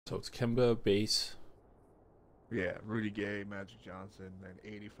So it's Kemba, base. Yeah, Rudy Gay, Magic Johnson, then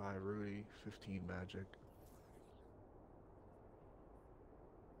 85 Rudy, 15 Magic.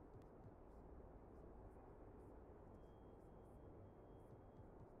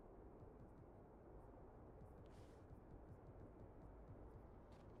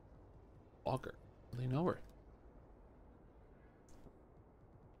 Walker. Really know her.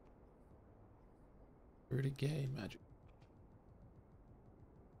 Rudy Gay, Magic.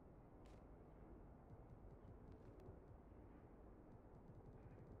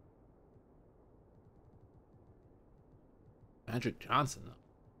 Magic Johnson,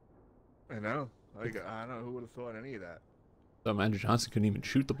 though. I know. Like, I don't know who would have thought any of that. So Magic Johnson couldn't even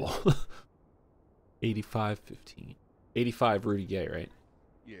shoot the ball. 85-15. 85 Rudy Gay, right?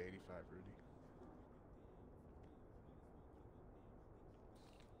 Yeah, 85 Rudy.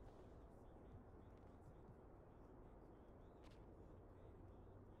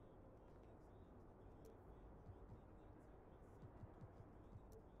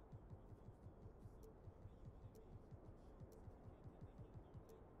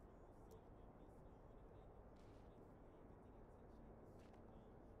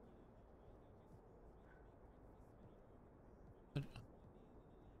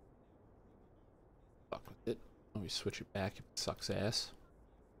 Fuck with it. Let me switch it back if it sucks ass.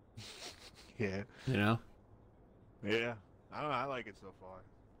 Yeah. You know? Yeah. I don't know. I like it so far.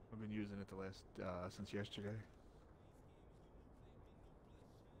 I've been using it the last, since yesterday.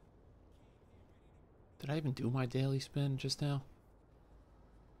 Did I even do my daily spin just now?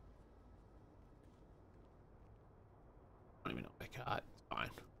 I don't even know what I got. It's fine.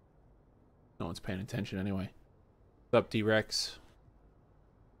 No one's paying attention anyway. What's up, D-Rex?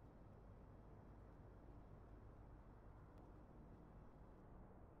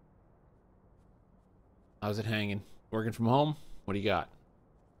 How's it hanging? Working from home? What do you got?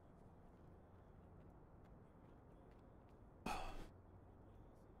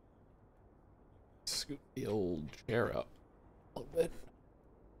 Scoot the old chair up a little bit.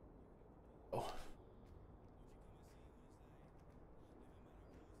 Oh.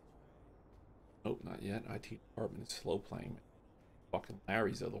 Nope, not yet. IT department is slow playing. Fucking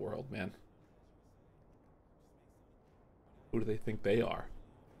Larry's of the world, man. Who do they think they are?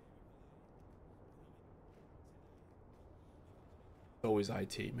 Always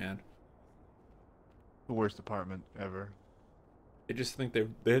IT, man. The worst department ever. They just think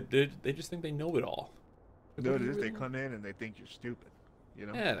they just think they know it all. Like, No, what it do you is. They really? come in and they think you're stupid. You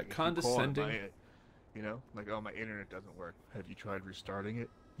know? Yeah, the Like if you call and condescending. like, oh, my internet doesn't work. Have you tried restarting it?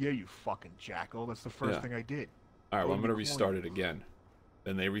 Yeah, you fucking jackal. That's the first Yeah. thing I did. All right, Go well, I'm in the gonna corner. restart it again.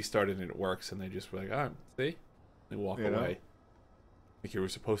 Then they restarted and it works, and they just were like, "Ah, see," they walk You know? away. Like you were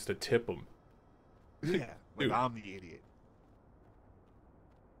supposed to tip them, Yeah. Like dude. I'm the idiot.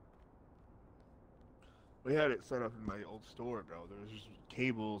 We had it set up in my old store, bro. There was just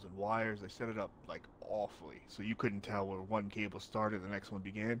cables and wires. They set it up like awfully, so you couldn't tell where one cable started, the next one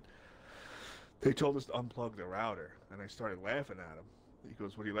began. They told us to unplug the router, and I started laughing at him. He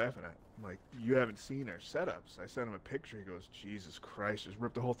goes, "What are you laughing at?" I'm like, "You haven't seen our setups." I sent him a picture. He goes, "Jesus Christ, just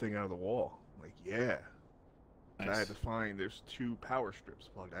rip the whole thing out of the wall." I'm like, "Yeah." And I had Nice. to find there's two power strips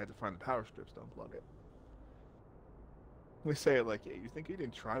plugged. I had to find the power strips to unplug it. They say it like, "Yeah, you think he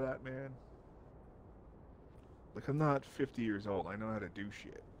didn't try that, man?" Like I'm not 50 years old. I know how to do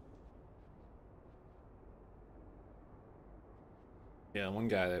shit. Yeah, one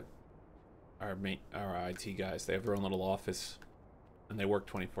guy that our IT guys, they have their own little office, and they work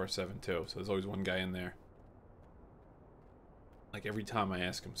 24/7 too. So there's always one guy in there. Like every time I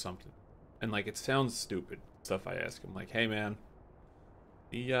ask him something, and like it sounds stupid stuff I ask him, like, "Hey man,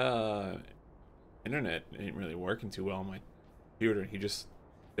 the internet ain't really working too well on my computer." He just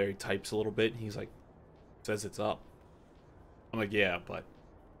there he types a little bit, and he's like, says it's up. I'm like, yeah, but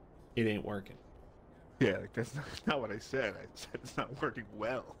it ain't working. Yeah, like that's not what I said. I said it's not working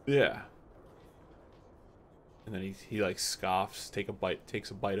well. Yeah. And then he like scoffs, takes a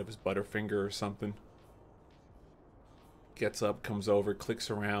bite of his Butterfinger or something. Gets up, comes over, clicks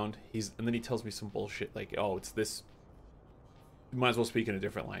around. And then he tells me some bullshit like, "Oh, it's this. You might as well speak in a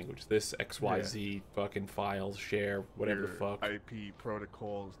different language. This Yeah. XYZ fucking files share whatever the Your fuck." IP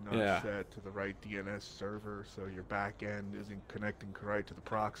protocol is not Yeah. set to the right DNS server, so your back end isn't connecting correct to the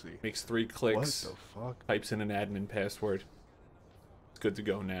proxy. Makes 3 What clicks, the fuck? types in an admin password. It's good to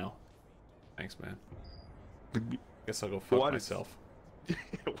go now. Thanks, man. Guess I'll go fuck Why did myself.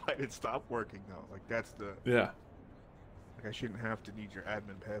 why did it stop working though? Like that's the Yeah. like I shouldn't have to need your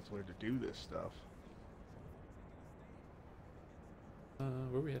admin password to do this stuff.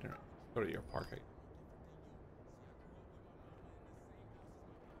 Where we heading? Go to your park.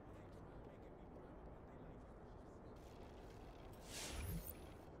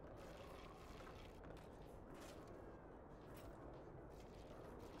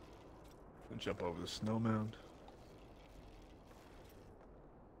 And jump over the snow mound.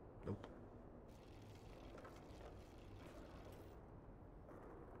 Nope.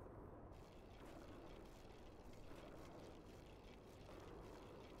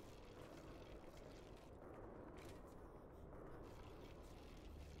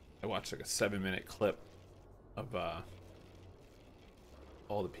 I watched like a 7-minute clip of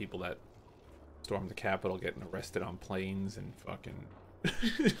all the people that stormed the Capitol getting arrested on planes and fucking.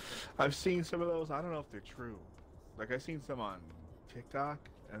 I've seen some of those. I don't know if they're true. Like I've seen some on TikTok,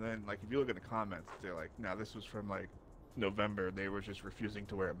 and then like if you look at the comments, they're like, "Now this was from like November. They were just refusing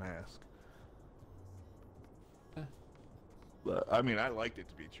to wear a mask." Huh. But I mean, I liked it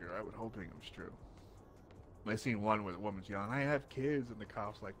to be true. I was hoping it was true. I seen one where the woman's yelling, "I have kids," and the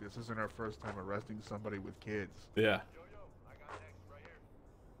cops like, "This isn't our first time arresting somebody with kids." Yeah.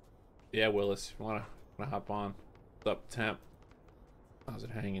 Yeah, Willis, you wanna hop on? What's up, Temp? How's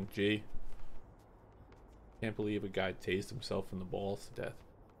it hanging, G? Can't believe a guy tased himself in the balls to death.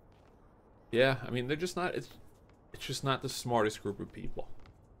 Yeah, I mean they're just not. It's just not the smartest group of people.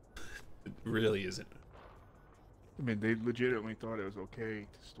 It really isn't. I mean, they legitimately thought it was okay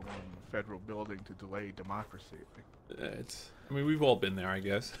to storm a federal building to delay democracy. I mean, we've all been there, I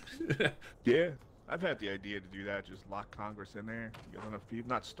guess. Yeah, I've had the idea to do that. Just lock Congress in there, get enough people,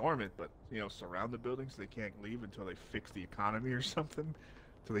 not storm it, but surround the building so they can't leave until they fix the economy or something,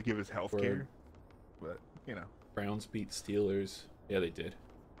 until they give us health care. But Browns beat Steelers. Yeah, they did.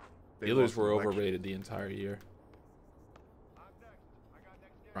 they Steelers lost were the election. overrated the entire year.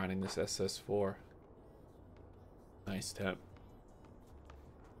 Grinding this SS4. Nice, Temp.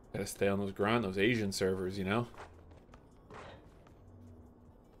 Gotta stay on those grind, those Asian servers, you know?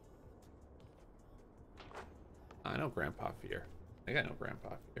 I know Grandpa Fear. I think I know Grandpa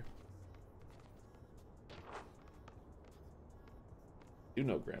Fear. You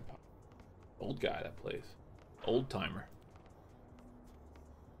know Grandpa. Old guy that plays. Old timer.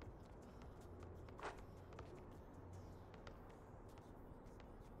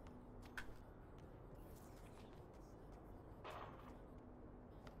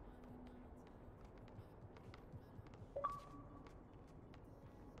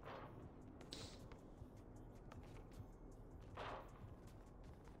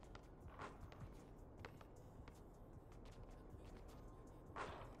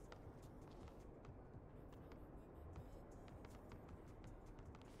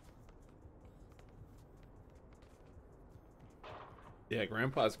 Yeah,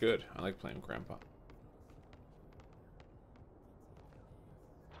 Grandpa's good. I like playing with Grandpa.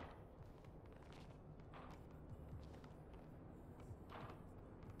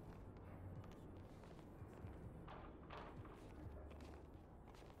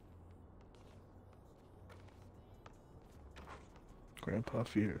 Grandpa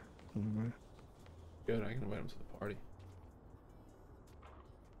Fear. Good, I can invite him to the party.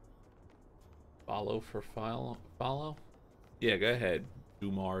 Follow for follow? Yeah, go ahead,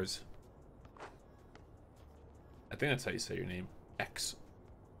 Dumars. I think that's how you say your name. X.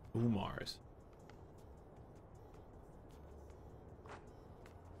 Dumars.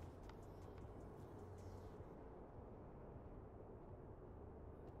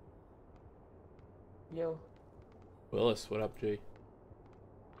 Yo. Willis, what up, G?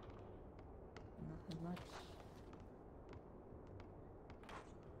 Nothing much.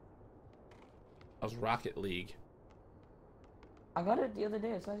 How's Rocket League? I got it the other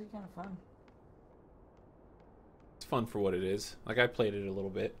day. It's actually kind of fun. It's fun for what it is. Like, I played it a little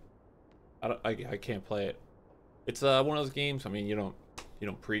bit. I can't play it. It's one of those games. I mean, you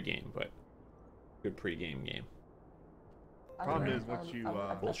don't pregame, but good pregame game. Problem is, once you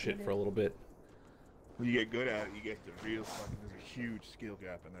Bullshit for a little bit. when you get good at it, you get the real fucking. There's a huge skill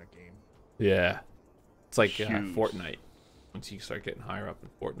gap in that game. Yeah, it's like Huge. Fortnite. Once you start getting higher up in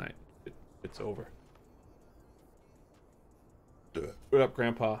Fortnite, it's over. What up,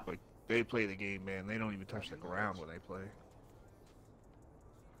 Grandpa? Like they play the game, man. They don't even touch the ground when they play.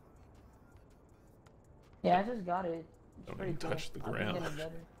 Yeah, I just got it. It's Don't pretty even cool. touch the I've been ground. getting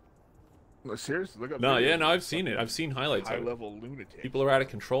better. No, seriously, look up. No, videos yeah, no, of I've seen it. fucking I've seen highlights of it. high-level lunatics. People are out of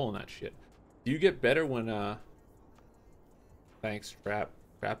control in that shit. Do you get better when thanks,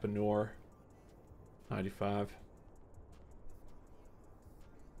 Trappanor 95.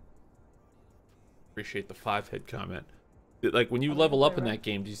 Appreciate the 5-head comment. Like, when you level up in that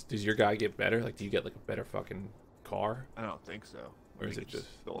game, does your guy get better? Like, do you get like a better fucking car? I don't think so. Or I is think it it's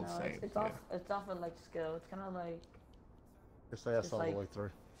just- all the No, same? it's yeah. off. It's off of like skill. It's kind of like. It's fast Just all the like- way through.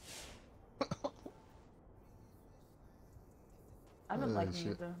 I've been Oh, liking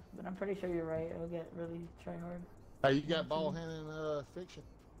shit. it though, but I'm pretty sure you're right. It'll get really try hard. Hey, you got ball handling fiction?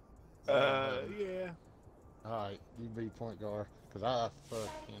 Yeah. Alright, you be point guard. Because I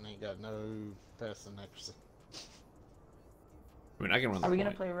fucking ain't got no passing accuracy. I mean, I can run the Are we gonna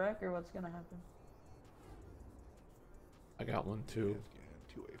point. play rec or what's gonna happen? I got one too.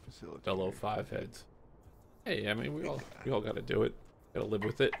 Two-way facility. Fellow five heads. Hey, I mean, we all got to do it. Got to live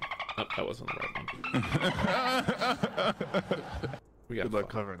with it. Oh, that wasn't the right one. We got Good luck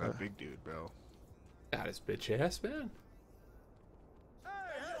five. covering that big dude, bro. Got his bitch ass, man.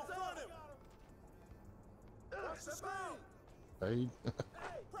 Fade.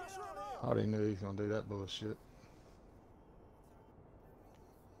 I already knew he was gonna do that bullshit.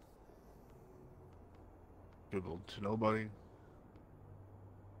 Dribbled to nobody.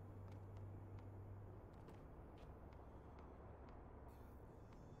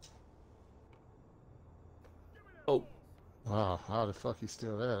 Oh, Wow, how the fuck he's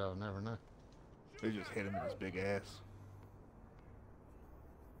still there? I'll never know. They just hit him in his big ass.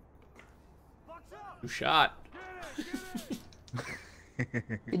 who shot?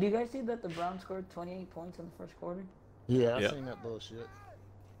 Did you guys see that the Browns scored 28 points in the first quarter? Yeah, I Yep. seen that bullshit.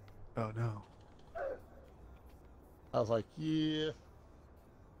 Oh no. I was like, yeah.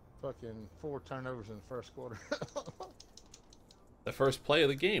 Fucking 4 turnovers in the first quarter. The first play of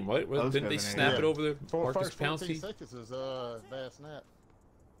the game. What? That was Didn't they 7-8. snap it Yeah. over the For Marcus first 14 Pouncey? seconds was bad snap.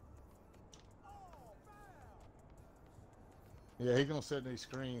 Yeah, he's gonna set these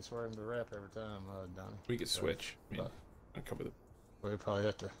screens for him to wrap every time, Donnie. We could switch. I mean, But I cover the. we probably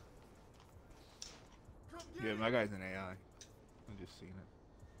have to. Yeah, my guy's an AI. I just seen it.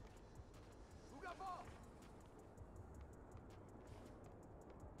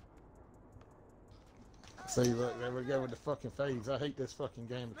 See, look, there we go with the fucking fades. I hate this fucking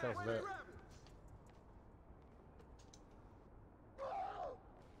game because of that.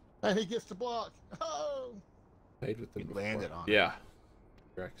 And he gets the block. Oh! Played with them He before. landed on it. Yeah.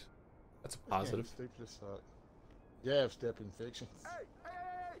 Correct. That's a This game's positive. Stupid as fuck. Yeah, step infection.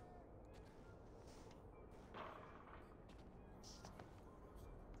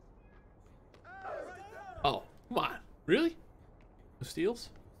 Oh, come on. Really? The steals?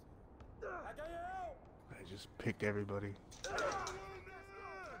 I just picked everybody.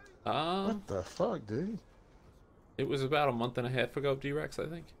 What the fuck, dude? It was about a month and a half ago, D-Rex, I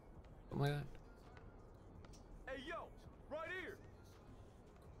think. Something like that. Hey, yo, right here.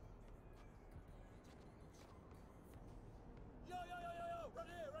 Yo, right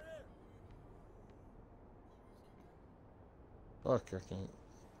here, right here. Fuck, I can't.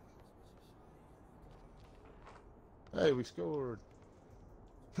 Hey, we scored.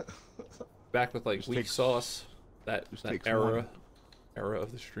 Back with like Just weak takes- sauce. That just that takes era one.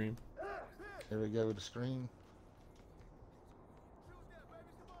 of the stream. Here we go with the screen.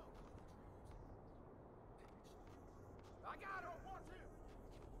 I got him. Watch him.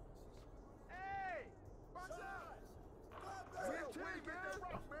 Hey, watch out. Win team,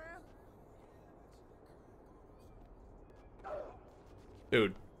 man.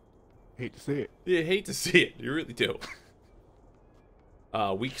 Dude, Hate to see it. you hate to see it. You really do.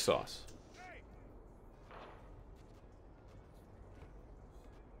 Weak sauce.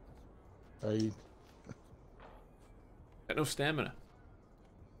 Hey, Got no stamina.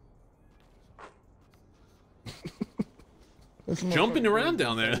 this Jumping motherfucker around did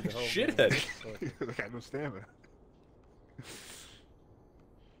down there the like whole shithead. game. Fuck. I got no stamina.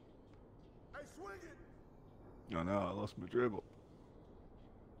 Hey, swing it. No, I lost my dribble.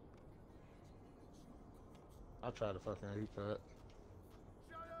 I'll try to fucking hoop that.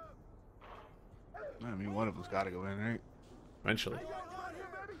 I mean, one of us got to go in, right? Eventually.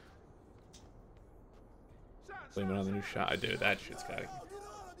 Blame it on the new shot. I do. That shit's gotta.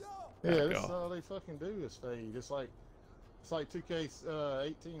 Yeah, Gotta this is go. all they fucking do is fade. It's like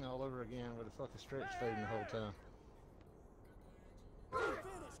 2K18 all over again with a fucking stretch fading the whole time.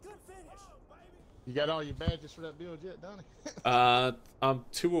 Good finish. You got all your badges for that build yet, Donnie? I'm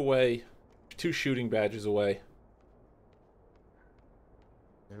 2 away, 2 shooting badges away.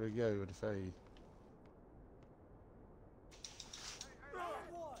 Here we go with the fade.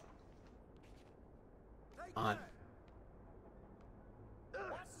 On. Watch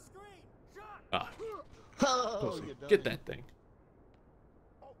the screen. Shot. Ah, Oh, Pussy. you get dummy. that thing.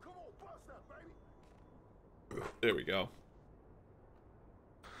 Oh, come on, bust that, baby. There we go.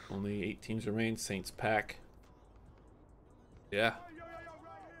 Only 8 teams remain. Saints pack. Yeah. Right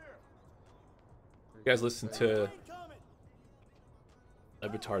here. You guys listen to Coming.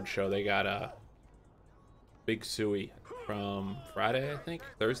 Levitard show. They got Big Suey from Friday, I think.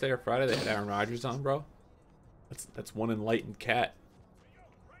 Thursday or Friday. They had Aaron Rodgers on, bro. That's one enlightened cat.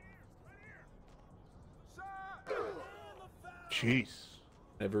 Jeez.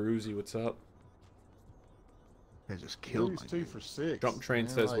 Neveruzi, what's up? They just killed He's my 2 dude. for 6. Jump Train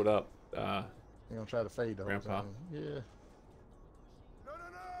man, says, like, what up? You gonna try to fade the whole Grandpa. time. Yeah. No, no,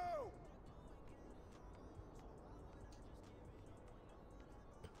 no!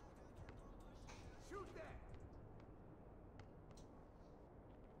 Shoot that!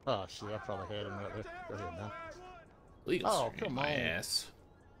 Oh shit, I probably had him right there. Go ahead now. Legal Oh, stream come my on. ass.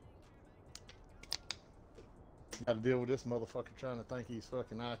 Got to deal with this motherfucker trying to think he's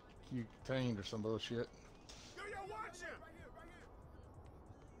fucking IQ tamed or some bullshit. Yo, yo, watch him!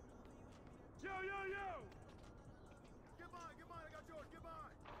 Yo, yo, yo! Get mine, I got yours, get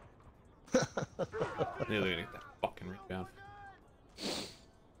mine! Nearly gonna get that fucking rebound.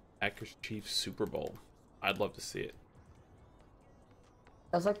 Packers Chiefs Super Bowl. I'd love to see it.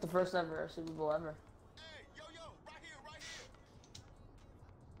 That's like the first ever Super Bowl ever. Hey, yo, yo, right here, right here!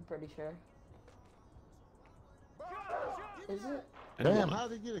 I'm pretty sure. Is it? Damn, how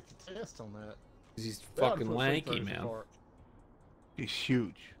did he get a contest on that? He's They oughta fucking put lanky, Freddie man. Park. He's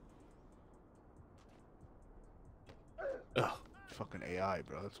huge. Ugh. Fucking AI,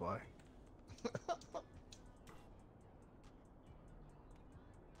 bro. That's why.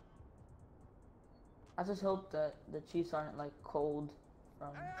 I just hope that the Chiefs aren't like cold from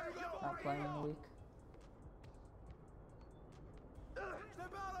not playing in the week.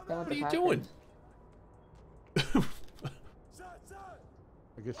 Then with What the are you Packers, doing?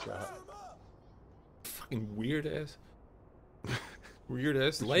 A good shot. Fucking weird ass. Weird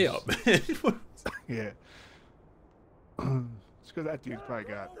ass layup, man. Yeah. It's because that dude's probably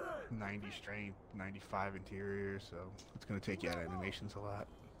got 90 strength, 95 interior, so it's gonna take you out of animations a lot.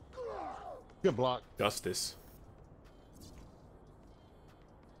 Good block. Justice.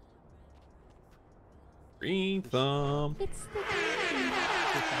 Green thumb. Just to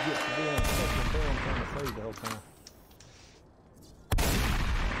get to doing fucking damn trying to fade the whole time.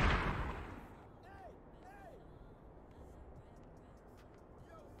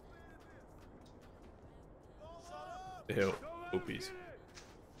 Ew. Oopies.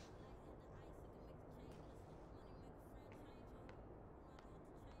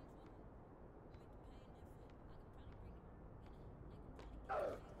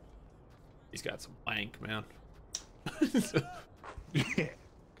 He's got some blank, man. Yeah.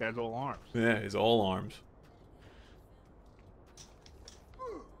 Guy's all arms. Yeah, his all arms.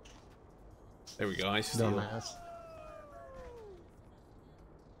 There we go. I steal. Dumbass.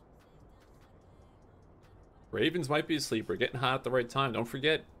 Ravens might be a sleeper. Getting hot at the right time. Don't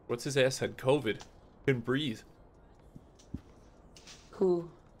forget, what's his ass had COVID. Couldn't breathe. who?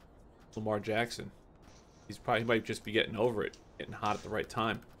 Lamar Jackson. He might just be getting over it. Getting hot at the right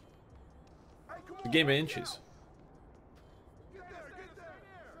time. The game of inches.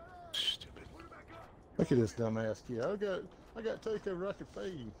 Stupid. Look at this dumbass kid. I got to take a record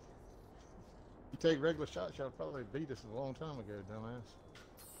fade. You take regular shots, y'all probably beat us a long time ago, dumbass.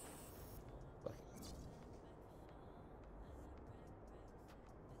 Fuck.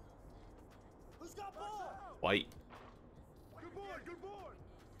 Who's got ball? White. Good boy, good boy!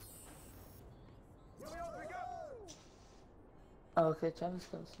 Here we all pick up! Oh, okay, Travis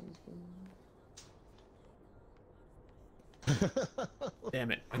Kelce's good.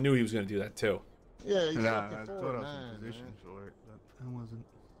 Damn it. I knew he was going to do that too. Yeah, he's Nah, fucking I 4 thought I and was 9, in position man. for it, but I wasn't.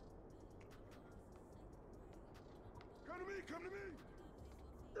 Come to me, come to me!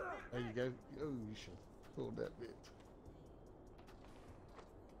 There you go. Oh, you should have pulled that bitch.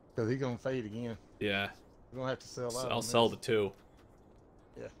 Because he's going to fade again. Yeah. We're going to have to sell out. I'll on sell the this. 2.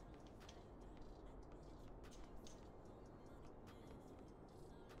 Yeah.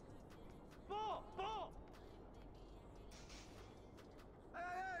 Ball, ball! Hey,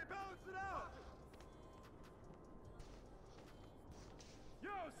 hey, balance it out! Yo,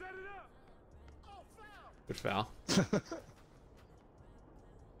 set it up! Oh, foul! Good foul.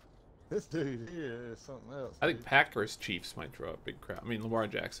 This dude here is something else. I think Packers Chiefs might draw a big crowd. I mean, Lamar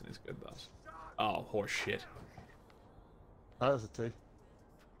Jackson is good though. Oh, horse shit. That was a 2.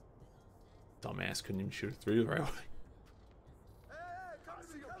 Dumbass couldn't even shoot a 3 the right way. Hey, hey, come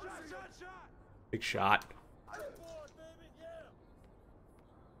to me, shot! Big shot. Good boy, baby, yeah!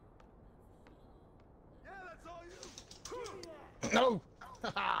 Yeah, that's all you! No!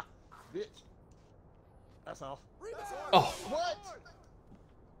 Bitch. That's off. Rebound! Oh. What?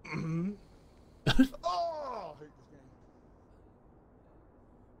 Mhm. Oh! I hate this game.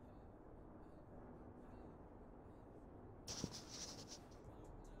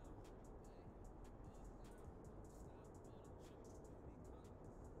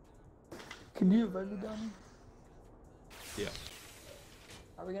 Can you invite me down? Yeah.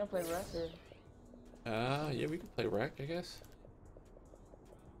 Are we gonna play rec or? Yeah, we can play rec, I guess.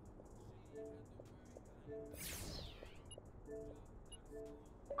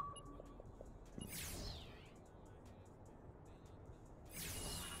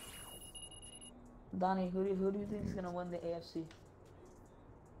 Donnie, who do you think is gonna win the AFC?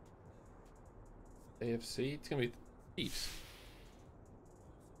 AFC, it's gonna be the Chiefs.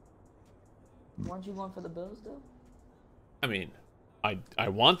 Weren't you going for the Bills though? I mean, I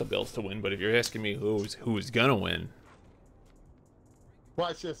want the Bills to win, but if you're asking me who's gonna win,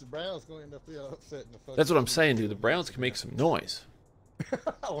 Watch this. The Browns going to end up being upset in the fucking. that's what I'm saying, dude. The Browns can make some noise.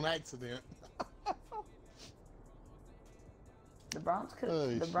 on accident. The Browns could. Oh,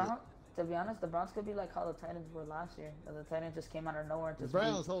 the shit. Browns. To be honest, the Browns could be like how the Titans were last year. The Titans just came out of nowhere and The just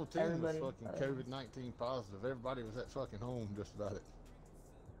Browns' beat whole team was everybody. fucking COVID-19 positive. Everybody was at fucking home just about it.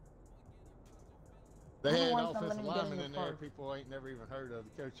 They I don't had know why it's not offensive letting me get in linemen the in there park. people ain't never even heard of.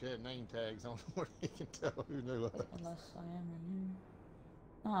 The coach had name tags on where you can tell who knew it. Unless I am in here.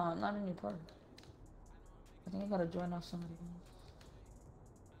 No, I'm not in your park. I think I gotta join off somebody else.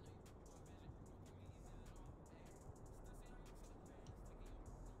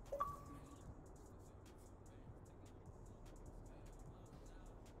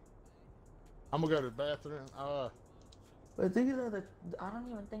 I'm gonna go to the bathroom. But the thing is that I don't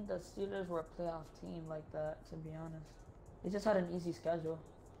even think the Steelers were a playoff team like that, to be honest. They just had an easy schedule.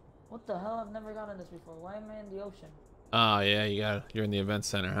 What the hell? I've never gotten this before. Why am I in the ocean? Oh yeah, you're in the event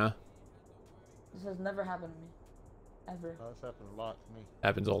center, huh? This has never happened to me. Ever. That's happened a lot to me.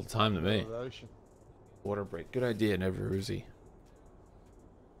 Happens all the time to me. The ocean. Water break. Good idea, never Uzi.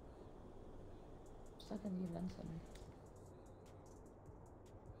 Stuck in the event center.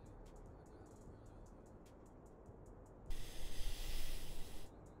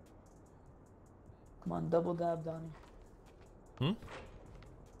 Come on, double dab, Donnie. Hmm?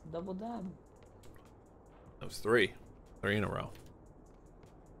 Double dab. That was 3 in a row.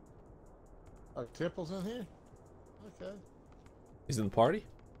 Oh, Temple's in here? Okay. He's in the party?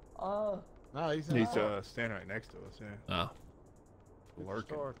 Oh, No, he's in He's the standing right next to us. Yeah. Oh,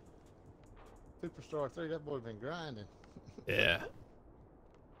 Lurking. Superstar 3, that boy been grinding. yeah.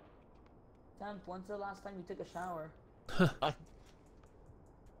 Temp, when's the last time you took a shower?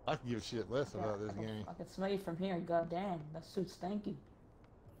 I can give a shit less about this game. I can smell you from here. God damn, that suit's stanky.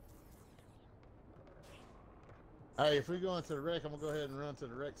 Hey, if we go into the rec, I'm gonna go ahead and run to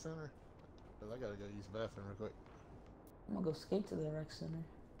the rec center. Cause I gotta go use the bathroom real quick. I'm gonna go skate to the rec center.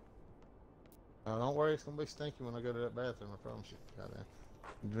 Don't worry, it's gonna be stinky when I go to that bathroom. I promise you.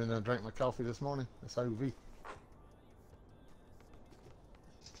 Goddamn. Been drank my coffee this morning. It's OV.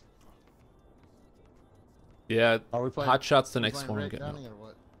 Yeah, Are we playing? hot shots the we next playing one. rec, Getting Donnie, or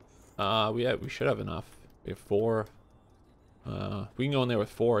what? we should have enough. We have 4. We can go in there with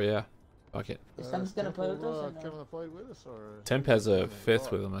 4, yeah. Fuck it. Is Temp's gonna play with us or no? Coming to play with us, or? Temp has a Yeah, 5th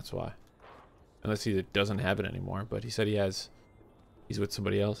fuck. with him, that's why. Unless he doesn't have it anymore, but he said he's with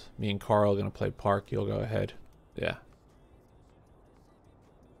somebody else. Me and Carl are gonna play park, you'll go ahead. Yeah.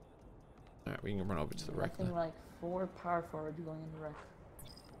 Alright, we can run over to the I rec think now. like 4 power forwards going in the rec.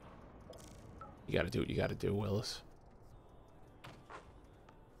 You gotta do what you gotta do, Willis.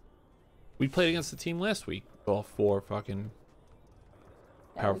 We played against the team last week. All 4 fucking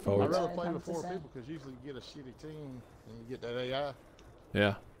Yeah, Power we can do forwards. I'd that rather at play with 4 100%. people because usually you get a shitty team and you get that AI.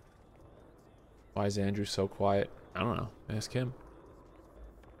 yeah. Why is Andrew so quiet? I don't know. Ask him.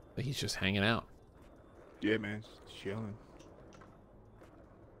 I think he's just hanging out. Yeah, man, just chilling.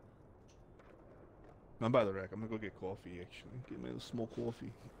 I'm by the rack. I'm gonna go get coffee. Actually, get me a small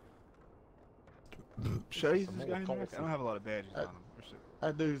coffee. Should I use Some this more guy in the rack? coffee. I don't have a lot of badges on him.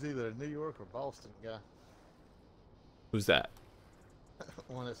 That dude's either a New York or Boston guy. Who's that?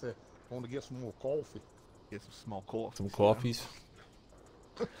 One that said, "Want to get some more coffee?" Get some small coffee. Some coffees?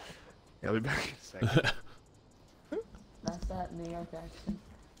 Yeah, I'll be back in a second. That's that New York accent.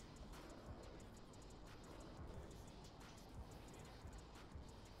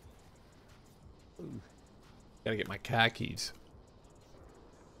 Gotta get my khakis.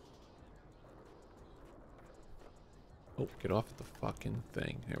 Oh, get off the fucking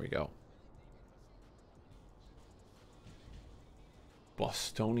thing. There we go.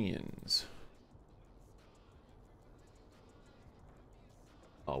 Bostonians.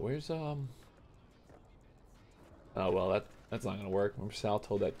 Oh, where's Oh well, that's not gonna work. Remember Sal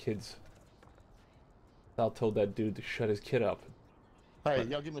told that dude to shut his kid up. Hey,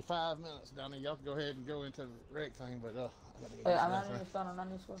 y'all give me 5 minutes, Donnie. Y'all can go ahead and go into the rec thing, but I gotta get Wait, this I'm not bathroom. in your phone. I'm not in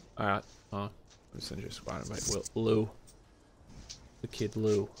your squad. Alright, let me send you a squad invite. Lou. The kid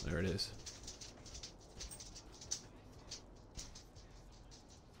Lou. There it is.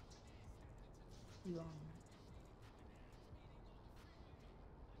 You on?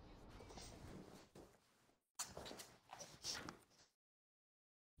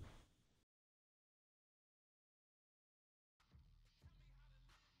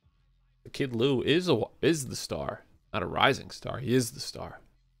 Kid Lou is the star, not a rising star. He is the star.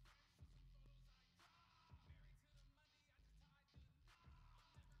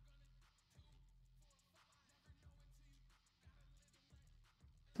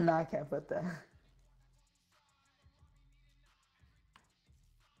 No, I can't put that.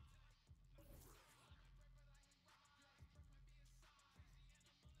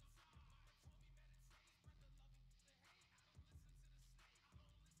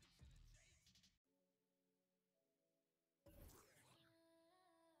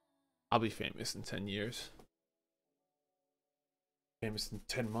 I'll be famous in 10 years. Famous in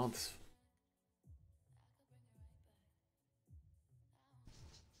 10 months.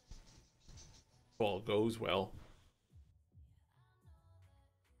 If all goes well.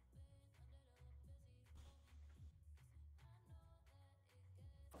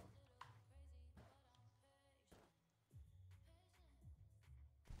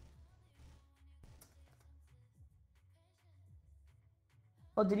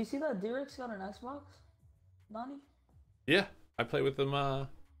 Oh, did you see that D-Rex got an Xbox? Donnie? Yeah, I played with them. I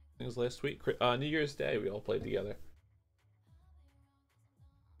think it was last week. New Year's Day, we all played together.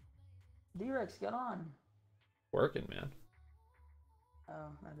 D-Rex, get on. Working, man. Oh,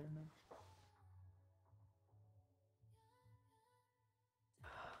 I didn't know.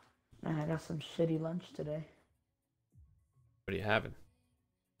 Man, I got some shitty lunch today. What are you having?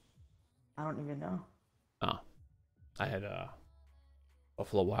 I don't even know. Oh, I had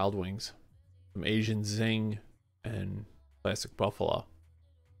Buffalo Wild Wings, some Asian Zing, and classic buffalo.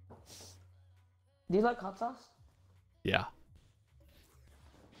 Do you like hot sauce? Yeah.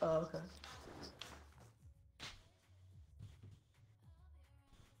 Oh, okay.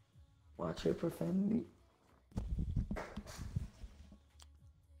 Watch your profanity.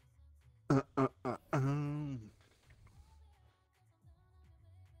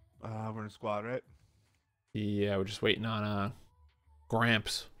 We're in a squad, right? Yeah, we're just waiting on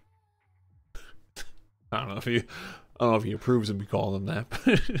Gramps. I don't know if he approves of me calling him that.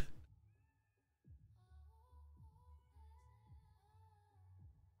 But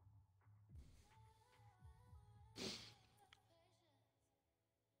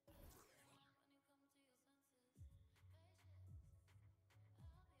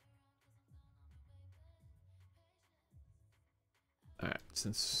alright,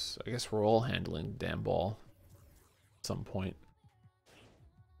 since I guess we're all handling the damn ball at some point.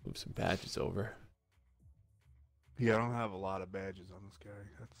 Move some badges over. Yeah, I don't have a lot of badges on this guy.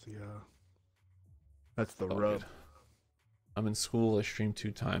 That's the Oh, rub. good. I'm in school. I streamed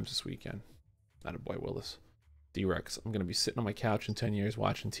 2 times this weekend. Not a boy, Willis. D-Rex. I'm gonna be sitting on my couch in 10 years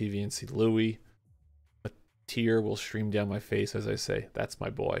watching TV and see Louis. A tear will stream down my face as I say, "That's my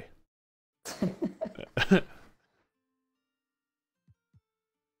boy."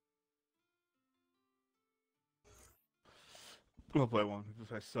 I'll play one.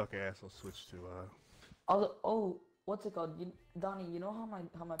 If I suck ass, I'll switch to Oh, what's it called? Donnie, you know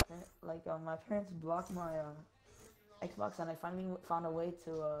how my parents blocked my Xbox, and I finally found a way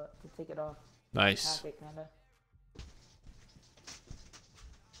to take it off. Nice. Hack it, kinda.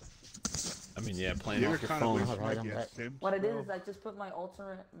 I mean, yeah, playing You ever off your kind of phone. wish you Alright, might I'm be a back. simp, What I did bro? is I just put my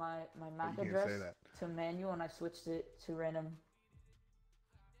alternate my MAC you can't address say that. to manual, and I switched it to random.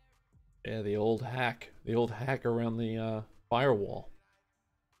 Yeah, the old hack around the firewall.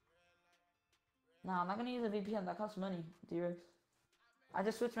 Nah, I'm not gonna use a VPN. That costs money, D-Rex. I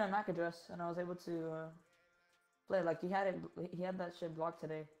just switched my MAC address, and I was able to play. Like he had that shit blocked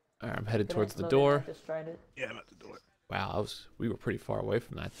today. All right, I'm headed Couldn't towards the load it, door. I just tried it. Yeah, I'm at the door. Wow, we were pretty far away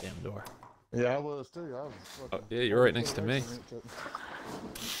from that damn door. Yeah, I was too. I was Oh, fucking yeah, you're right 40 next to away me. from it,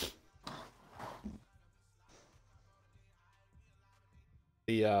 but-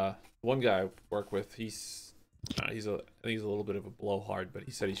 The one guy I work with, I think he's a little bit of a blowhard, but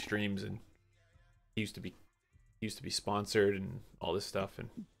he said he streams and he used to be sponsored and all this stuff, and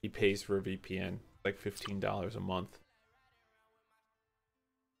he pays for a VPN like $15 a month.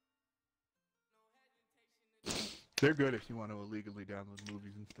 They're good if you want to illegally download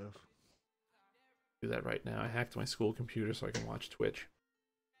movies and stuff. Do that right now. I hacked my school computer so I can watch Twitch.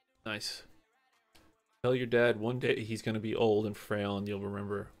 Nice. Tell your dad one day he's gonna be old and frail, and you'll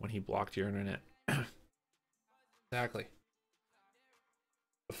remember when he blocked your internet. Exactly.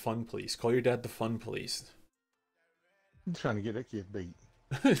 The fun police. Call your dad the fun police. I'm trying to get that kid beat.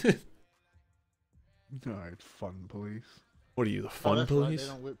 Alright, fun police. What are you, the Oh, fun that's right, police? They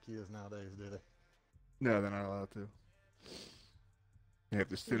don't whip kids nowadays, do they? No, they're not allowed to. They have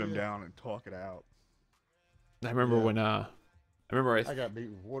to sit them Yeah. down and talk it out. I remember Yeah. when I I got beat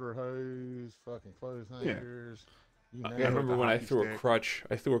with water hose, fucking clothes hangers. You I know, Yeah, remember with the when I hockey threw a stick. crutch.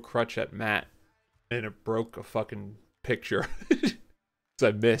 I threw a crutch at Matt, and it broke a fucking picture because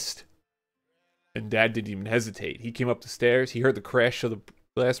I missed. And Dad didn't even hesitate. He came up the stairs. He heard the crash of the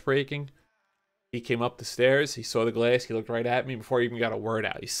glass breaking. He came up the stairs. He saw the glass. He looked right at me. Before he even got a word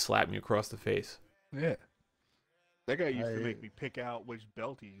out, he slapped me across the face. Yeah. That guy used to Hey. make me pick out which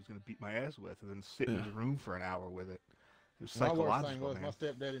belt he was going to beat my ass with and then sit in Yeah. the room for an hour with it. It was my worst thing psychological, was man. my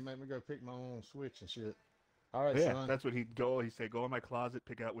stepdaddy made me go pick my own switch and shit. All right, Yeah, son. that's what he'd go. He'd say, go in my closet,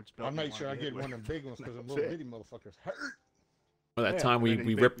 pick out which belt I you make wanna sure I get with." one of them big ones because them That's little it. bitty motherfuckers hurt. Well, that Yeah, time and we, then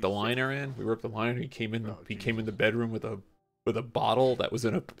we he'd ripped make the me sit. liner in. We ripped the liner. He came in. Oh, He came in the Jesus. bedroom with a bottle that was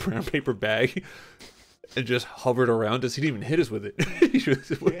in a brown paper bag, and just hovered around us. He didn't even hit us with it.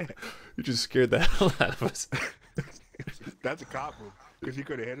 Yeah. He just scared the hell out of us. That's a cop move. Because he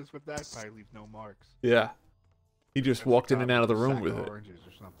could have hit us with that, probably leave no marks. Yeah. He just That's a walked in cop and out of the with a room sack with of it. Oranges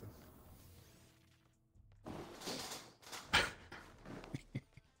or something.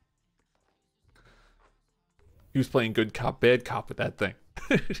 He was playing good cop, bad cop with that thing.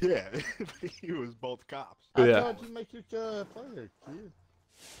 Yeah, he was both cops. I Yeah. thought you make your player, kid.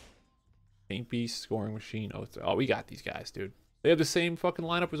 Paint Beast, scoring machine. Oh, we got these guys, dude. They have the same fucking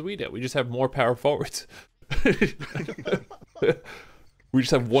lineup as we did. We just have more power forwards. We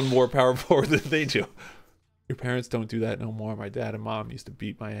just have one more power forward than they do. Your parents don't do that no more. My dad and mom used to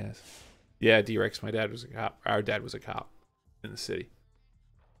beat my ass. Yeah, D-Rex, my dad was a cop. Our dad was a cop in the city.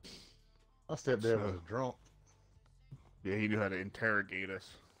 My stepdad So- was drunk. Yeah, he knew how to interrogate us.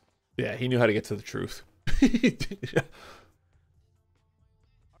 Yeah, he knew how to get to the truth.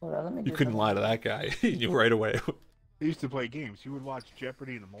 Hold on, let me You do couldn't something. lie to that guy. He knew right away. He used to play games. He would watch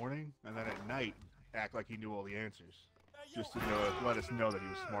Jeopardy in the morning, and then at night, act like he knew all the answers. Just to let us know that he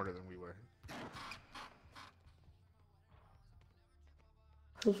was smarter than we were.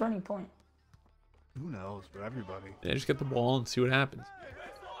 Who's running point? Who knows, but everybody. Yeah, just get the ball and see what happens.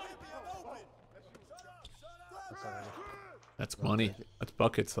 That's money. That's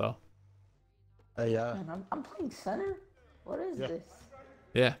buckets, though. Hey, Man, I'm playing center? What is Yeah. this?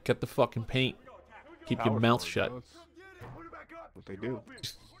 Yeah, get the fucking paint. Keep your Power mouth forward, shut. bro. It's what they do. Put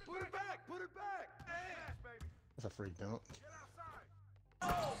it back! Put it back! Yes, baby! that's a free dunk.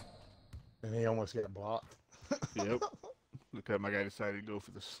 And he almost got blocked. Yep. Look at my guy decided to go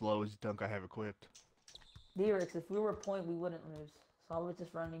for the slowest dunk I have equipped. D-Rex, if we were point, we wouldn't lose. So I was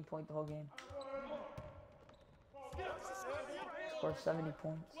just running point the whole game. Scored 70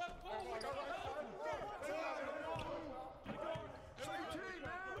 points.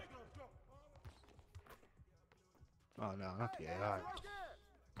 Oh no, not the AI.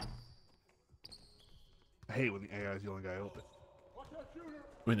 I hate when the AI is the only guy open.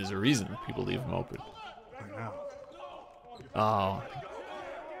 I mean, there's a reason people leave them open. I know. Oh,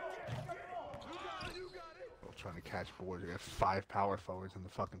 Well, trying to catch boards. We got 5 power forwards in the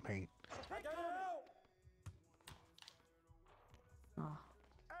fucking paint. Oh.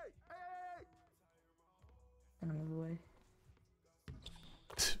 Gonna move away.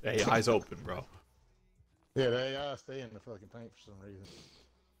 AI's open, bro. Yeah, the AI stay in the fucking paint for some reason.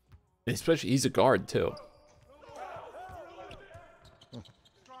 Especially, he's a guard, too.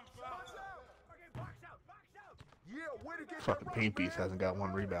 Fucking paint piece hasn't got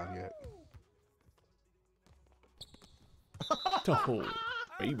 1 rebound yet. Oh,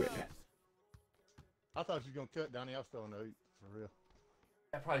 baby. I thought you was gonna cut Donnie. I was throwing the for real.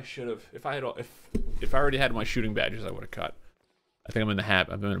 I probably should have. If I had, if I already had my shooting badges, I would have cut. I think I'm in the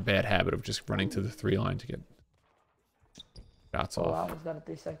habit. I'm in a bad habit of just running to the 3 line to get shots Oh, I off. almost got a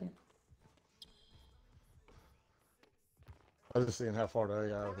 3-second. I was just seeing how far the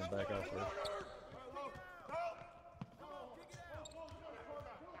AI was gonna back off for.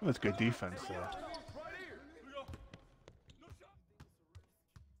 That's good defense, though.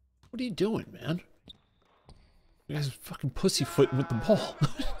 What are you doing, man? You guys are fucking pussyfooting with the ball.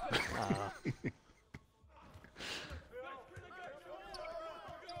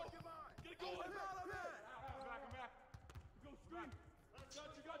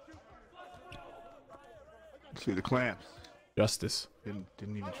 See the clamps. Justice. Didn't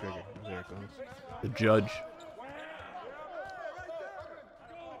even trigger. Oh, there it goes. The judge.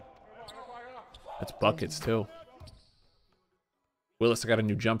 That's buckets, too. Willis, I got a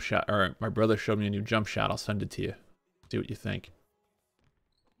new jump shot. Or my brother showed me a new jump shot. I'll send it to you. See what you think.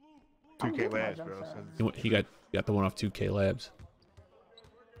 I'm 2K getting my Labs, jump bro. shot. says He got the one off 2K Labs.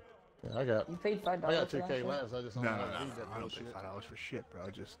 Yeah, I got You paid $5 I got for that 2K shit? labs. I just don't No, know no, how to no. read that I don't pay bullshit. $5 for shit, bro. I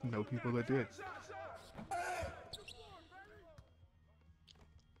just know people that did.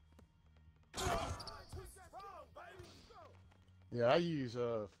 Yeah, I use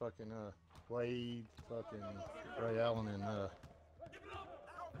fucking Wade, fucking Ray Allen, and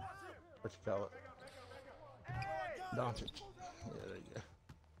what you call it? Doncic. Yeah, there you go.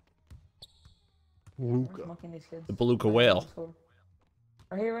 We're Luka. smoking these kids. The beluga whale.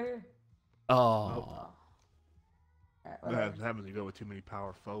 Right here, right here. Oh. Alright, That whatever. happens when you go with too many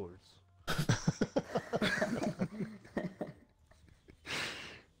power forwards.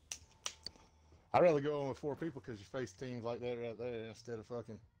 I'd rather go on with 4 people because you face teams like that right there instead of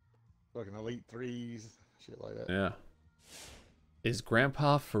fucking elite threes, shit like that. Yeah. Is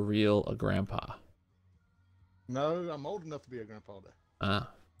Grandpa for real a grandpa? No, I'm old enough to be a grandpa there.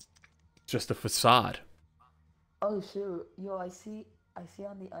 Just a facade. Oh shoot, yo, I see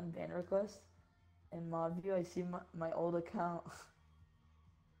on the unban request in mod view, I see my old account.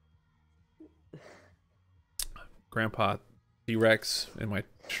 Grandpa T-Rex in my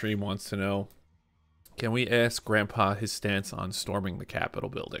stream wants to know, can we ask Grandpa his stance on storming the Capitol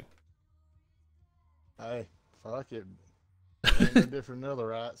building? Hey, fuck it. Ain't no different than other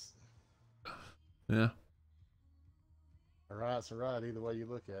rights. Yeah. A right's a right either way you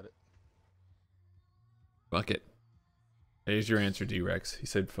look at it. Fuck it. There's your answer, D-Rex. He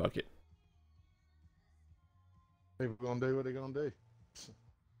said fuck it. People gonna do what they're gonna do.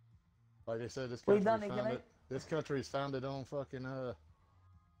 Like they said, this Wait, country Donnie, can I- this country is founded on fucking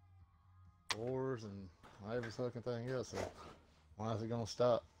wars and every fucking thing else. So why is it gonna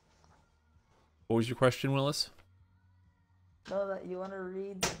stop? What was your question, Willis? No, that you wanna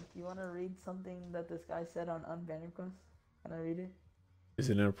read something that this guy said on unban request? Can I read it? Is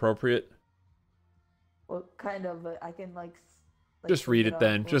it inappropriate? Well, kind of, but I can like Just read it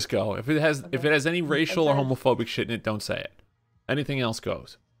then. Just go. If it has any racial or homophobic shit in it, don't say it. Anything else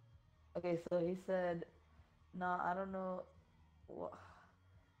goes. Okay, so he said, "Nah, I don't know."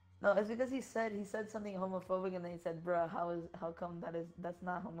 No, it's because he said something homophobic, and then he said, "Bruh, how come that's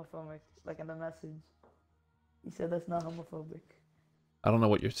not homophobic?" Like in the message, he said that's not homophobic. I don't know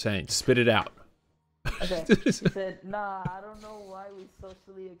what you're saying. Spit it out. Okay, he said, "Nah, I don't know why we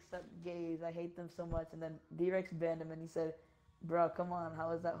socially accept gays. I hate them so much." And then D-Rex banned him, and he said, "Bruh, come on,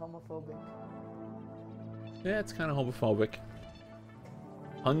 how is that homophobic?" Yeah, it's kind of homophobic.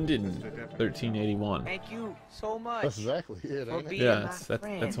 Hundin 1381. Thank you so much. That's exactly it, for ain't it? being Yeah, my that's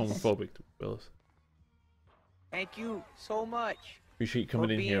friends. homophobic, Willis. Thank you so much. Appreciate you coming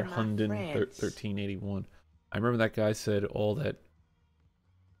For in here, being my Hundin friends. 1381. I remember that guy said all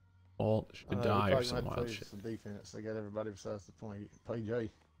should We die or probably some might wild play shit. some defense. They got everybody besides the point.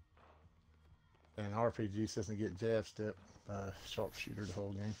 PJ. And RPG says to get jab step by a sharpshooter the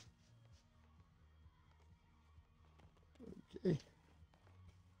whole game. Okay.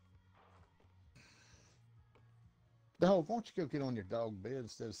 Dog, why don't you go get on your dog bed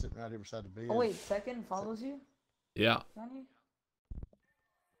instead of sitting right here beside the bed? Oh wait, second follows you, Yeah, Johnny?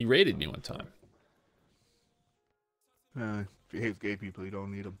 he raided me one time. If you hate gay people, you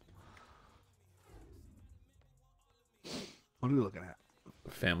don't need them. What are we looking at?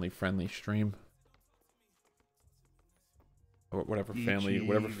 Family-friendly stream. Or whatever EG.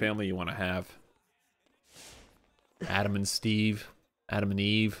 family you want to have. Adam and Steve. Adam and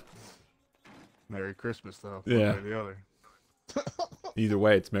Eve. Merry Christmas, though. Yeah. One way or the other. Either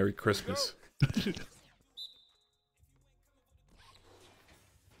way, it's Merry Christmas.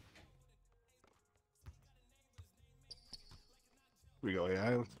 We go,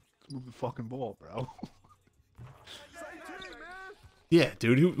 yeah, let's move the fucking ball, bro. Yeah,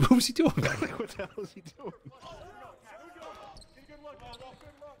 dude, who was he doing? Like, what the hell is he doing?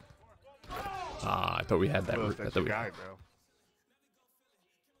 I thought we had that. Well, I if that's thought your we, guy, bro.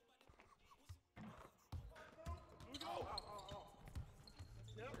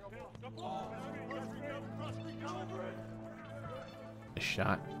 Nice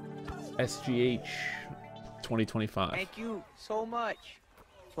shot. SGH 2025. Thank you so much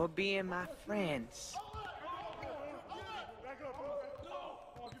for being my friends.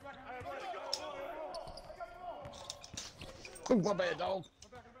 Oh, my bad, dog.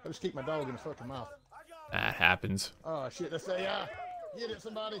 I just kicked my dog in the fucking mouth. That happens. Oh, shit, that's AI. Get it,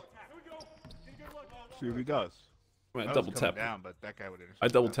 somebody. See what he does. I That double was coming tap. down, but that guy would intercept I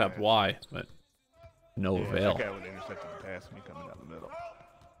double that tapped pass. Y, but no Yeah, avail. that guy would intercept the pass me coming down the middle.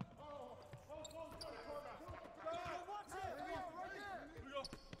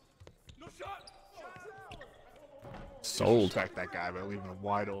 Sold. Disrespect that guy by leaving him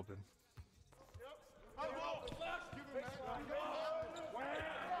wide open.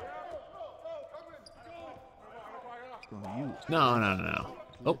 Oh, you. No.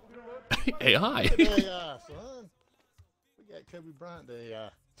 Oh, AI. AI, son. We got Kobe Bryant to AI.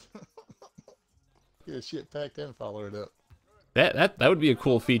 Get his shit packed and follow it up. That would be a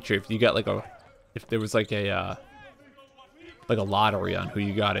cool feature if you got like a, if there was like a lottery on who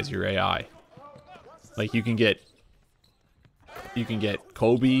you got as your AI. Like you can get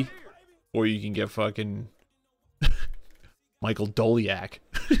Kobe, or you can get fucking Michael Doliak.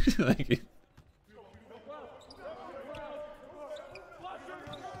 Like,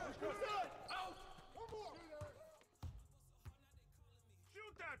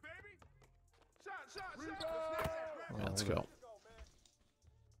 let's go.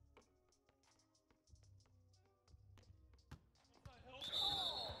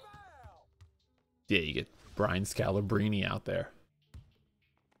 Yeah, you get Brian Scalabrine out there.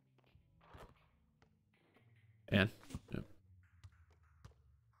 And yep.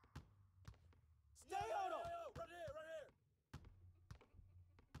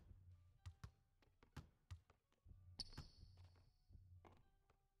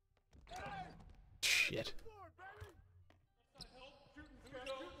 Shit.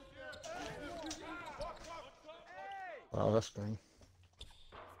 Oh, that's green.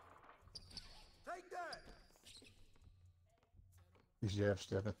 He's Jeff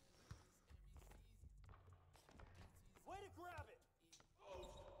stepping.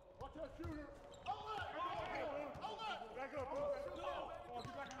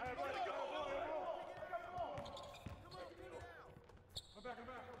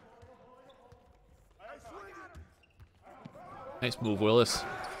 Nice move, Willis.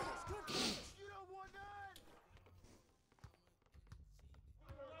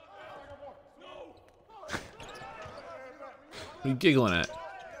 What are you giggling at?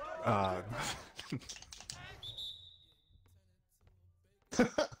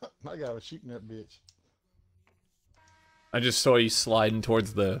 My guy was shooting that bitch. I just saw you sliding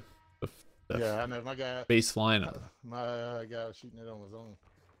towards the Yeah, I know. My guy. baseline. My guy was shooting it on his own.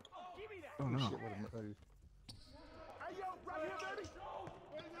 Oh no. Shit, what a move. Hey, yo, right here, baby.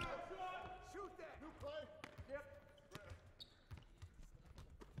 Shoot that. New play. Yep.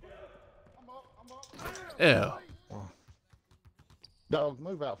 I'm up. Ew. Dog,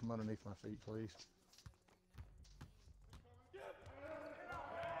 move out from underneath my feet, please.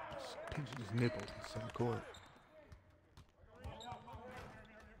 Pinching his nipples in some court.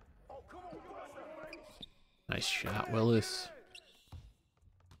 Nice shot, Willis.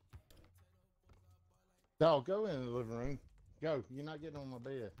 Dog, go in the living room. Go. You're not getting on my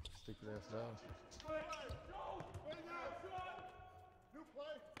bed. Stupid ass dog. New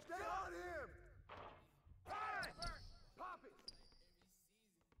play. Stay on him. Hey, pop it.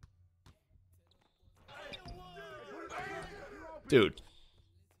 Dude.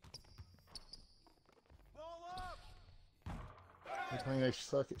 I think they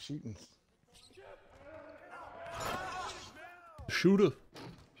suck at shooting. Shooter.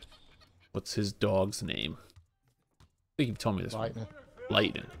 What's his dog's name? I think you told me this one. Lightning.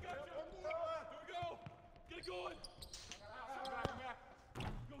 Lightning.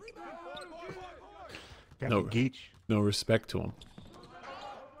 Captain Geach. No respect to him.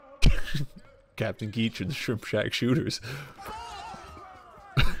 Captain Geach and the Shrimp Shack Shooters.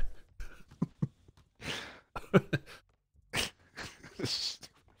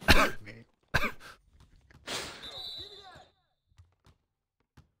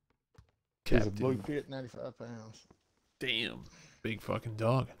 He's a blue pit, 95 pounds. Damn. Big fucking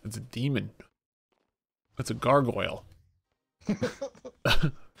dog. That's a demon. That's a gargoyle.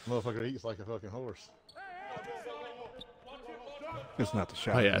 Motherfucker eats like a fucking horse. It's not the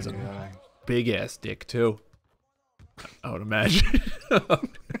shot. Oh yeah, it's in the a eye. big ass dick too. I would imagine. I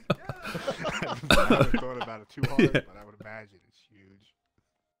haven't thought about it too hard, Yeah. but I would imagine it's huge.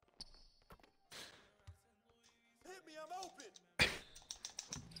 Hit me, I'm open.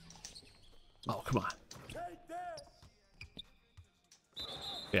 Oh, come on. Take that.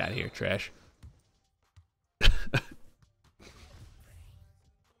 Get out of here, trash.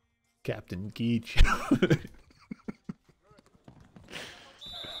 Captain Geach.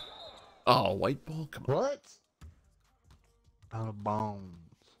 Oh, white ball? Come on. What? Out of bounds.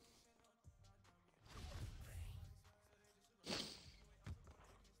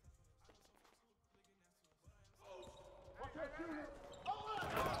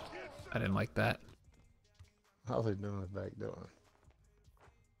 I didn't like that. How's he doing his back door?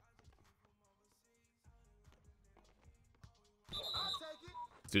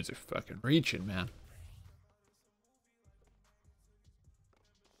 Dudes are fucking reaching, man.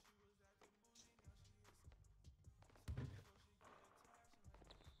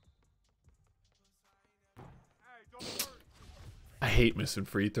 I hate missing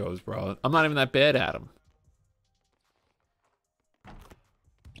free throws, bro. I'm not even that bad at them.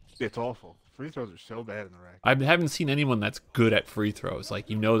 It's awful. Free throws are so bad in the rack. I haven't seen anyone that's good at free throws. Like,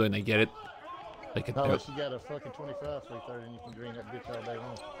 you know, then they get it. Like, Unless you got a fucking 25 free throw and you can green that bitch all day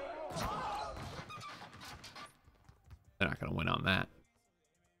long. they're not going to win on that.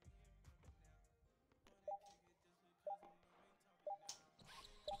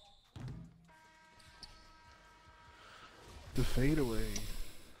 The fadeaway.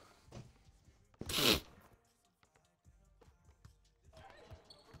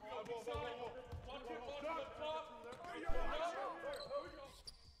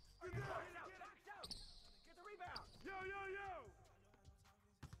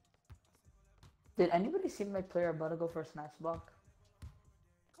 Did anybody see my player about to go for a snatch block?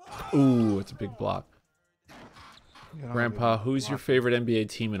 Ooh, it's a big block. Yeah, Grandpa, who's your favorite NBA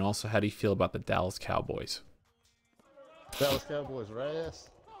team, and also how do you feel about the Dallas Cowboys? Dallas Cowboys are ass.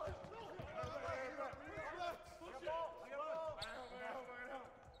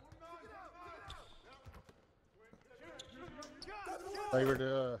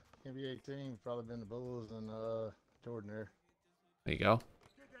 Favorite NBA team probably been the Bulls and Jordan there. There you go.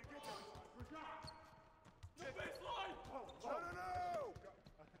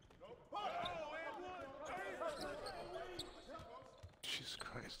 Jesus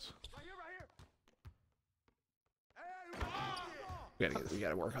Christ. We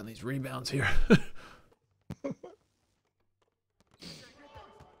gotta work on these rebounds here.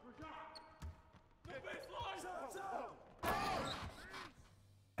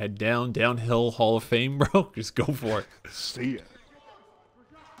 Head down, downhill, Hall of Fame, bro. Just go for it. See ya.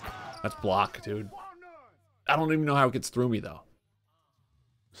 That's block, dude. I don't even know how it gets through me, though.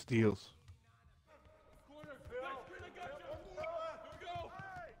 Steals.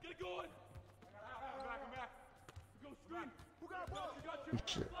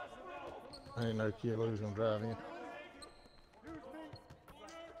 Shit. I didn't know Kilo was gonna drive in.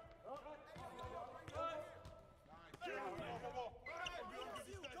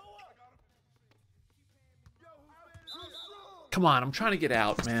 Come on, I'm trying to get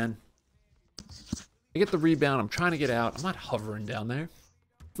out, man. I get the rebound. I'm trying to get out. I'm not hovering down there.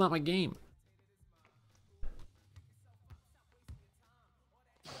 It's not my game.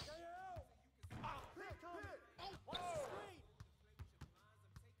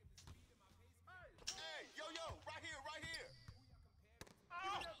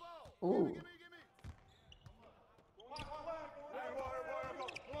 Ooh.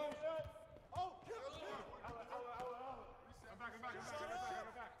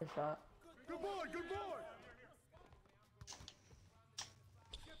 Good shot. Good boy, good boy.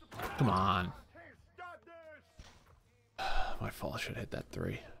 Come on. Stop this. My fault. I should hit that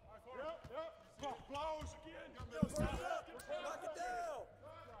three. Blows again.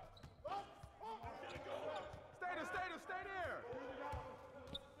 Stay there.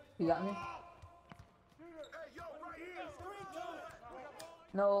 You got me?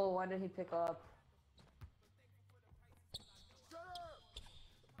 No, why did he pick up?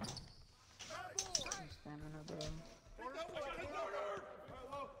 Stamina, bro.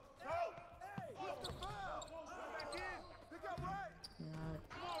 Yeah.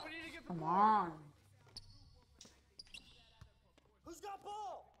 Come on.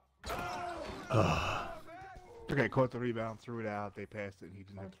 Okay, caught the rebound, threw it out, they passed it, and he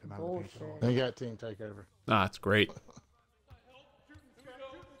didn't have to come out of the paint. Bullshit. They got team takeover. Ah, that's great.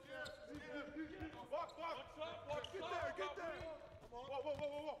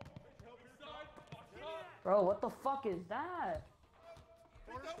 Bro, what the fuck is that?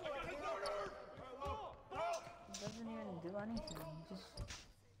 It doesn't even do anything. Just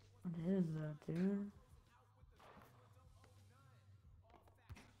what is that, dude?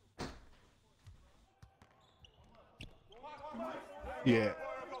 Yeah.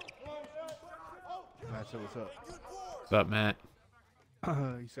 Matt said, what's up? What's up, Matt?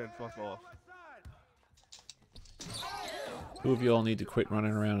 He said, fuck off. Who of you all need to quit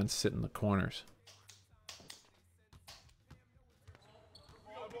running around and sit in the corners?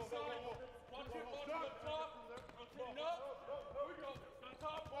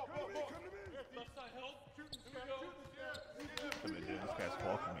 This guy's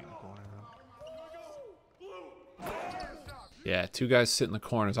talking me in the corner now. Yeah, two guys sit in the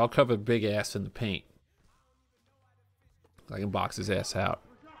corners. I'll cover big ass in the paint. I can box his ass out.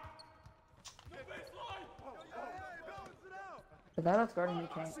 The guy that's guarding me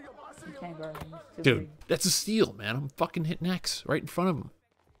can't. He can't guard him. He's too Dude, big. that's a steal, man. I'm fucking hitting X right in front of him.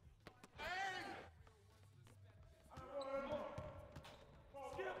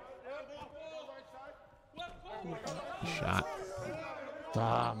 Shot.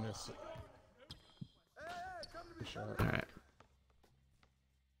 Ah, I missed it. Good shot. All right.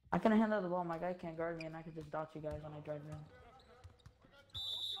 I can handle the ball. My guy can't guard me, and I can just dodge you guys when I drive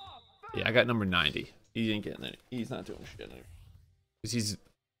in. Yeah, I got number 90. He ain't getting it. He's not doing shit. Because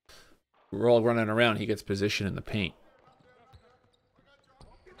we're all running around. He gets position in the paint.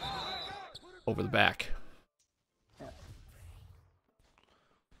 Over the back. Yeah.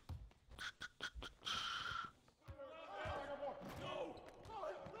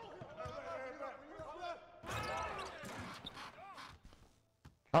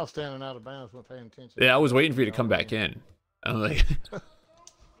 I was standing out of bounds, wasn't paying attention. Yeah, I was waiting for you to come back in. I'm like, I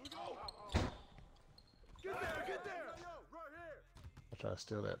try to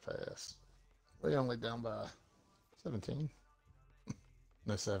steal that pass. We only down by 17.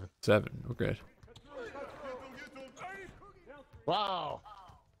 No, 7. 7. We're good. Wow.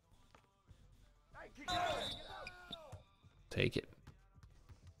 Take it.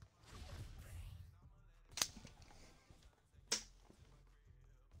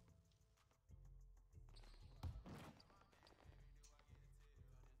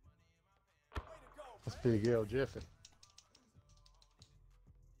 That's Big L Jiffy.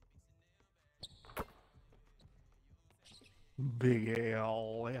 Big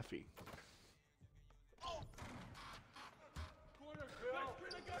Al Laffy.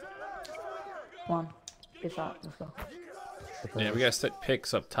 Come on. Good shot. Let's go. Yeah, we gotta set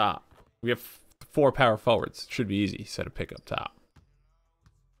picks up top. We have 4 power forwards. Should be easy. Set a pick up top.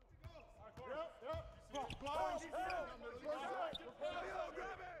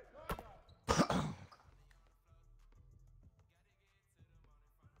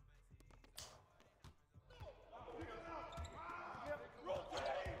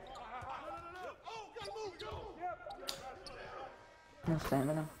 No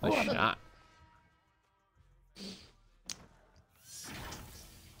stamina. Nice shot.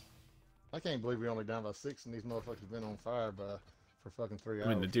 I can't believe we only down by 6 and these motherfuckers been on fire for fucking 3 hours. I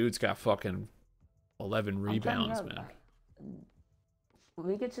mean, the dude's got fucking 11 rebounds, man.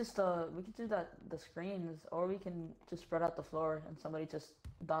 We could just we could do the screens, or we can just spread out the floor and somebody just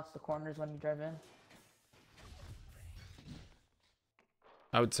dots the corners when you drive in.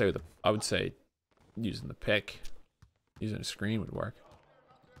 I would say using the pick, using a screen would work.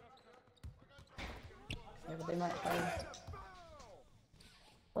 Yeah, but they might try.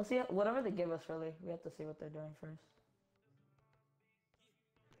 We'll see. Whatever they give us, really, we have to see what they're doing first.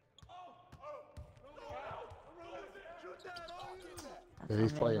 Yeah,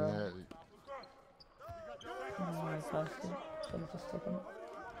 he's playing that. Should've just taken it.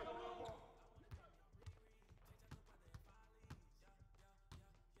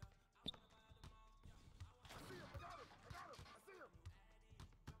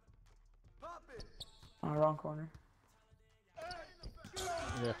 Wrong corner.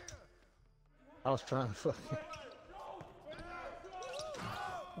 Yeah. I was trying to fucking...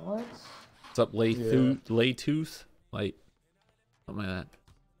 What? What's up, Laytooth? Light. Something like that.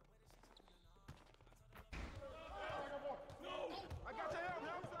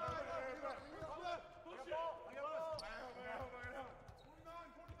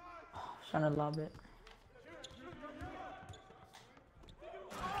 Trying to lob it.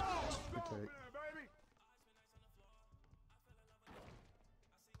 Good take.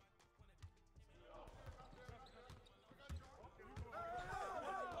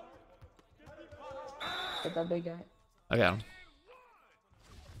 Get that big guy. I got him.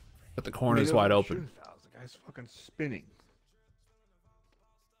 But the corner's wide open. The guy's fucking spinning.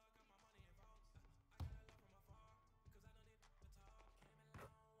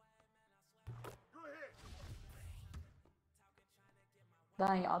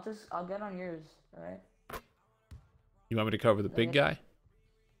 Danny, I'll get on yours, alright? You want me to cover the big guy?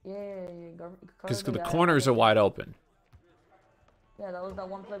 Yeah. Because the corners are wide open. Yeah, that was that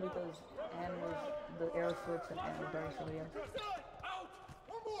one play because Ann was the arrow switch and Ann was very so yeah.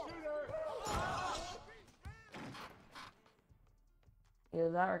 Either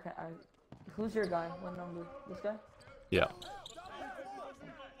that or can I... Who's your guy? What number? This guy? Yeah.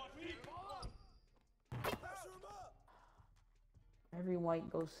 Every white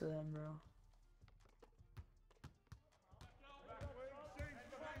goes to them, bro.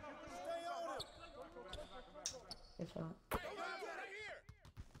 Good shot.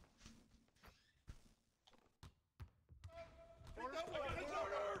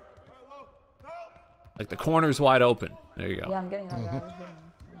 Like the corner's wide open. There you go. Yeah, I'm getting that guy. I'm getting him.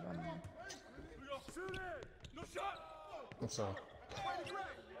 What's up?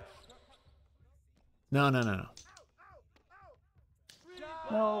 No. No.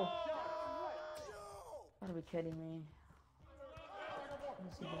 Gotta be kidding me.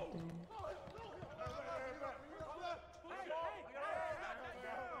 What is he doing?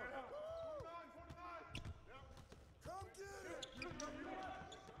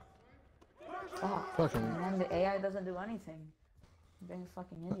 Fuck. Fucking. And then the AI doesn't do anything. You're being a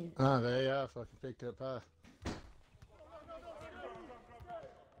fucking idiot. The AI fucking picked up high.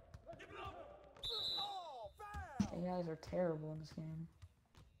 AIs are terrible in this game.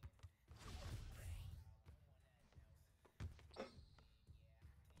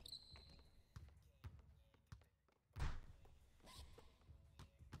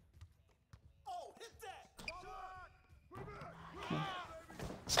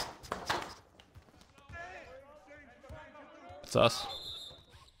 It's us.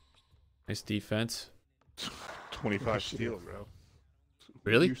 Nice defense. 25 steals, bro.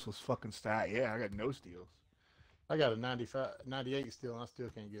 Really? Useless fucking stat. Yeah, I got no steals. I got a 98 steal, and I still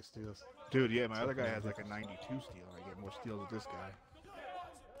can't get steals. Dude, yeah, my other guy has like a 92 steal. I get more steals with this guy.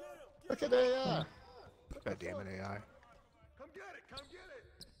 Look at AI. God damn it, AI. Come get it, come get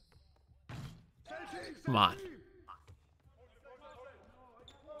it. Come on.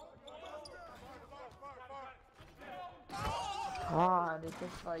 God, it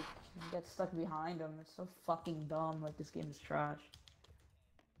just like gets stuck behind him. It's so fucking dumb. Like this game is trash.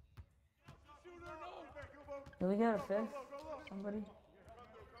 Can we get a fifth? Somebody?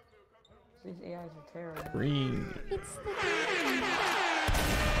 These AIs are terrible. Green.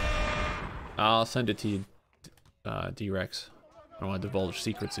 I'll send it to you, D-Rex. I don't want to divulge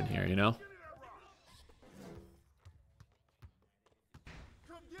secrets in here, you know?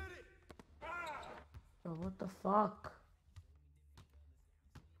 Bro, what the fuck?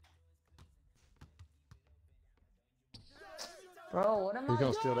 Bro, what am He's I gonna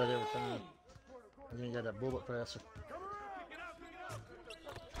doing? steal that every time. You ain't got that bullet passer.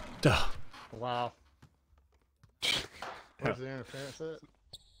 Duh. Wow. Where's the interference at?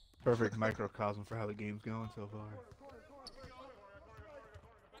 Perfect microcosm for how the game's going so far.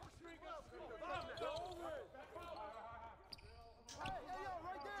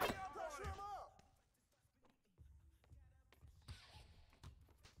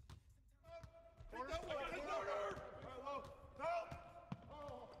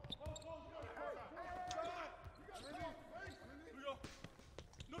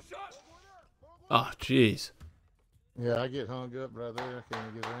 Oh, jeez. Yeah, I get hung up right there. I can't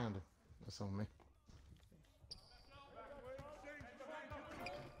even get around it. That's on me.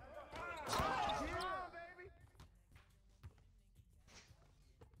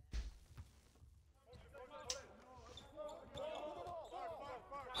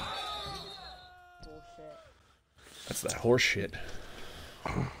 Bullshit. That's that horse shit.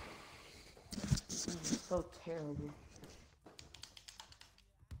 So terrible.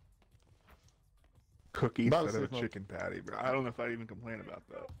 Cookie About to instead of see a if chicken patty, bro. I don't know if I'd even complain about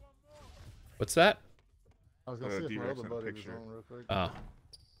that. What's that? I was gonna see if my D-Rex other in a buddy was picture. on real quick. Oh.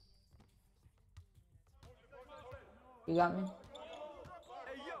 You got me?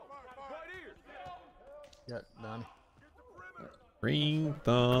 Got Donnie. Green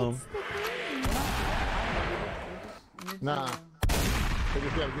thumb. Nah. We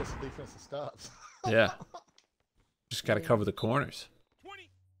just gotta get some defensive stops. Yeah. Just gotta cover the corners. 20.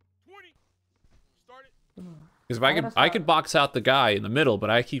 Start it. Because if I could box out the guy in the middle, but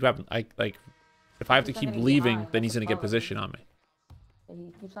I keep having if I have to He's not keep gonna be leaving, behind, then that's he's the gonna get problem. position on me.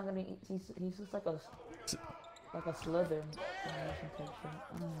 He keeps on getting. He's just like a slither. I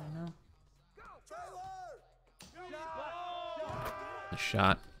don't even know. The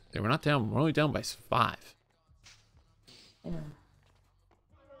shot. They were not down. We're only down by 5. Yeah.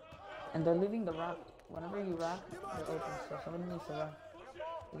 And they're leaving the rock. Whenever you rock, they're open. So somebody needs to rock.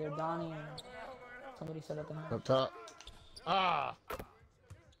 Either Donnie or somebody set up the house. Up top. Ah!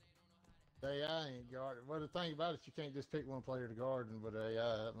 The AI ain't guarded. Well, the thing about it, you can't just pick one player to guard, and with AI,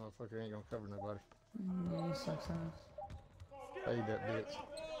 that motherfucker ain't gonna cover nobody. Yeah, he sucks ass. Paid that bitch.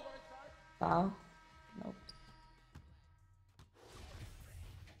 Foul? Nope.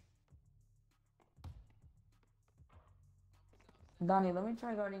 Donnie, let me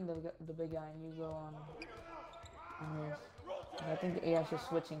try guarding the big guy and you go on this. I think the AI is just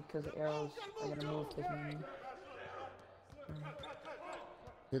switching because the arrows are gonna move this many.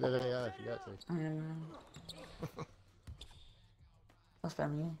 Hit that AI if you got to. I don't know. That's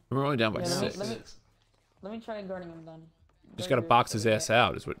bad me. We're only down by Yeah, 6. Let me try guarding him, Donnie. Just gotta box his ass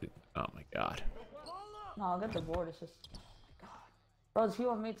out. Is what? Oh my god. No, I'll get the board. It's just, God, bro, these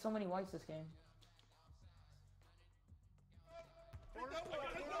people have made so many whites this game.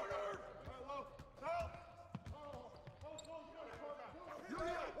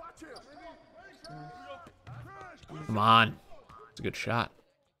 Come on. It's a good shot.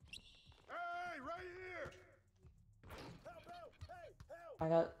 I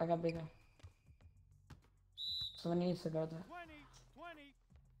got bigger. Someone needs to guard that. 20.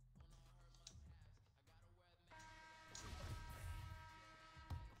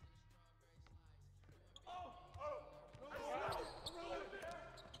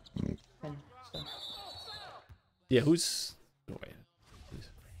 Yeah, who's... Oh, wait.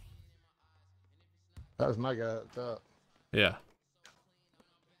 That was my guy up top. Yeah.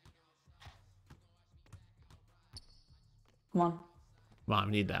 Come on. Mom,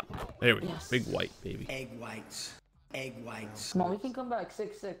 we need that one. There we go. Yes. Big white, baby. Egg whites. Egg whites. Come on, we can come back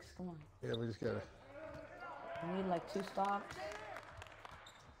 6-6. Come on. Yeah, we just gotta. We need like 2 stops.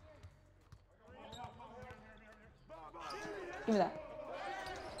 Give me that.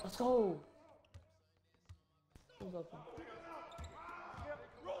 Let's go. Who's open?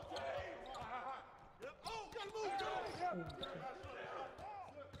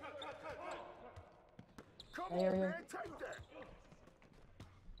 Come Here, on, here. man, take that.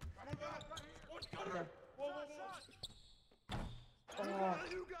 Okay. Oh.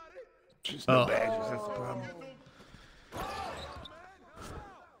 You got it. Just no badges, that's the problem.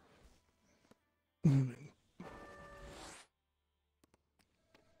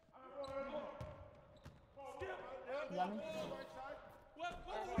 You got me?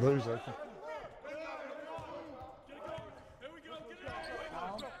 Blue's open.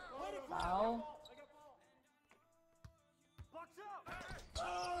 Foul. Foul.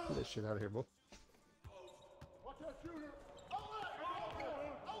 Get that shit out of here, boy.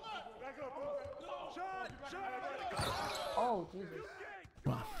 Oh, Jesus.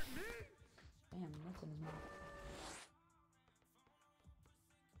 Come on. Damn, that's in his mouth.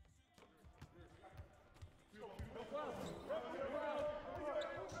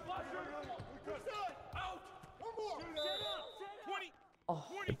 Oh,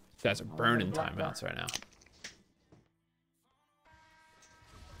 You guys are burning timeouts right now.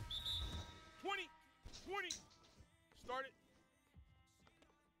 20. Start it.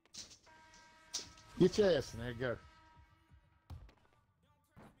 Get your ass in there, go.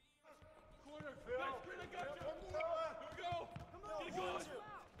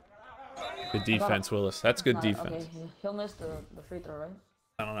 Good defense, Willis. That's good alright, defense. Okay, he'll miss the free throw, right?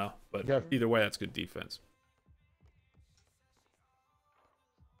 I don't know, but Go. either way, that's good defense.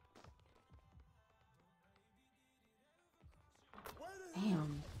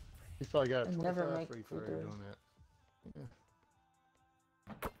 Damn. He's probably got a I never 25 make free free throw throws. doing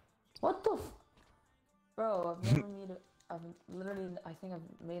that. What the Bro, I've never made it. I've literally, I think I've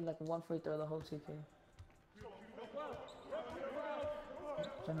made like 1 free throw the whole 2K.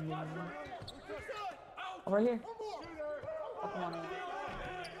 Trying to make it win. Oh, right here. Oh, come on.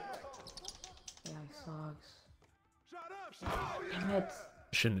 Yeah, he sucks. Damn it.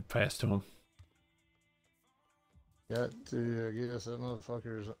 Shouldn't have passed to him. Got to get us that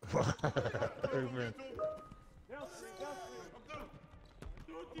motherfucker's open.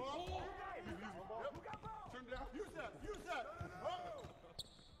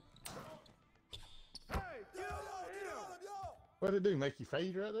 What did it do? Make you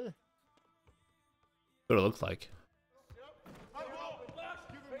fade right there? What it looked like.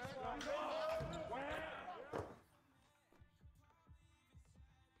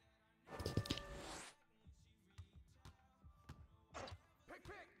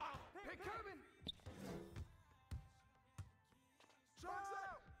 Pick coming. Shots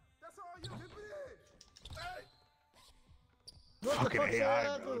out. That's all you. Hit the edge. Hey. What the Fucking fuck's AI,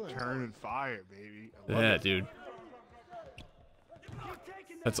 that bro. doing? Turn and fire, baby. I love Yeah, it. dude.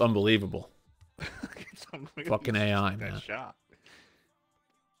 That's unbelievable. It's unbelievable. Fucking AI, That man. shot.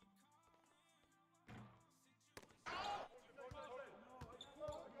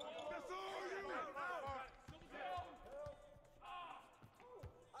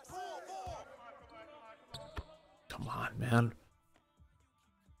 Come on, man.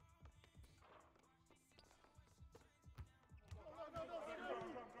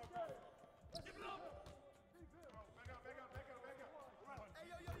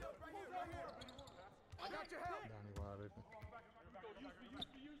 Donnie wide open.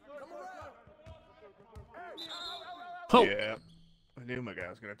 Oh, Yeah. I knew my guy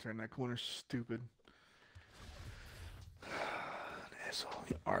was gonna turn that corner. Stupid. An asshole.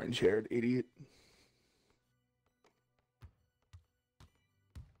 You orange-haired idiot.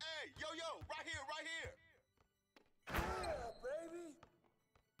 Hey, yo, right here. Yeah, baby.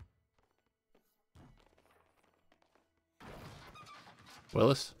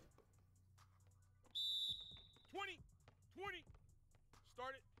 Willis. 20.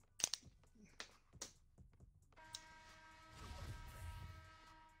 Start it.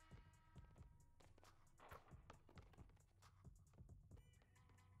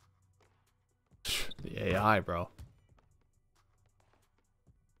 The AI, bro.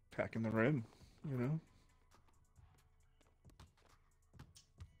 Attacking the rim, you know?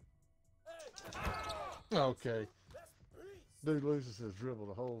 Okay. Dude loses his dribble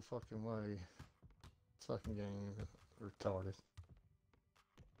the whole fucking way. Fucking game retarded.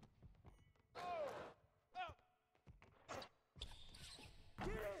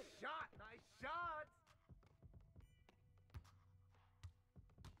 Shot, nice shot.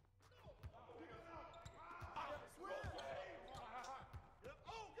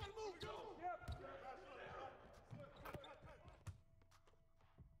 Oh, gotta move, go.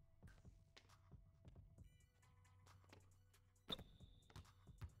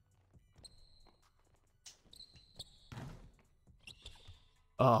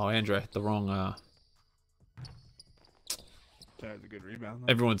 Oh, Andrew, I hit the wrong. That was a good rebound.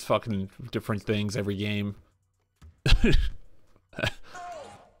 Though. Everyone's fucking different things every game.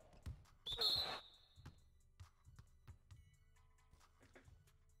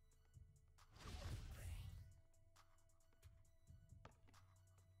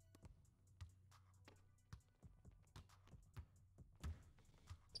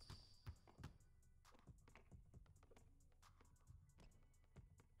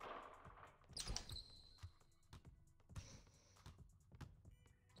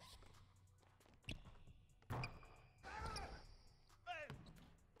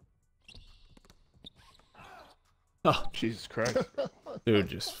 Oh, Jesus Christ. dude,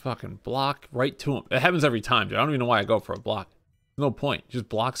 just fucking block right to him. It happens every time, dude. I don't even know why I go for a block. No point. Just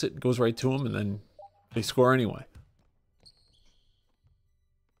blocks it, goes right to him, and then they score anyway.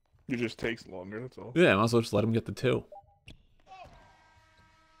 It just takes longer, that's all. Yeah, might as well just let him get the 2.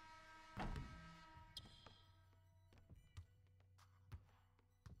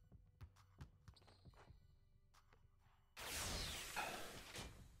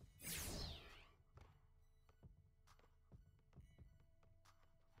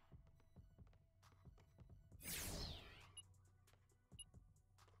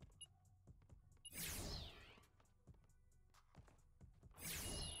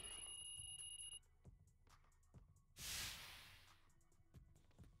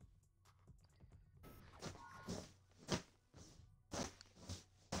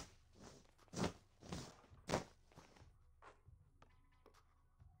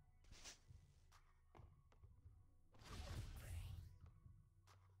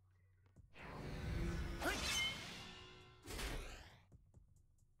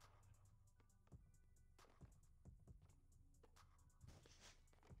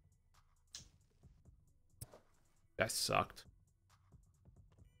 That sucked.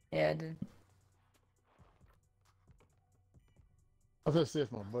 Yeah, dude. I'll just see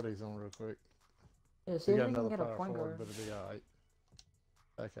if my buddy's on real quick. Yeah, see We if got we can another get a power point forward, guard. but it'll be alright.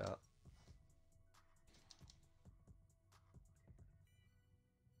 Back out.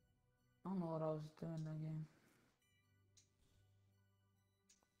 I don't know what I was doing that game.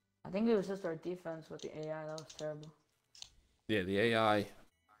 I think it was just our defense with the AI that was terrible. Yeah, the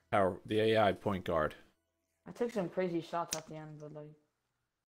AI point guard. I took some crazy shots at the end, but like,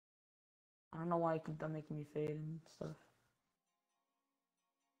 I don't know why it kept on making me fade and stuff.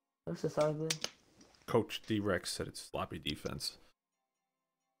 It was just ugly. Coach D-Rex said it's sloppy defense.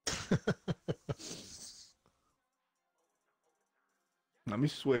 Let me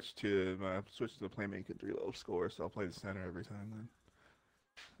switch to the playmaker 3-level score, so I'll play the center every time then.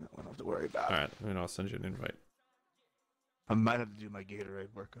 I don't have to worry about it. Alright, I mean, I'll send you an invite. I might have to do my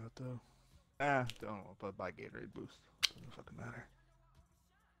Gatorade workout though. Don't but buy Gatorade boost. Doesn't fucking matter.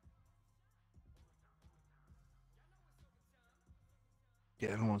 Yeah,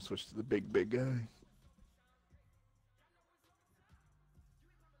 I don't want to switch to the big guy. Gonna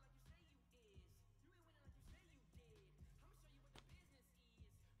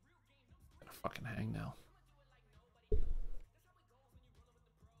fucking hang now.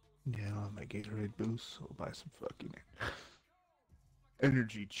 Yeah, I'll have my Gatorade boost. So I'll buy some fucking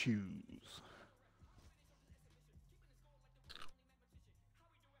energy chews.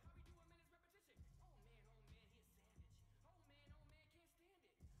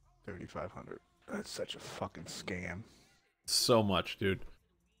 $3,500. That's such a fucking scam. So much, dude.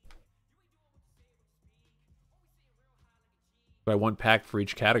 Buy 1 pack for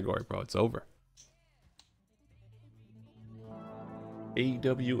each category, bro. It's over.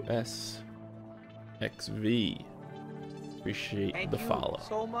 AWS XV. Appreciate Thank the you follow.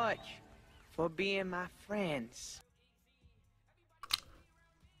 so much for being my friends.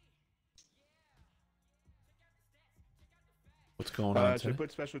 What's going on Should we today?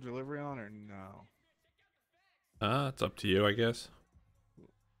 put special delivery on or no? It's up to you, I guess.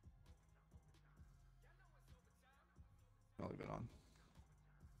 I'll leave it on.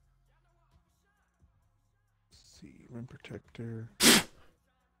 Let's see, rim protector.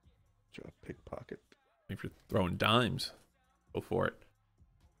 Drop pickpocket. If you're throwing dimes, go for it.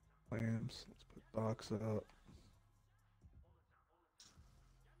 Clams. Let's put box up.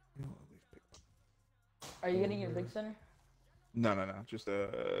 You know what, leave big- Are you getting your big center? No, just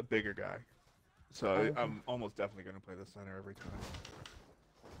a bigger guy. So Okay. I'm almost definitely gonna play the center every time.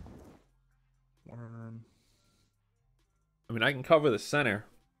 Worm. I mean, I can cover the center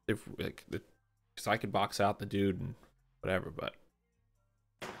if like, because I could box out the dude and whatever. But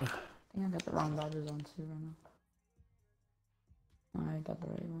I think I got the wrong Dodgers on too right now. I got the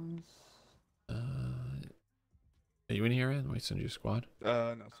right ones. are you in here? Let me send you a squad.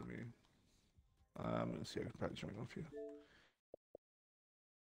 No, so me. I'm gonna see. I can probably join off you.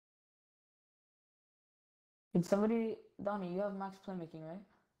 Did somebody, Donnie, you have max playmaking, right?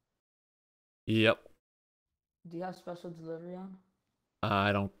 Yep. Do you have special delivery on?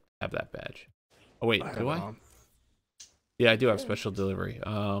 I don't have that badge. Oh wait, have do it I? on. Yeah, I do have Hey. special delivery.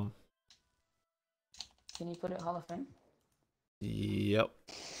 Can you put it Hall of Fame? Yep.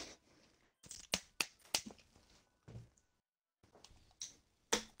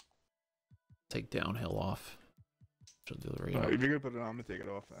 Take downhill off. Special delivery. If you're gonna put it on, I'm gonna take it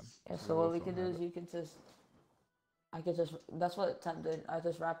off then. Yeah, So so we what both we don't could do have is it. you could just, that's what Temp did. I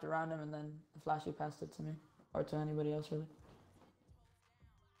just wrapped around him and then Flashy passed it to me. Or to anybody else really.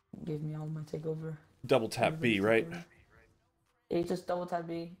 Gave me all my takeover. Double tap B, everybody's right? takeover. Yeah, you just double tap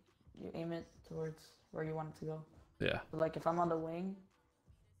B, you aim it towards where you want it to go. Yeah. But like if I'm on the wing,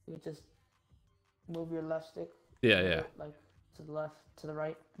 you just move your left stick. Yeah, move yeah. it, like to the left, to the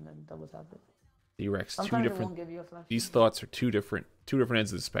right, and then double tap it. D-Rex, two Sometimes it different. won't give you a flash. These thoughts are two different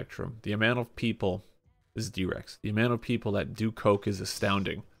ends of the spectrum. The amount of people, this is D-Rex, the amount of people that do coke is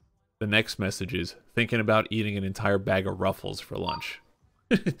astounding. The next message is thinking about eating an entire bag of Ruffles for lunch.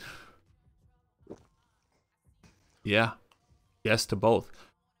 Yeah. Yes to both.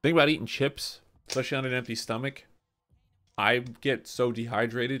 Think about eating chips, especially on an empty stomach. I get so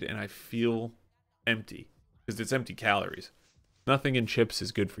dehydrated and I feel empty because it's empty calories. Nothing in chips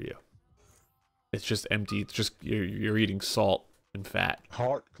is good for you. It's just empty. It's just you're eating salt and fat.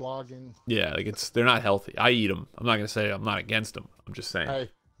 Heart clogging. Yeah, like they're not healthy. I eat them. I'm not gonna say I'm not against them. I'm just saying. Hey,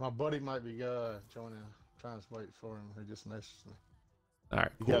 my buddy might be joining. Trying to wait for him. He just messaged me. All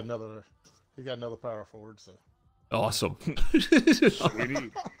right, He cool. got another power forward. So Awesome.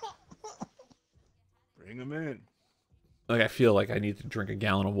 Sweetie. Bring him in. Like I feel like I need to drink a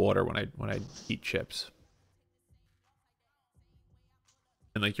gallon of water when I eat chips.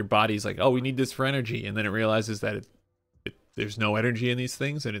 And like your body's like, oh, we need this for energy, and then it realizes that there's no energy in these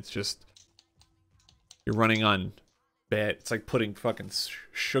things, and it's just you're running on bad. It's like putting fucking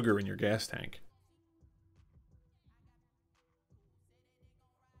sugar in your gas tank.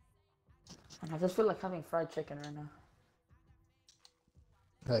 I just feel like having fried chicken right now.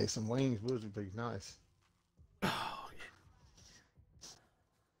 hey, some wings would be nice. Oh, yeah.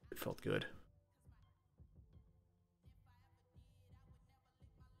 It felt good.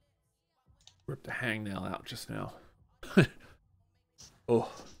 Ripped the hangnail out just now. Oh,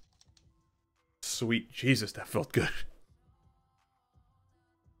 sweet Jesus, that felt good.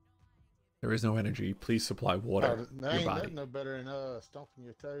 There is no energy. Please supply water. There Your ain't body. nothing no better than stomping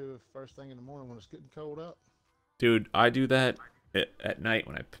your toe first thing in the morning when it's getting cold out. Dude, I do that at night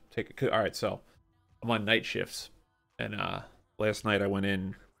when I take a... Alright, so I'm on night shifts. And last night I went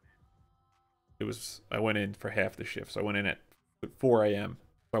in... I went in for half the shift. So I went in at 4 a.m.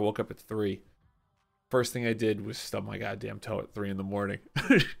 I woke up at 3. First thing I did was stub my goddamn toe at 3 in the morning.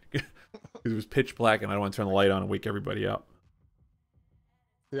 It was pitch black and I don't want to turn the light on and wake everybody up.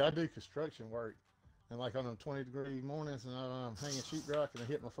 Yeah, I do construction work. And like on them 20-degree mornings and I'm hanging sheetrock and I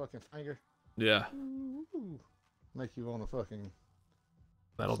hit my fucking finger. Yeah, Ooh, make you want to fucking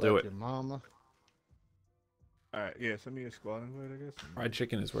that'll slap do it. your mama. Alright, yeah, send me a squad invite, I guess. Fried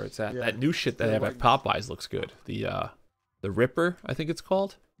chicken is where it's at. Yeah. That new shit they Yeah, have like- at Popeyes looks good. The Ripper, I think it's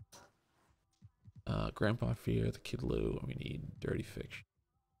called. Grandpa Fear, the Kid Lou. We need Dirty Fiction.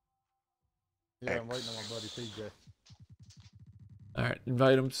 Yeah, I'm waiting on my buddy PJ. Alright,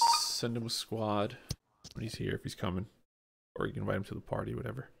 invite him, send him a squad when he's here, if he's coming. Or you can invite him to the party,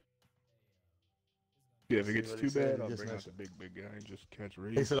 whatever. Yeah, if it See gets what too he said, bad, he I'll just bring out messed the big guy and just catch He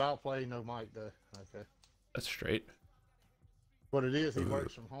Reed. said, I'll play no mic though. Okay. That's straight. What it is, he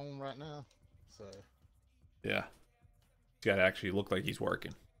works from home right now. So, Yeah. He's got to actually look like he's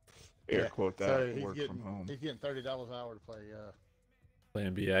working. Air yeah. quote that. So he's Work getting, from home. he's getting $30 an hour to play, Play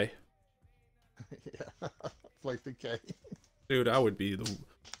NBA. yeah, play 2K. Dude, I would be the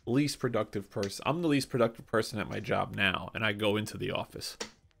least productive person. I'm the least productive person at my job now, and I go into the office.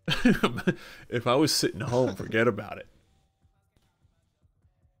 If I was sitting home, forget about it.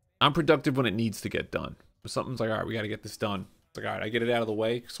 I'm productive when it needs to get done. If something's like, all right, we got to get this done. It's like, all right, I get it out of the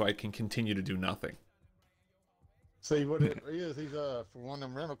way so I can continue to do nothing. See what it is? He's for one of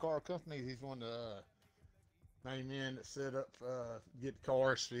them rental car companies. He's one of the main men that set up, get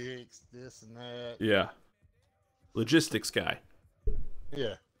cars fixed, this and that. Yeah. Logistics guy.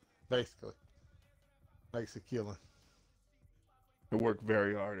 Yeah, basically makes a killing. I work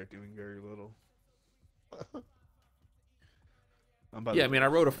very hard at doing very little. Yeah, I mean, I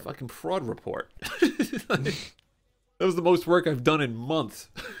wrote a fucking fraud report. Like, that was the most work I've done in months.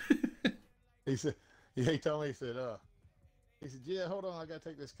 He said, he told me, he said, yeah, hold on, I gotta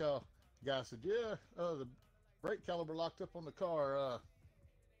take this call. The guy said, yeah, the brake caliber locked up on the car.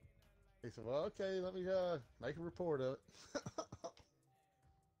 He said, well, okay, let me make a report of it.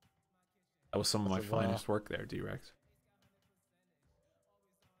 That was some of my That's a wow. finest work there, D-Rex.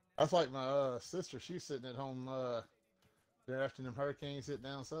 That's like my sister. She's sitting at home there after them hurricanes hit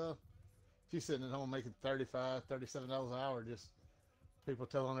down south. She's sitting at home making $35, $37 an hour, just people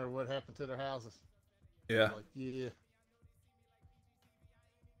telling her what happened to their houses. Yeah. Like, yeah.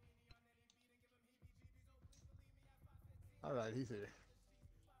 All right, he's here.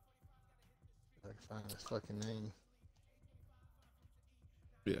 If I can find his fucking name.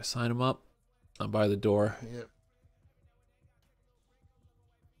 Yeah, sign him up. I'm by the door. Yep.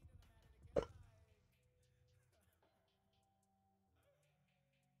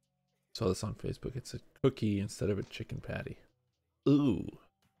 Saw this on Facebook. It's a cookie instead of a chicken patty. Ooh.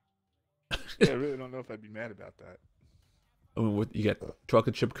 Yeah, I really don't know if I'd be mad about that. I mean, what you got?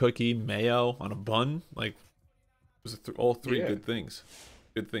 Chocolate chip cookie, mayo on a bun. Like, it was all three Yeah. good things.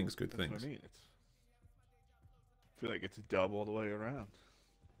 Good things. Good That's things. what I mean. I feel like it's a dub all the way around.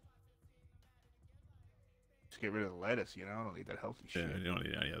 Just get rid of the lettuce, you know? I don't need that healthy Yeah, shit. you don't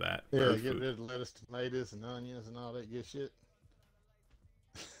need any of that. Yeah, Bird get food. rid of lettuce, tomatoes, and onions and all that good shit.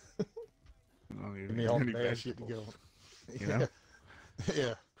 I don't need Give me all any the bad shit to go. vegetables, You know?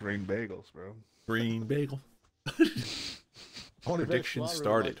 Yeah. Green bagels, bro. Green bagel. Only Prediction vegetable I really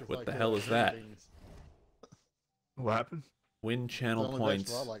started. like is What like, the hell is green that? beans. What happened? Win The channel only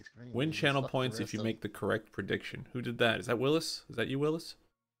points. vegetable I like is green Win beans. channel Fuck the points if rest you of make the correct prediction. Who did that? Is that Willis? Is that you, Willis?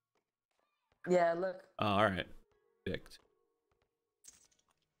 Yeah, look. Oh, all right. Predict.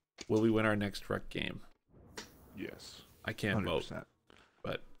 Will we win our next rec game? Yes. I can't vote, 100%.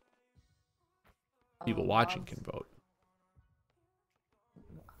 but people Oh, watching mods- can vote.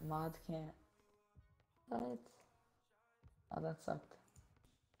 Mods can't. What? Oh, that sucked.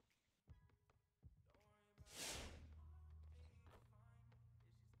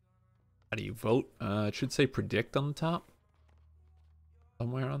 How do you vote? It should say predict on the top.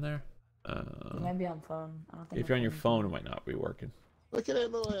 Somewhere on there. It might be on phone. I don't think If you're on your it's phone, it might not be working. Look at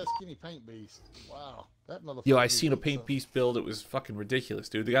that little ass skinny paint beast. Wow. That motherfucker. Yo, I needs seen a to eat paint something. piece build. It was fucking ridiculous,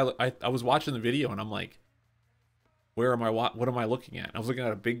 dude. The guy, I was watching the video and I'm like, where am I? What am I looking at? And I was looking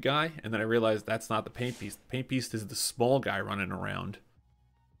at a big guy, and then I realized that's not the paint piece. The paint piece is the small guy running around.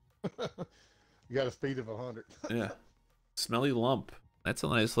 You got a speed of 100. Yeah, smelly lump. That's a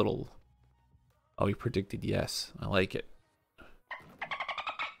nice little. Oh, he predicted yes. I like it.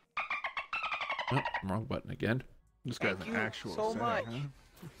 Oh, wrong button again. This guy's Thank an you actual so center, much. huh?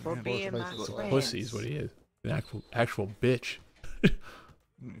 For Man, being my basically friend. Pussy is what he is. An actual bitch. He's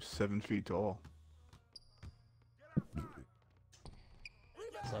 7 feet tall.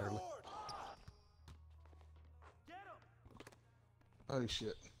 Sorry. Oh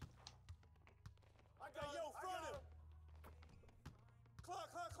shit. I got yo, front him.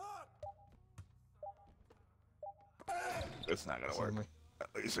 Clock. It's not gonna Sorry, work. me.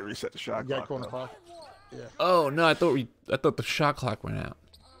 At least I reset the shot You got clock. corner though. clock? Yeah. Oh no, I thought the shot clock went out.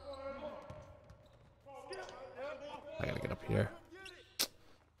 I gotta get up here.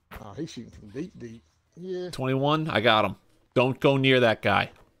 Oh, he's shooting from deep. Yeah. 21. I got him. Don't go near that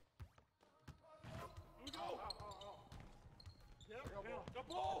guy. The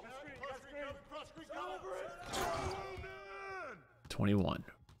ball. 21.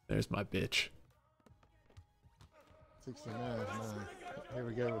 There's my bitch. 69 is mine. Here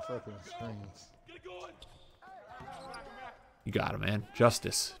we go with fucking screens. You got him, man.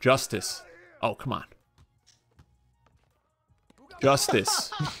 Justice. Justice. Oh, come on.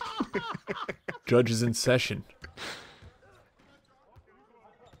 Justice. Judge is in session.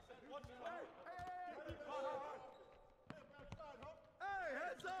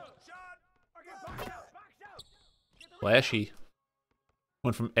 Flashy.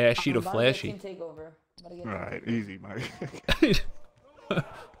 Went from ashy to I'm about to get flashy. team takeover. I'm about to get All team right, takeover. easy, Mike.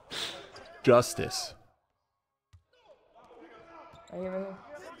 Justice. Right here.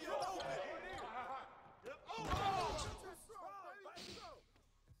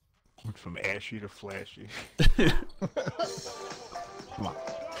 Went from ashy to flashy. Come on.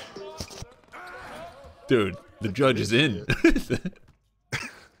 Dude, the judge is in.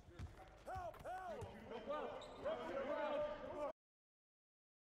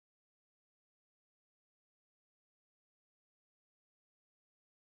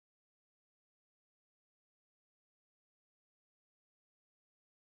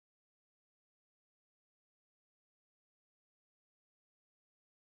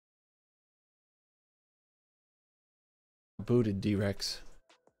 Booted D-Rex.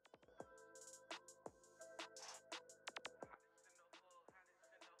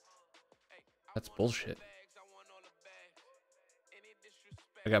 That's bullshit.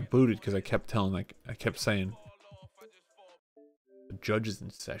 I got booted because I kept telling, like, I kept saying, the judge is in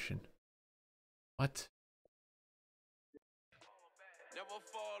session. What? Never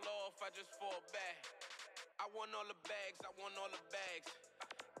fall off, I just fall back. I want all the bags, I want all the bags.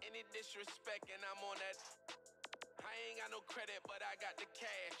 Any disrespect and I'm on that. I ain't got no credit, but I got the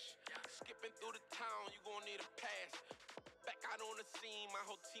cash. Skipping through the town, you gon' need a pass. Back out on the scene, my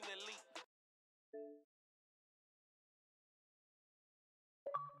whole team elite.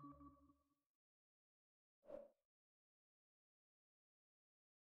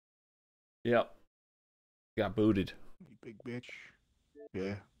 Yep. Got booted. You big bitch.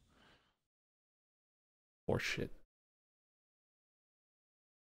 Yeah. Or shit.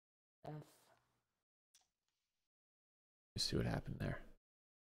 F. Let's see what happened there.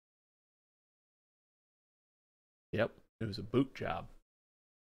 Yep. It was a boot job.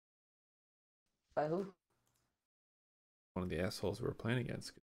 By who? One of the assholes we were playing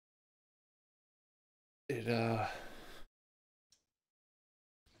against. It,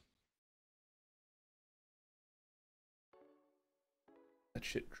 that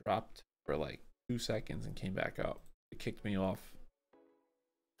shit dropped for like 2 seconds and came back up. It kicked me off.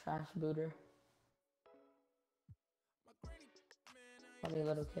 Trash booter. Probably a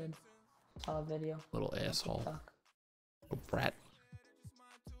little kid. Saw a video. Little asshole. TikTok. Little brat.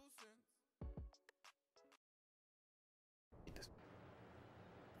 Hate this.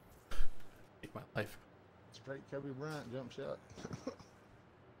 Hate my life. Straight Kobe Bryant jump shot.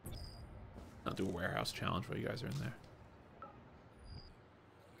 I'll do a warehouse challenge while you guys are in there.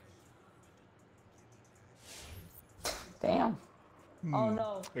 Damn. Oh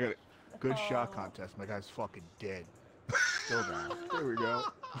no. I got a good shot contest. My guy's fucking dead. Still down. There we go.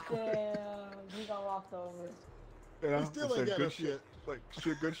 Damn. He got walked over. You know, He still it's ain't a got good up yet.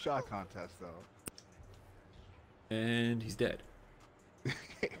 like good shot contest though. And he's dead.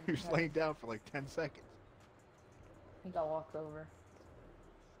 He was laying down for like 10 seconds. He got walked over.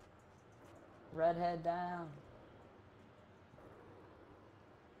 Redhead down.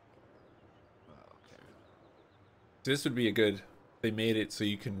 Okay. This would be a good. They made it so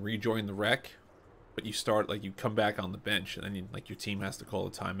you can rejoin the rec, but you start like you come back on the bench, and then you, like your team has to call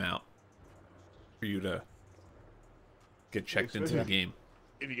a timeout for you to get checked into the game.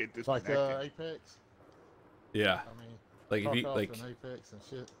 If you get It's like disconnected. Apex. Yeah, I mean, like if fuck you off like, in Apex and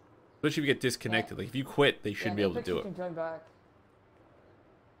shit. especially if you get disconnected. Like if you quit, they should be able to do You it. can join back.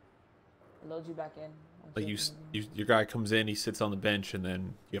 It loads you back in. once Like you you, open the game. your guy comes in, he sits on the bench, and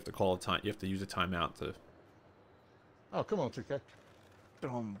then you have to call a time. You have to use a timeout to. Oh, come on, 2K.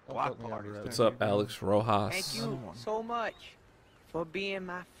 Home Don't block put me parties. under What's down up, here, bro. Alex Rojas? Thank you so much for being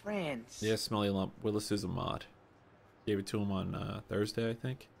my friends. Yeah, Smelly Lump. Willis is a mod. Gave it to him on Thursday, I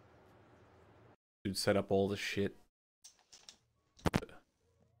think. Dude set up all the shit.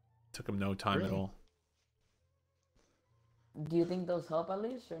 Took him no time at Really? all. Do you think those help at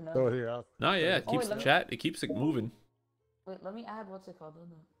least or no? Go here. No, yeah, it Oh, keeps wait, the let me- chat. It keeps it moving. Wait, let me add what's it called? Hold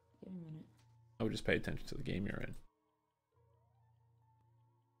on. Give me a minute. I would just pay attention to the game you're in.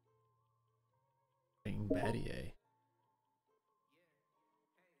 Dang Battier.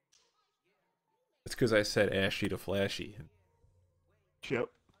 It's because I said ashy to flashy. Yep.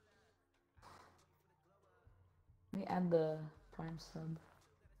 Let me add the Prime sub.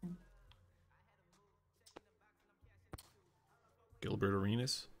 Gilbert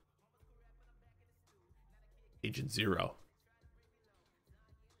Arenas. Agent Zero.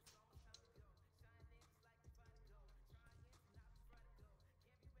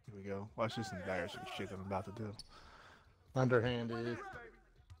 Here we go. Watch this embarrassing shit that I'm about to do. Underhanded.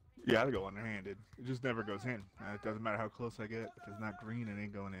 You gotta go underhanded. It just never goes in. It doesn't matter how close I get. If it's not green, it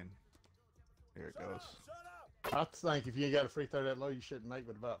ain't going in. There it goes. I think if you ain't got a free throw that low, you shouldn't make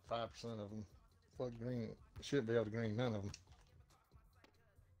but about 5% of them. Fuck green. Should be able to green none of them.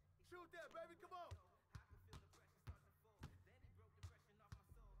 Shoot that, baby, come on.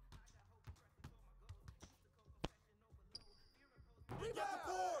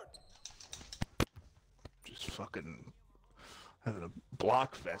 Rebound! fucking having a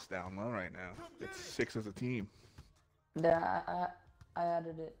block fest down low right now. It's 6 as a team. Yeah, I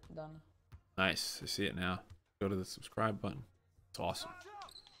added it, Donna. Nice. I see it now. Go to the subscribe button. It's awesome.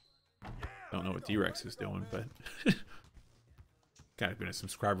 Don't know what D-Rex is doing, but guy's been a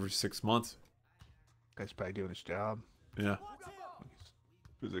subscriber for 6 months. Guy's probably doing his job. Yeah. He's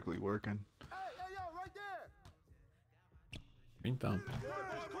physically working. Green thumb.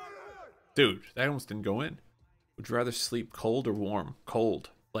 Dude, that almost didn't go in. Would you rather sleep cold or warm? Cold.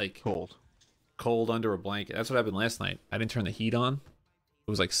 Like Cold. cold under a blanket. That's what happened last night. I didn't turn the heat on. It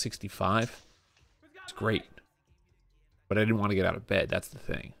was like 65. It's great. But I didn't want to get out of bed. That's the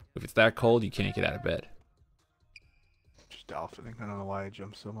thing. If it's that cold, you can't get out of bed. Just dolphining. I don't know why I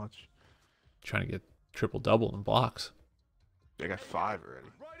jumped so much. Trying to get triple-double in blocks. I got 5 already.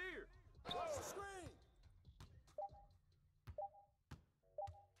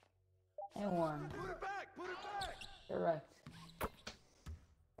 And 1. Correct.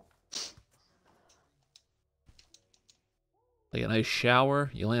 Like a nice shower.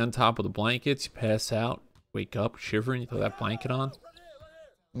 You lay on top of the blankets. You pass out. Wake up shivering. You throw that blanket on.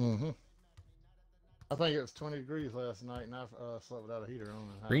 Mm-hmm. I think it was 20 degrees last night, and I slept without a heater on. In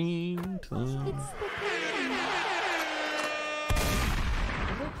the house. Green thumb.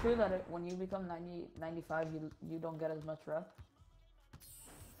 Is it true that when you become 90, 95, you don't get as much rep?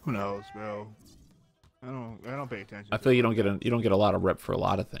 Who knows, bro? I don't pay attention. I feel you don't get a lot of rep for a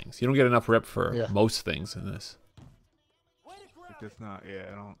lot of things. You don't get enough rep for most things in this. That's not. Yeah,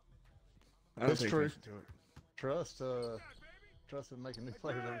 I don't It's pay true. attention to it. Trust in making new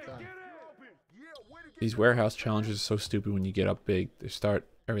players every time. These warehouse challenges are so stupid when you get up big. They start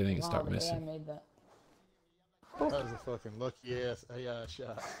everything and Wow, start the AI missing. made that. That was a fucking lucky ass AI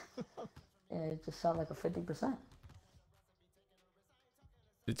shot. Yeah, it just sounded like a 50%.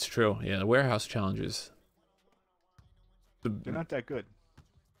 It's true. Yeah, the warehouse challenges. They're not that good.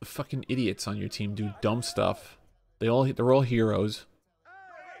 The fucking idiots on your team do dumb stuff. They're all heroes.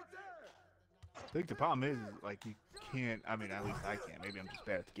 I think the problem is like you can't. I mean, at least I can't. Maybe I'm just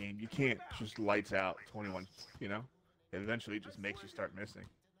bad at the game. You can't just lights out 21. You know, it eventually just makes you start missing.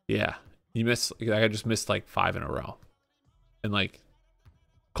 Yeah, you miss. Like, I just missed like 5 in a row, and like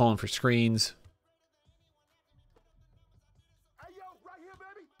calling for screens.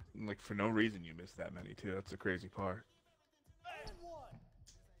 And, like for no reason, you miss that many too. That's the crazy part.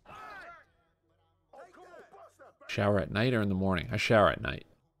 Shower at night or in the morning? I shower at night.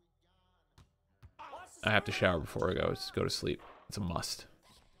 I have to shower before I go to sleep. It's a must.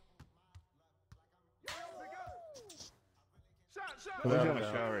 The only time I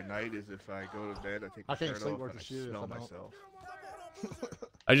shower at night is if I go to bed. I take I the can't shirt sleep off worth and a I shit if smell I don't. myself.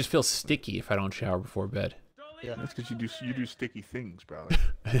 I just feel sticky if I don't shower before bed. Yeah. That's because you do sticky things, bro.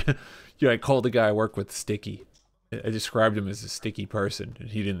 Yeah, I called the guy I work with sticky. I described him as a sticky person, and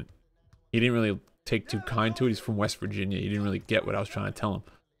he didn't really take too kind to it. He's from West Virginia. He didn't really get what I was trying to tell him.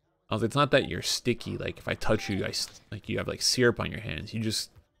 I was like, it's not that you're sticky. Like if I touch you, like you have like syrup on your hands. You just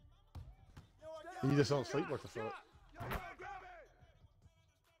don't sleep worth a fuck.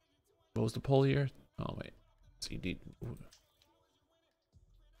 What was the poll here? Oh wait, CD.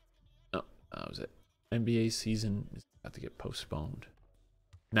 No, that was it. NBA season is about to get postponed.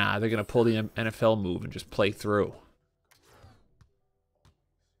 Nah, they're gonna pull the NFL move and just play through.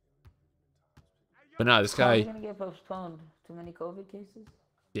 But nah, this How's guy. it gonna get postponed? Too many COVID cases?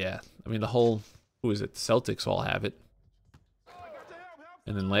 Yeah, I mean the whole. Who is it? Celtics all have it.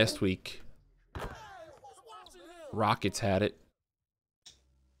 And then last week, Rockets had it.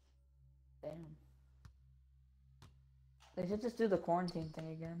 Damn. They should just do the quarantine thing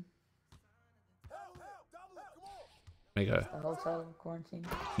again. Make a The hotel quarantine.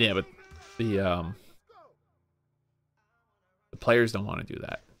 yeah, but the players don't want to do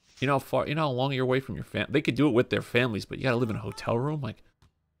that. You know how long you're away from your family. They could do it with their families, but you gotta live in a hotel room. Like,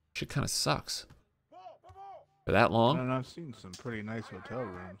 shit kind of sucks. For that I long. don't know. I've seen some pretty nice hotel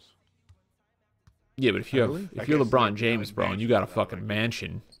rooms. Yeah, but if you have, Really? if I you're guess LeBron like, James, like bro, and you got a mansions, though, fucking like-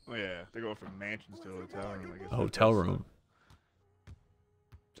 mansion, Oh yeah, they go from mansions to a hotel room. I guess a hotel that's- room.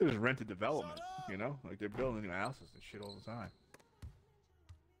 They just rented development, you know? Like they're building new houses and shit all the time.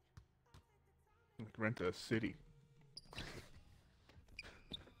 Like rent a city.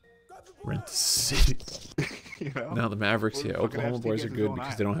 Rent the city. You know? Now the Mavericks, Well, yeah, fucking Oklahoma FC boys gets are his good own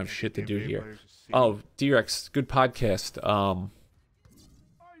because they don't island. have shit to NBA do here. players just see Oh, D-Rex, good podcast.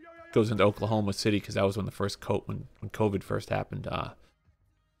 Goes into Oklahoma City because that was when the first when COVID first happened.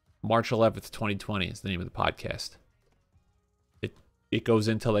 March 11th, 2020 is the name of the podcast. It goes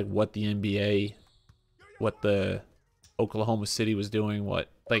into like what the NBA, what the Oklahoma City was doing, what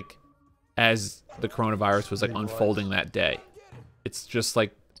like as the coronavirus was like unfolding that day. It's just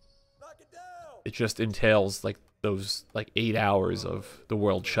like it just entails like those like 8 hours of the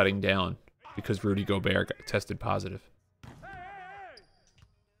world shutting down because Rudy Gobert got tested positive.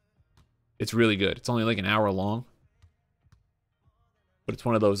 It's really good. It's only like an hour long. But it's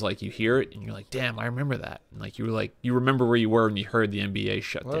one of those, like, you hear it and you're like, damn, I remember that. And like you were like, you remember where you were when you heard the NBA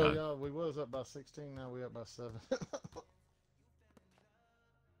shut Well, down. yeah, we was up by 16. Now we up by 7.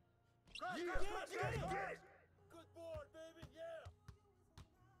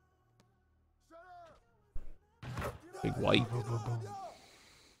 Big white.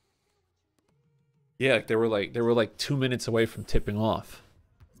 Yeah, like they were like 2 minutes away from tipping off.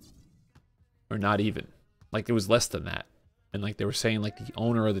 Or not even. Like it was less than that. And like they were saying like the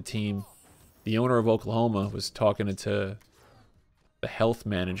owner of the team, the owner of Oklahoma was talking to the health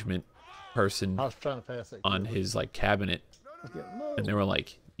management person I was trying to pass that on kid. his like cabinet, and they were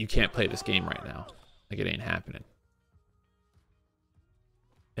like, you can't play this game right now. Like it ain't happening.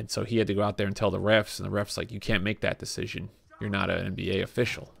 And so he had to go out there and tell the refs, and the refs like, you can't make that decision. You're not an NBA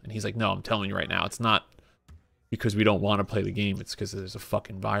official. And he's like, no, I'm telling you right now, it's not because we don't want to play the game. It's because there's a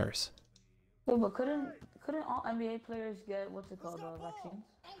fucking virus. Yeah, but couldn't all NBA players get what's it called, vaccines?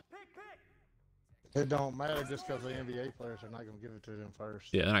 It don't matter just because the NBA players are not going to give it to them first.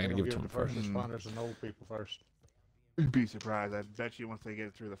 Yeah, they're not gonna They're give it to them first first. responders and old people first. You'd be surprised. I bet you once they get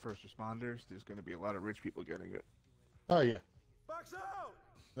it through the first responders, there's going to be a lot of rich people getting it. Oh yeah.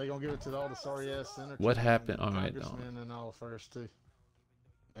 They're gonna give it to all the sorry ass senators. What and happened? All right, no. congressmen and all first too.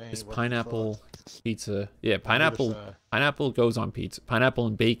 They ain't It's worth the pineapple fuck. pizza. Yeah, Either pineapple. side. Pineapple goes on pizza. Pineapple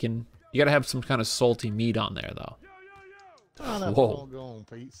and bacon. You gotta have some kind of salty meat on there, though. Pineapple Whoa. don't go on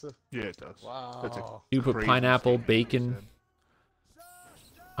pizza. Yeah, it does. That's a Wow. You put crazy pineapple, statement you bacon,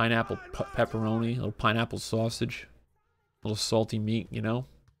 said. pineapple pepperoni, a little pineapple sausage, a little salty meat, you know?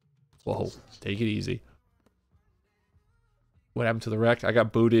 Whoa, take it easy. What happened to the wreck? I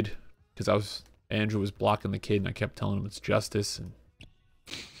got booted because Andrew was blocking the kid, and I kept telling him it's justice. And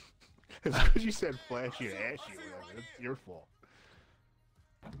It's because you said flashy and ashy or whatever. It's your fault.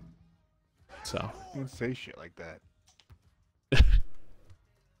 so, You don't say shit like that.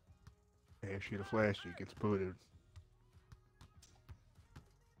 Ashy to flashy gets booted.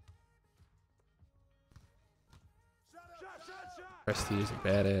 Prestige is a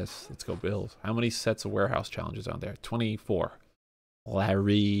badass. Let's go Bills. How many sets of warehouse challenges are there? 24.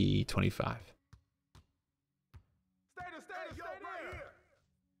 Larry, 25.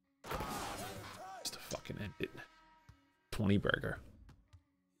 Just to fucking end it. 20 burger.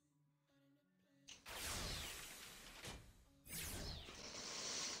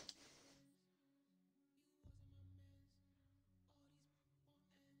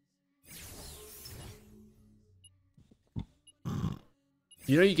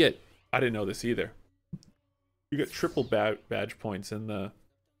 You know, you get, I didn't know this either. You get triple badge points in the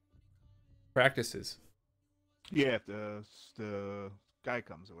practices. Yeah, if the guy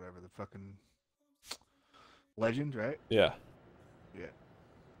comes or whatever, the fucking legend, right? Yeah. Yeah.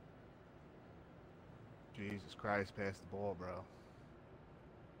 Jesus Christ, pass the ball, bro.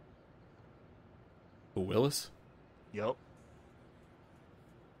 Who, Willis? Yup.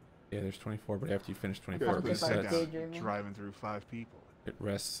 Yeah, there's 24, but after you finish 24 Yeah, it's like resets, daydreaming. Driving through 5 people. it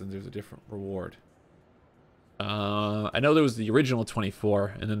rests and there's a different reward. I know there was the original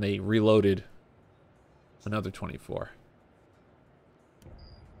 24, and then they reloaded another 24.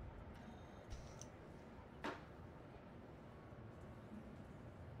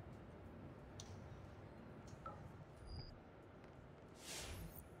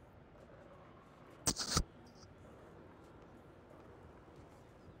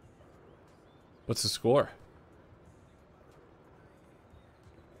 What's the score?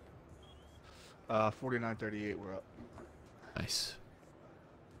 49-38, we're up. Nice.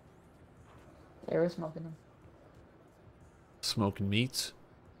 They were smoking them. Smoking meats.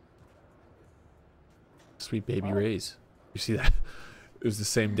 Sweet baby What? Rays. You see that? It was the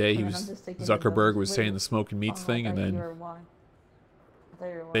same day he I mean, was I'm just thinking of Zuckerberg those. was Wait, saying the smoking meats oh, thing, I and thought you then were lying. I thought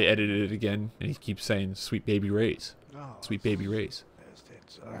you were they lying. edited it again, and he keeps saying Sweet baby Rays. Oh, Sweet baby Rays.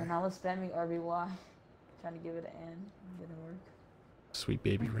 bastards. And I was spamming RBY, trying to give it an N. It didn't work. Sweet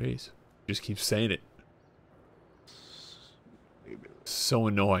baby Rays. Just keep saying it. So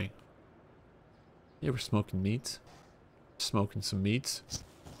annoying. Yeah, we're smoking meats. Smoking some meats.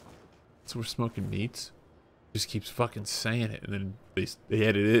 So we're smoking meats. Just keeps fucking saying it, and then they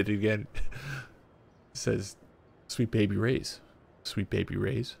edited it again. It says, "Sweet baby Rays, Sweet baby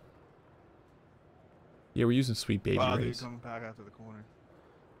Rays." Yeah, we're using Sweet baby Wow, they're Rays. coming back out to the corner.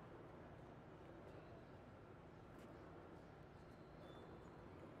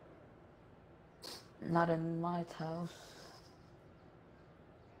 Not in my house.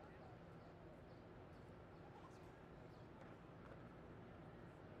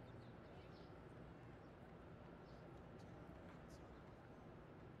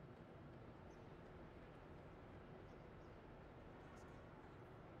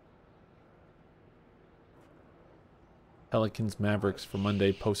 Pelicans Mavericks for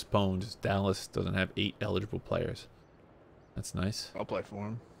Monday postponed as Dallas doesn't have 8 eligible players. That's nice. I'll play for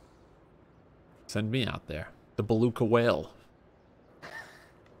him. Send me out there. The Beluga Whale.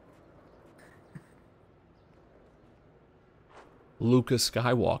 Luka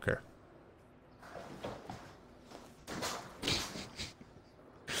Skywalker.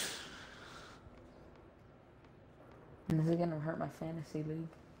 And is it gonna hurt my fantasy league?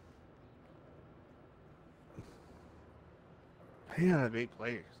 Yeah, I have 8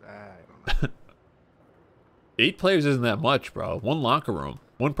 players. I don't know. 8 players isn't that much, bro. One locker room.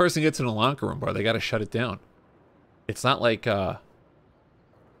 One person gets in a locker room, bro. They gotta shut it down. It's not like NFL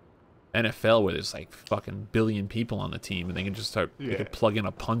where there's like fucking billion people on the team and they can just start they can plug in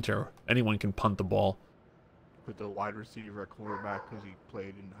a punter. Anyone can punt the ball. Put the wide receiver at quarterback because he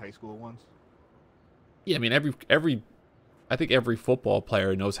played in high school once. Yeah, I mean I think every football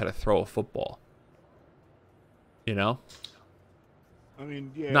player knows how to throw a football. You know? I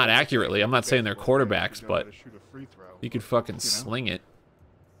mean, yeah. Not accurately. I'm not saying they're quarterbacks, but shoot a free throw. you could fucking sling it.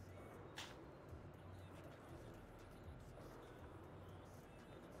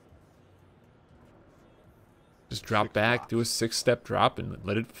 Just drop back, do a 6-step drop, and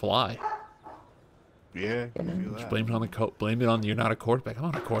let it fly. Yeah, I feel Just that. blame it on the blame it on you're not a quarterback. I'm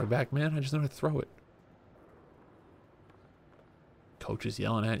not a quarterback, man. I just know how to throw it. Coach is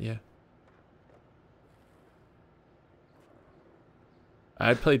yelling at you.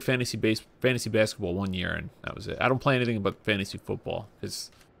 I played fantasy basketball 1 year, and that was it. I don't play anything but fantasy football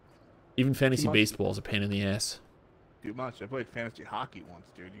because even fantasy baseball is a pain in the ass. Too much. I played fantasy hockey once,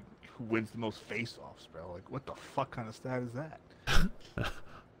 dude. Who wins the most face-offs, bro? Like, what the fuck kind of stat is that?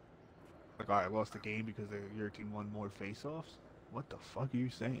 Like, all right, I lost the game because your team won more face-offs? What the fuck are you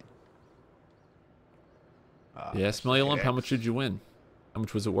saying? Yeah, Smelly Lump, how much did you win? How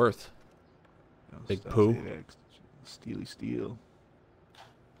much was it worth? Big poo. Steely Steel.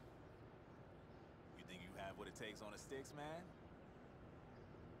 You think you have what it takes on the sticks, man?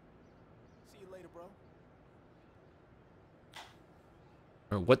 See you later, bro.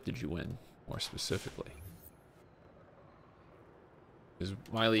 Or what did you win, more specifically? Because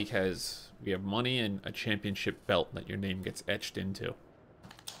my league we have money and a championship belt that your name gets etched into.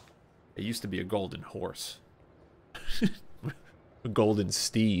 It used to be a golden horse. A golden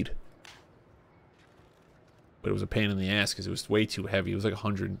steed. But it was a pain in the ass because it was way too heavy. It was like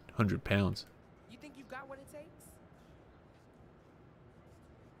 100 pounds. You think you've got what it takes?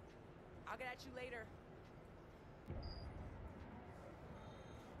 I'll get at you later.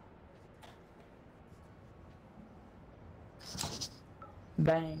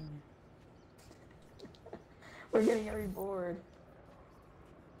 Bang. We're getting every board.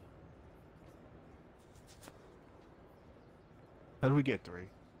 How did we get 3?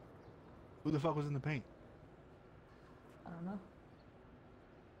 Who the fuck was in the paint? I don't know.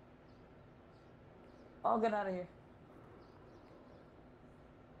 I'll get out of here.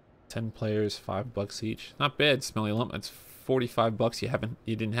 10 players, $5 each. Not bad, Smelly Lump. That's $45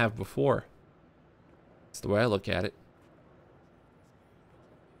 you didn't have before. That's the way I look at it.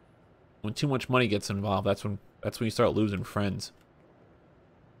 When too much money gets involved, that's when you start losing friends.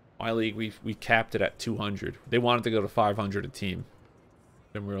 My league, we capped it at 200. They wanted to go to 500 a team.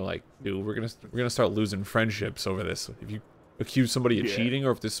 Then we were like, dude, we're gonna start losing friendships over this. If you accuse somebody of cheating,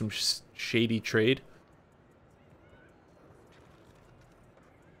 or if there's some shady trade.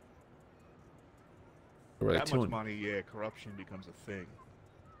 We're like that much money, yeah, corruption becomes a thing.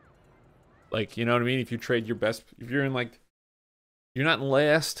 Like, you know what I mean? If you trade your best, if you're in like, you're not in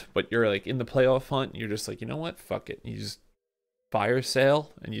last, but you're like in the playoff hunt, and you're just like, you know what? Fuck it. And you just fire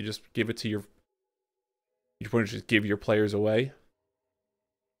sale, and you just give it to you want to just give your players away.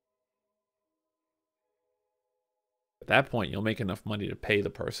 At that point, you'll make enough money to pay the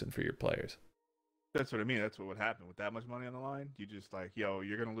person for your players. That's what I mean. That's what would happen with that much money on the line. You just like, yo,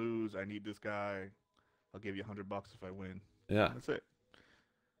 you're gonna lose. I need this guy. I'll give you $100 if I win. Yeah, that's it.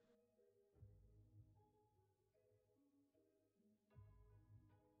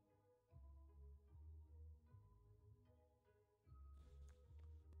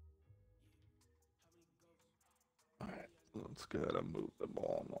 All right, let's go ahead and move the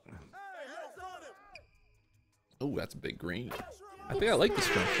ball on. Oh, that's a big green. I think I like this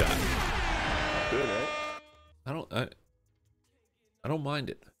jump shot. Good, right? I don't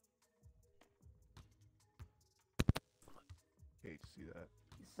mind it.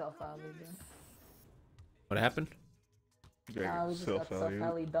 self-alley, dude. What happened? Nah, we just got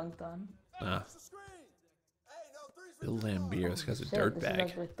self-alley dunked on. Nah. Bill Lambier, this guy's a Shit, this is dirtbag.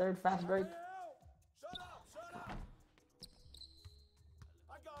 like their third fast break.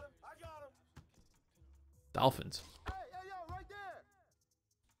 Dolphins. Hey, yo, right there.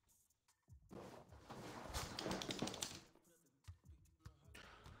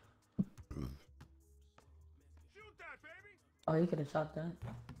 Shoot that, baby. Oh, you could have shot that.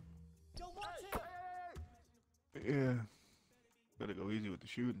 Yo, watch it. Yeah. Better go easy with the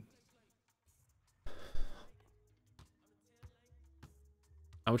shooting.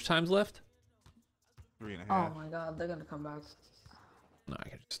 How much time's left? 3.5. Oh my god, they're gonna come back. No, I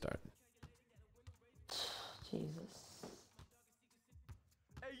can just start. Jesus.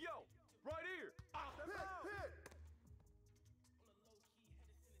 Hey, yo, right here. Hit.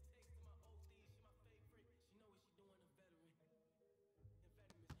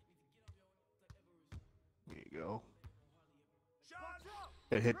 There you go. Shot.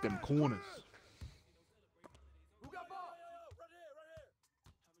 It hit them corners. Who got ball? Right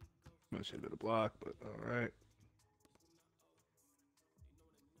here. Should have been a block, but all right.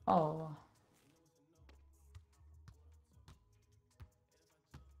 Oh.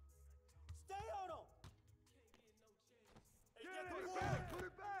 Stay on him. Hey, get the ball. Put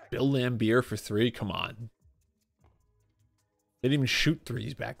it back. Bill Lambier for 3? Come on. They didn't even shoot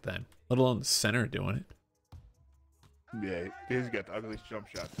threes back then, let alone the center doing it. Yeah, he's got the ugliest jump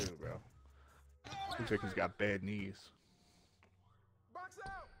shot too, bro. Looks like he's got bad knees. Box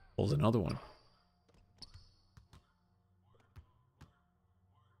out. Pulls another one.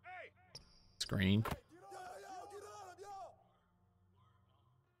 Hey. Screen. Get on him, yo.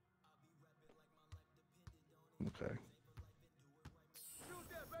 Okay. Shoot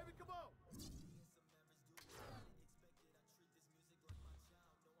that, baby. Come on.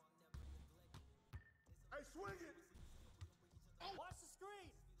 Hey, swing it. Watch the screen.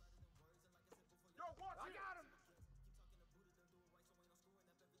 Yo, watch it. I got him.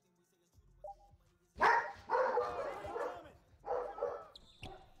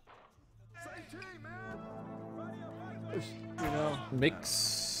 Same team, man. You know,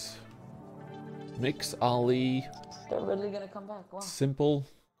 Mix Ali. They're really gonna come back. Wow. Simple.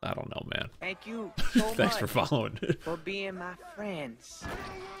 I don't know, man. Thank you so Thanks for much following. for being my friends.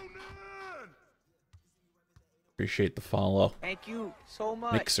 Appreciate the follow. Thank you so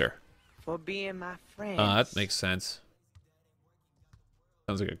much Mixer. for being my friends. That makes sense.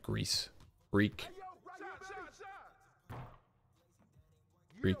 Sounds like a Greek Hey, yo, right here, baby.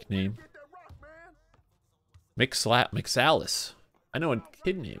 Greek name. Get that rock, man. Mixalis. I know a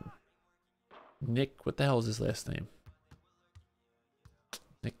kid name. Nick. What the hell is his last name?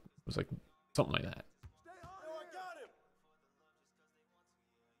 Nick was like something like that. Stay on him. I got him.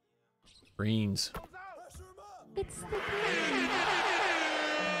 Greens. Goes out. Pressure him up. It's the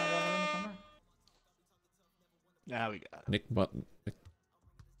now we got it. Nick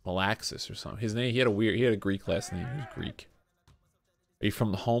Malaxis or something. His name. He had a Greek last name. He was Greek. Are you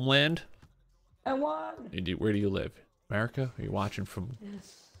from the homeland? And one. Where do you live? America? Are you watching from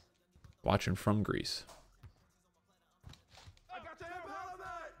Yes. Greece? I got the hell out of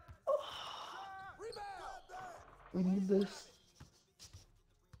that. Rebound. We need this.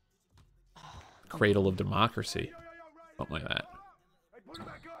 Cradle of democracy. Something like that. Hey, put it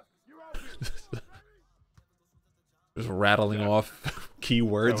back up. You're open. Just rattling off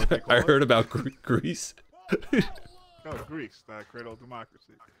keywords what they I call it? heard about Greece. No, Greeks, the cradle of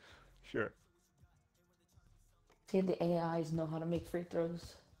democracy. Sure. See, the AIs know how to make free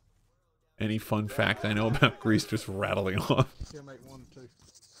throws. Any fun fact I know about Greece just rattling off. He'll make 1 or 2. Yo,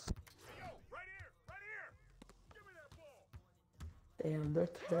 right here. Right here. Give me that ball. Damn, they're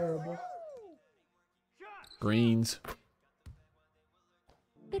terrible. Greens.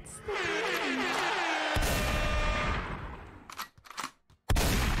 It's the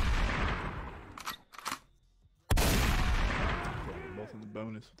Both in the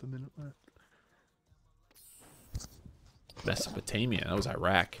bonus with a minute left. Mesopotamia. That was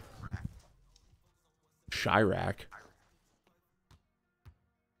Iraq. Chirac.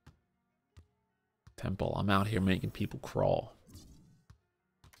 Temple. I'm out here making people crawl.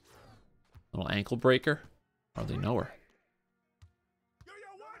 Little ankle breaker. Hardly know her. Yo,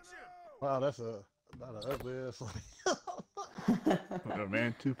 watch him. Wow, that's about an ugly ass. Oh,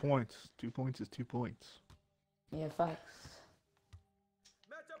 man, 2 points. 2 points is 2 points. Yeah, facts.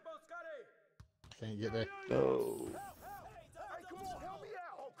 Match up on Scotty. Can't get that. Oh. Hey, come on, help me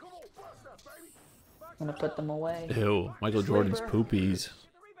out. Oh, come on, bust that, baby. I'm gonna put them away. Ew. Michael Jordan's Sleeper. poopies.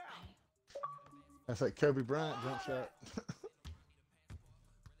 That's like Kobe Bryant jump shot.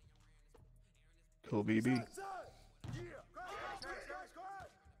 Kill BB.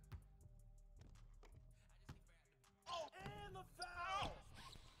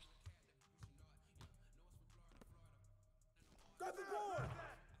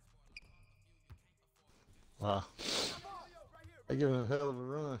 Wow. They giving him a hell of a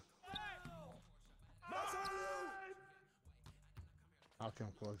run. I'll come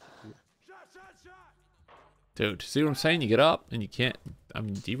close. Yeah. Dude, see what I'm saying? You get up and you can't. I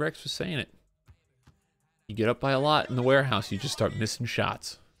mean, D-Rex was saying it. You get up by a lot in the warehouse, you just start missing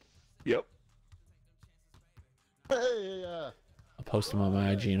shots. Yep. Hey, I'll post them on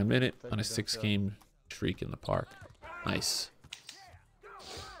my IG in a minute on a 6-game streak in the park. Nice.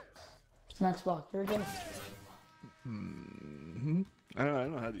 Snatch block. Here again. I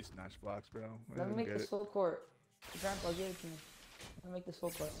don't have these snatch blocks, bro. Let me make this full court. Grandpa, give it to me. Let me make this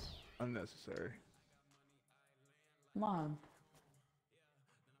full court. Unnecessary. Come on.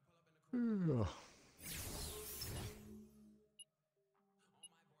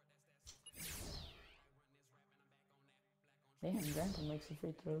 Damn, Grandpa makes the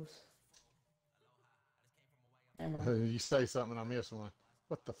free throws. You say something and I miss one.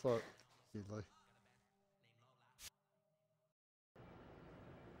 What the fuck?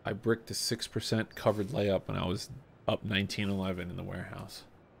 I bricked a 6% covered layup when I was up 19-11 in the warehouse.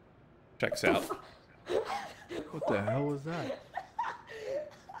 Checks out. What the hell was that?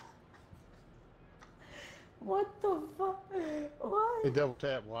 What the fuck? What? He double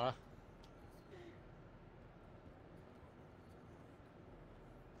tap. Why?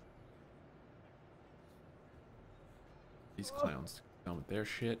 These clowns come with their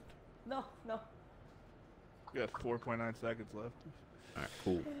shit. No, no. You got 4.9 seconds left. Alright,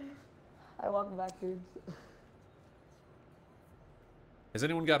 cool. I walk backwards. Has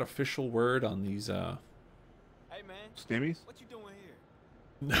anyone got official word on these, Hey man, Stimmies? what you doing here?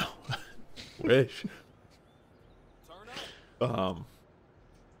 No. Wish. Turn up.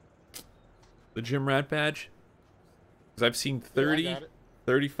 The gym rat badge? Because I've seen 30, Yeah, I got it.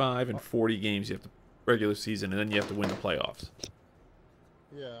 35, and 40 games you have to regular season, and then you have to win the playoffs.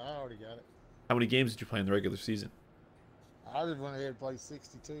 Yeah, I already got it. How many games did you play in the regular season? I just went ahead and played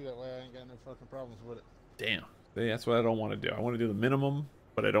 62. That way I ain't got no fucking problems with it. Damn. See, that's what I don't want to do. I want to do the minimum,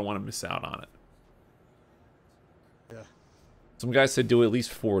 but I don't want to miss out on it. Yeah. Some guys said do at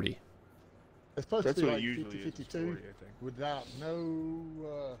least 40. It's supposed That's to be what like it usually 50, is, 52 40, I think. without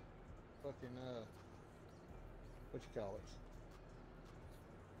no fucking what you call it?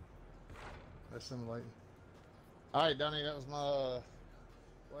 Assimilating. All right, Donnie, that was my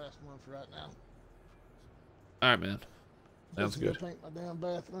last one for right now. All right, man. Sounds Just to go good. paint my damn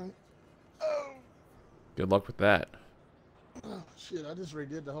bathroom. Oh. Good luck with that. Oh shit! I just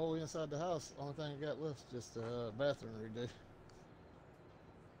redid the whole inside the house. Only thing I got left is just the bathroom redo.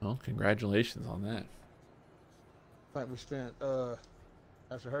 Well, congratulations on that. I think we spent after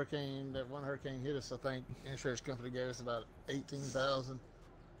that one hurricane hit us. I think insurance company gave us about 18,000.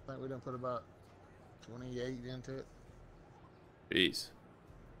 I think we done put about 28 into it. Jeez.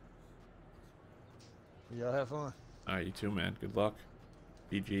 Y'all have fun. All right, you too, man. Good luck.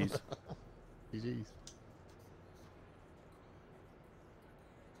 GG's. GG's.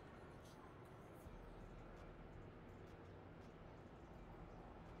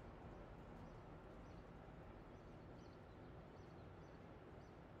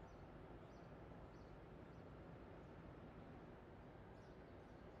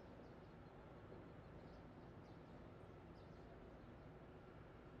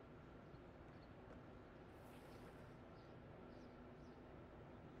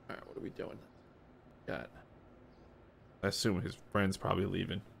 All right, what are we doing? Got. I assume his friend's probably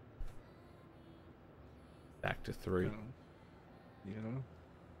leaving. Back to 3. You know?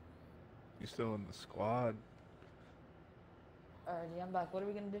 You're still in the squad. Alrighty, I'm back. What are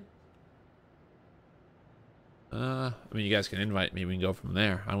we gonna do? I mean, you guys can invite me. We can go from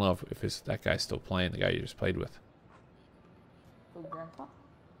there. I don't know if it's that guy's still playing, the guy you just played with. Who, Grandpa?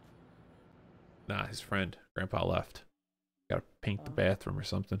 Nah, his friend. Grandpa left. Gotta paint the bathroom or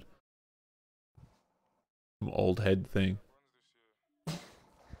something. Some old head thing.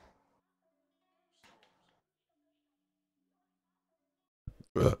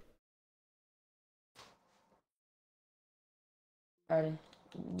 Alrighty. Did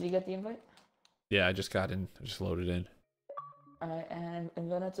you get the invite? Yeah, I just got in. I just loaded in. Alright, and I'm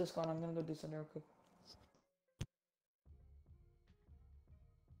going to squad. I'm gonna go do something real quick.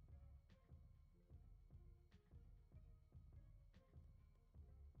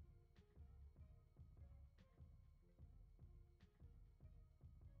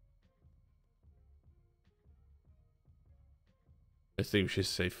 I think we should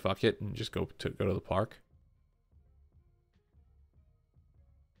say fuck it and just go to the park.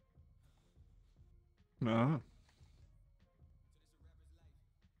 No.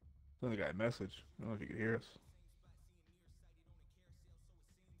 Another guy message. I don't know if you could hear us.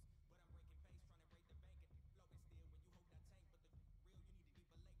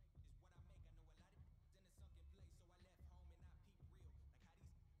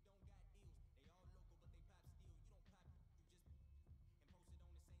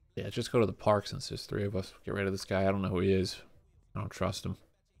 Yeah, just go to the park since there's 3 of us. Get rid of this guy. I don't know who he is. I don't trust him.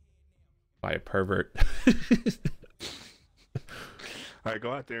 By a pervert. All right,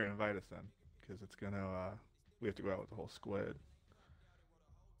 go out there and invite us then, because it's gonna. We have to go out with the whole squad.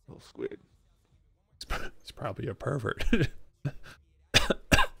 Whole squid. It's probably a pervert.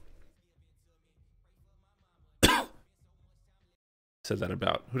 Said that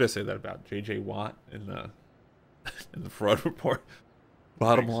about who did I say that about? JJ Watt in the fraud report.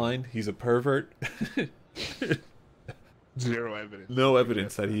 Bottom line, he's a pervert. Zero evidence. No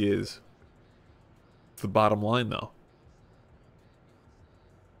evidence that he is. It's the bottom line, though.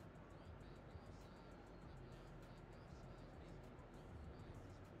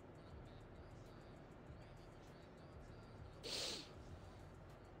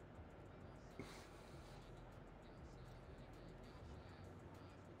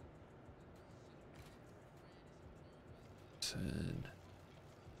 And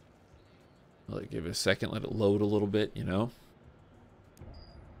let it give it a second, let it load a little bit, you know.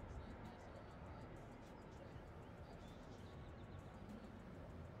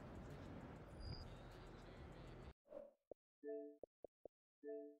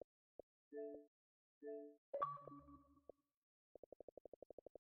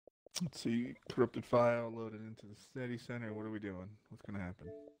 Let's see, corrupted file loaded into the study center. What are we doing? What's gonna happen?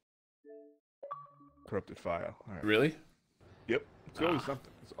 Corrupted file. All right. Really? Yep. It's always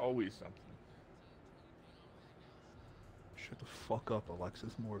something. It's always something. Shut the fuck up,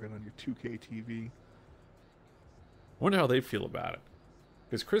 Alexis Morgan, on your 2K TV. I wonder how they feel about it.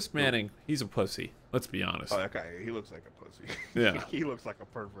 Because Chris Manning, he's a pussy. Let's be honest. Oh, that guy, he looks like a pussy. Yeah. He looks like a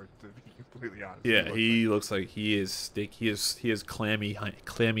pervert, to be completely honest. Yeah, he looks like he is stick. He has clammy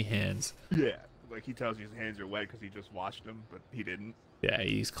hands. Yeah, like he tells you his hands are wet because he just washed them, but he didn't. Yeah,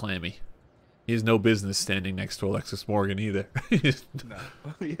 he's clammy. He has no business standing next to Alexis Morgan either. No,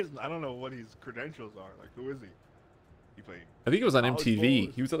 he isn't. I don't know what his credentials are. Like, who is he? He played. I think it was on college MTV.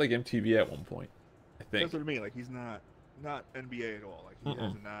 ball? He was at like MTV at one point. I think. That's what I mean. Like, he's not NBA at all. Like, he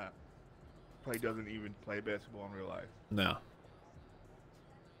does not. Probably doesn't even play basketball in real life. No.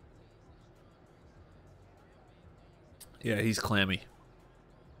 Yeah, he's clammy.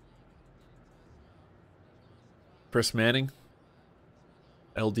 Chris Manning,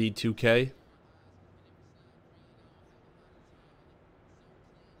 LD2K.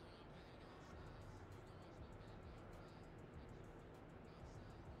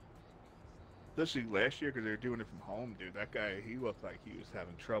 Especially last year because they were doing it from home, dude. That guy, he looked like he was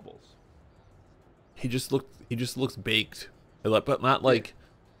having troubles. He just looks baked. But not like,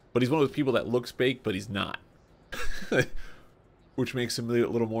 but he's one of those people that looks baked, but he's not. Which makes him a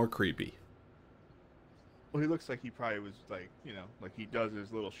little more creepy. Well, he looks like he probably was like, you know, like he does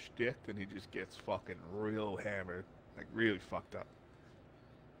his little shtick and he just gets fucking real hammered, like really fucked up.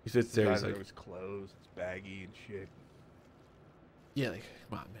 He sits there, he's like, like, his clothes, it's baggy and shit. yeah, like,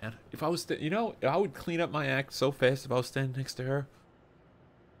 come on, man. If I was, you know, I would clean up my act so fast if I was standing next to her.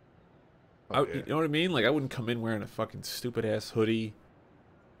 Oh, You know what I mean? Like, I wouldn't come in wearing a fucking stupid ass hoodie,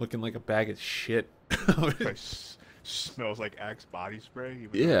 looking like a bag of shit. Smells like Axe body spray. Even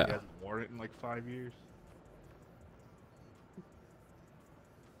though Yeah. he hasn't worn it in like 5 years.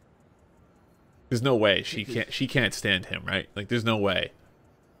 There's no way she can't stand him, right? Like, there's no way.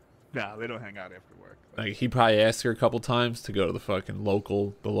 Nah, they don't hang out after work. Like, he probably asked her a couple times to go to the fucking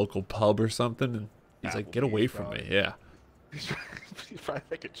local pub or something, and he's like, "Get away from me!" Yeah. He's probably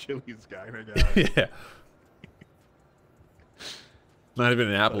like a Chili's guy right now. Yeah. Not even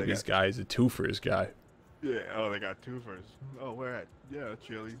an they Applebee's got- guy; he's a Twofer's guy. Yeah. Oh, they got two first. Oh, where at? Yeah,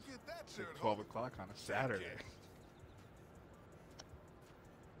 Chili's. It's like 12 o'clock on a Saturday.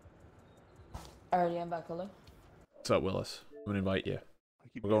 Alrighty, I'm back, hello. What's up, Willis? I'm gonna invite you. I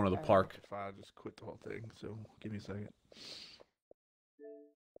keep We're going to the getting park. If I just quit the whole thing, so give me a second.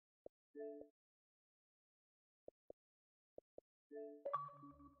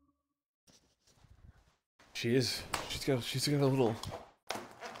 She is. She's got a little.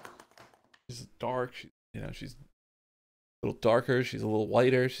 She's dark. She's a little darker. She's a little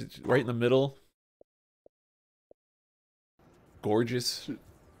lighter. She's right in the middle. Gorgeous.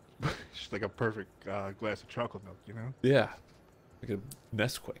 She's like a perfect glass of chocolate milk, you know? Yeah. Like a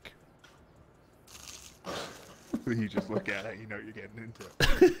Nesquik. You just look at it, you know what you're getting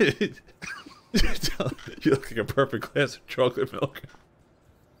into. You look like a perfect glass of chocolate milk.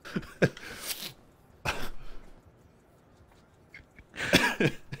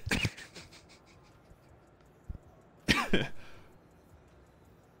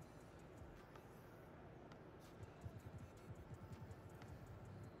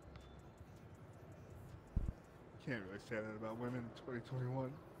 Can't really say that about women in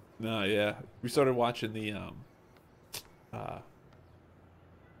 2021. No, yeah. We started watching the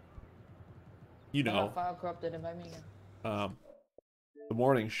you I got know, file corrupted and by me again. the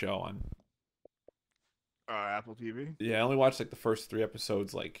morning show on Apple TV. yeah, I only watched like the first 3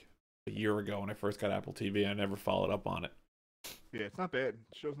 episodes like a year ago when I first got Apple TV. I never followed up on it. Yeah, it's not bad.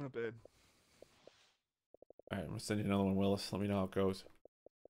 The show's not bad. Alright, I'm gonna send you another one, Willis. Let me know how it goes.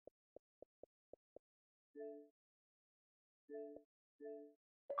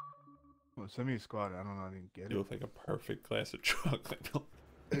 Well, send me a squad. I don't know. I didn't get You it. look like a perfect glass of chocolate milk.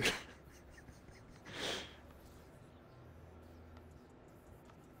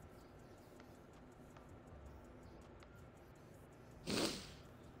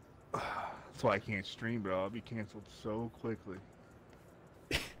 That's why I can't stream, bro. I'll be canceled so quickly.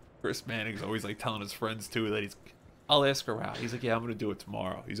 Chris Manning's always like telling his friends too that I'll ask her out. He's like, yeah, I'm gonna do it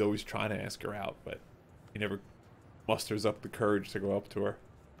tomorrow. He's always trying to ask her out, but he never musters up the courage to go up to her.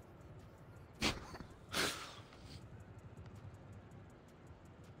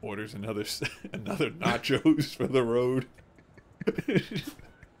 Orders another nachos for the road.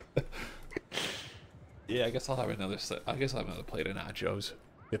 Yeah, I guess I'll have another plate of nachos.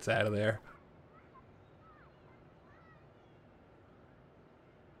 Gets out of there.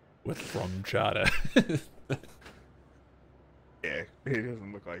 With from chata. Yeah, he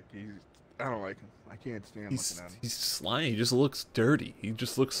doesn't look like he's. I don't like him. I can't stand looking at him. He's slimy. He just looks dirty. He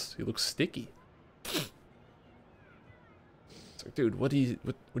looks sticky. It's like, dude, would you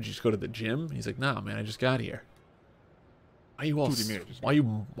just go to the gym? He's like, nah, man, I just got here. Why you all? What do you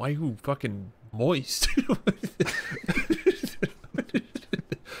mean, Why you fucking moist?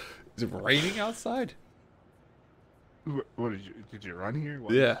 Is it raining outside? What did you run here?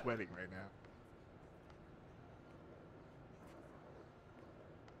 Well, Yeah. I'm sweating right now.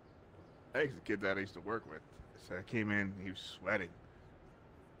 I used a kid that I used to work with. So I came in, he was sweating.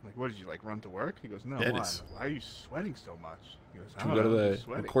 I'm like, what did you like run to work? He goes, no, Yeah, it why? is. I'm like, why are you sweating so much? He goes, I Should we don't go to know, I'm the just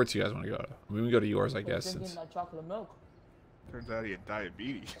what sweating. courts you guys want to go to? I mean, we can go to yours, I guess. Drinking Since that chocolate milk. Turns out he had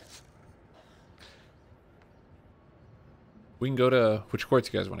diabetes. we can go to which courts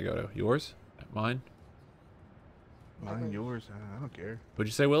you guys want to go to? Yours? Mine? Mine, yours, I don't care. What'd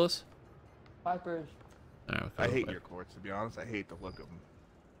you say, Willis? Vipers. Oh, okay. I hate your courts, to be honest. I hate the look of them.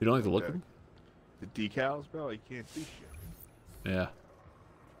 You don't like the look of them? The decals, bro, you can't see shit. Yeah.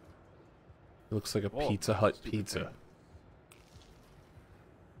 It looks like a Oh, Pizza Hut stupid pizza. thing.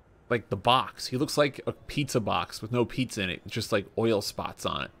 Like the box. He looks like a pizza box with no pizza in it. Just like oil spots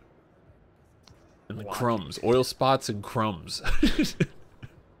on it. And like crumbs. Oil spots and crumbs.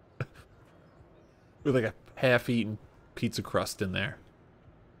 With like a half-eaten pizza crust in there.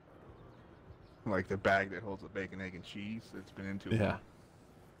 Like the bag that holds the bacon, egg, and cheese that's been into Yeah.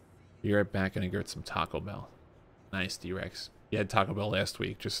 Be right back and I get some Taco Bell. Nice, D-Rex. You had Taco Bell last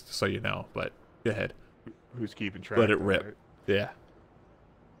week, just so you know, but go ahead. Who's keeping track? Let it though, rip. right? Yeah.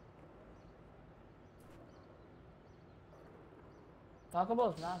 Taco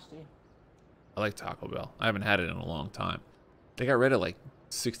Bell's nasty. I like Taco Bell. I haven't had it in a long time. They got rid of like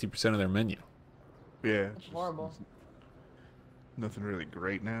 60% of their menu. Yeah. It's horrible. Nothing really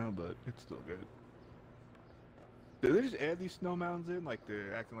great now, but it's still good. Did they just add these snow mounds in? Like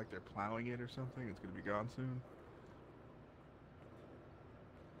they're acting like they're plowing it or something? It's gonna be gone soon?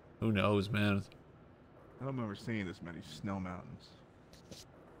 Who knows, man? I don't remember seeing this many snow mountains.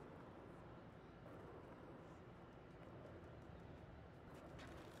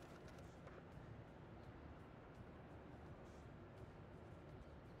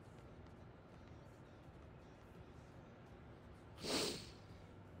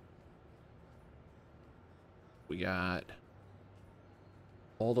 We got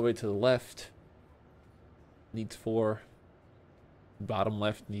all the way to the left. Needs 4. Bottom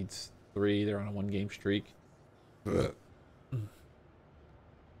left needs 3. They're on a 1-game streak. Who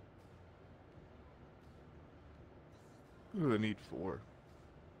do they need 4?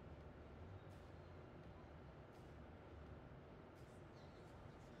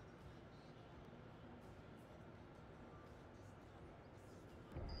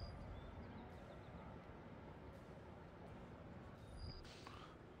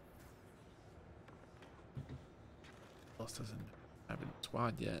 Else doesn't. haven't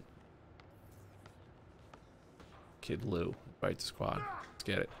squad yet. Kid Lou, invite the squad. Let's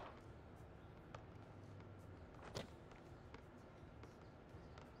get it.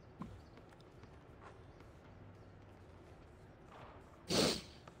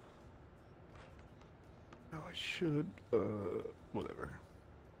 Oh, I should. Whatever.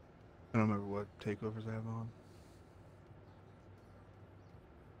 I don't remember what takeovers I have on.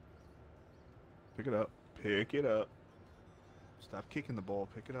 Pick it up. Pick it up. Stop kicking the ball.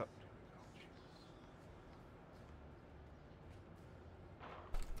 Pick it up.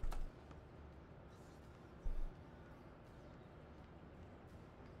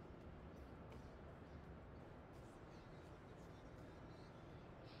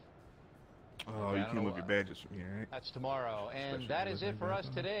 Oh, you can move your badges from here, right? That's tomorrow, and Especially that with is it for my us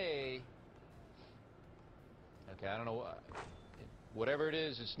back on. today. Okay, I don't know. Whatever it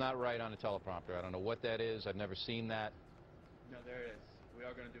is, it's not right on the teleprompter. I don't know what that is. I've never seen that. No, there it is. We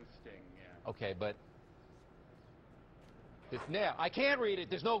are going to do Sting, yeah. Okay, but now I can't read it.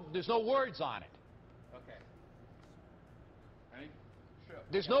 There's no words on it. Okay. Ready? Sure.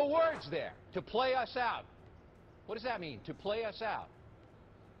 There's no words there. To play us out. What does that mean? To play us out.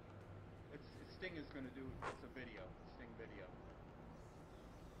 Sting is going to do, it's a video, Sting video.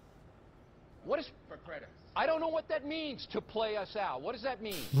 What is... For credits. I don't know what that means, to play us out. What does that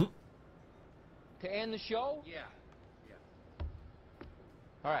mean? To end the show? Yeah. Yeah.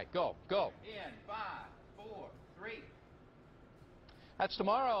 All right, go. In 5, 4, 3. That's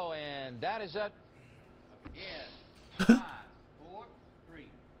tomorrow, and that is it. In 5, 4, 3.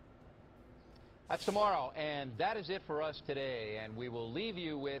 That's tomorrow, and that is it for us today. And we will leave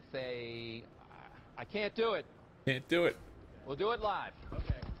you with a... I can't do it. Can't do it. We'll do it live.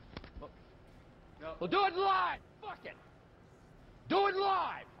 Okay. No. We'll do it live. Fuck it. Do it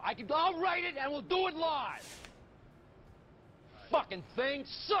live. I'll write it, and we'll do it live. Fucking thing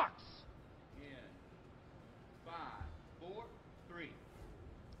sucks. In 5, 4, 3.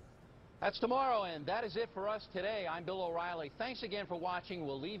 That's tomorrow, and that is it for us today. I'm Bill O'Reilly. Thanks again for watching.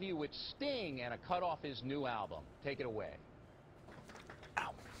 We'll leave you with Sting and a cut off his new album. Take it away.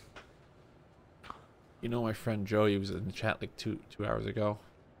 You know my friend Joey was in the chat like two hours ago.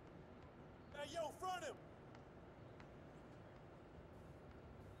 Hey, yo, front him!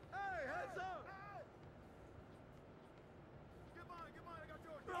 Hey, heads up! Get mine, I got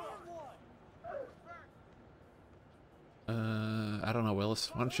yours. I don't know,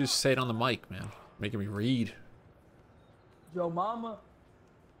 Willis. Why don't you just say it on the mic, man? Making me read. Yo, mama.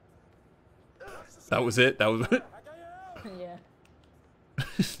 That was it? That was it? Yeah.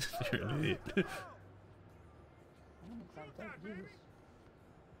 You're an idiot. Jesus.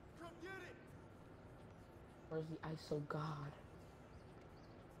 Where's the ISO god?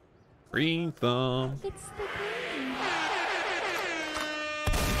 Green thumb. It's the green.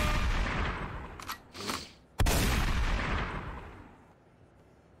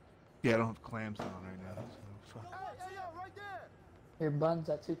 Yeah, I don't have clams on right now, so fuck. Hey, yo, right there! Your buns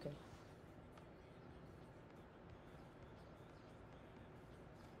at 2K.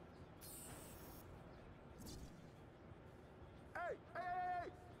 Hey!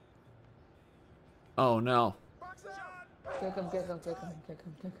 Oh no. Box out! Kick him.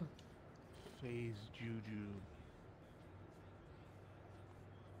 FaZe Juju.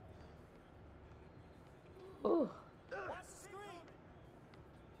 Ooh.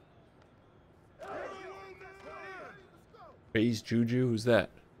 FaZe Juju? Who's that?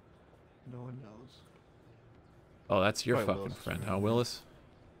 No one knows. Oh, that's your Probably fucking Willis' friend, friend. huh, Willis?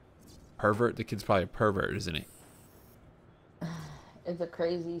 Pervert? The kid's probably a pervert, isn't he? It's a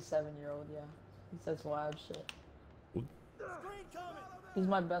crazy 7-year-old, yeah. He says wild shit. He's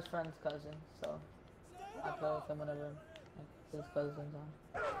my best friend's cousin, so I play with him whenever his cousin's on.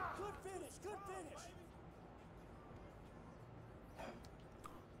 Good finish!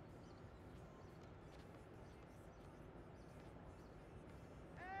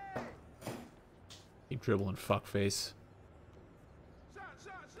 Keep dribbling, fuckface. Shot!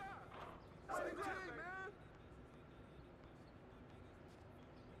 Stay team, man!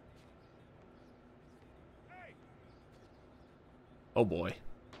 Hey! Oh boy.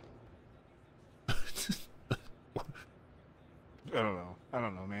 I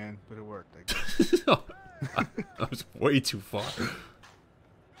don't know, man, but it worked, I guess. That was way too far.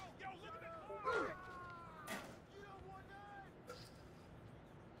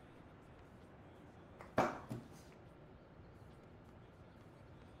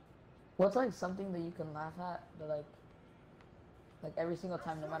 What's like something that you can laugh at, but like every single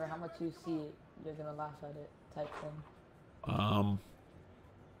time, no matter how much you see it, you're gonna laugh at it, type thing.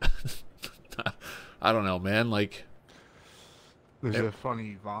 I don't know, man. Like, There's a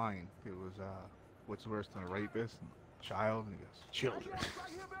funny Vine. It was, what's worse than a rapist? Child? And he goes, children.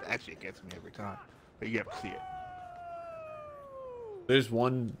 That shit gets me every time. But you have to see it. There's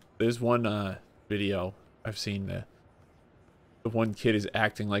one video I've seen. The one kid is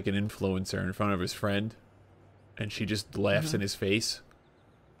acting like an influencer in front of his friend, and she just laughs in his face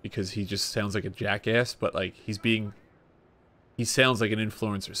because he just sounds like a jackass, but like he sounds like an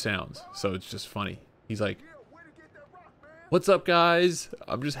influencer sounds, so it's just funny. He's like, "What's up, guys?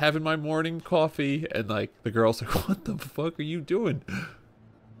 I'm just having my morning coffee," and like the girl's like, "What the fuck are you doing?"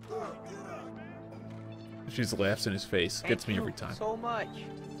 She just laughs in his face. Gets me every time. Thank you so much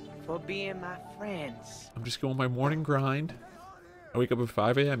for being my friends. I'm just going my morning grind. I wake up at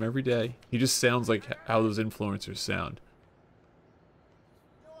 5 a.m. every day. He just sounds like how those influencers sound.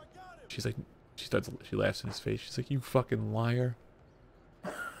 She's like, she laughs in his face. She's like, "You fucking liar."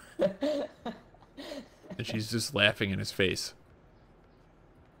 And she's just laughing in his face.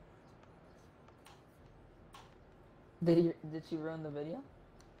 Did she ruin the video?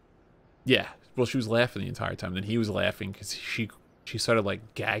 Yeah. Well, she was laughing the entire time. Then he was laughing because she started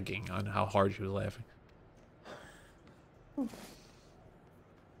like gagging on how hard she was laughing.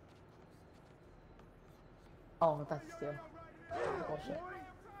 Oh, that's still bullshit.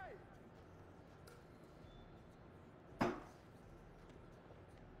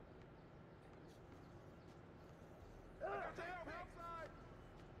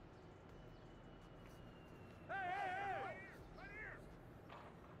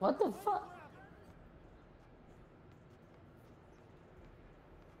 What the fuck?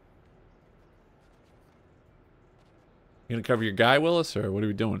 You gonna cover your guy, Willis, or what are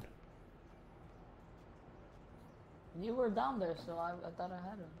we doing? You were down there, so I thought I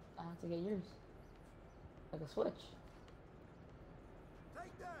had him. I have to get yours. Like a switch.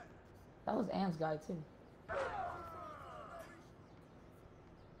 That was Ann's guy too.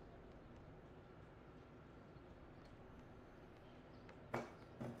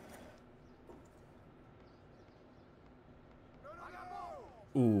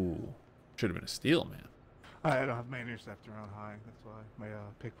 Ooh, should have been a steal, man. I don't have my interceptor on high. That's why. My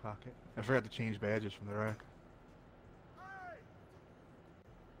pickpocket. I forgot to change badges from the rack.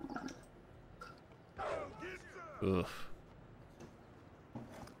 Ugh.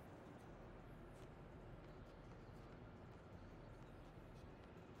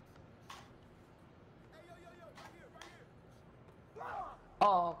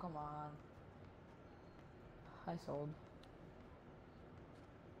 Oh, come on. I sold.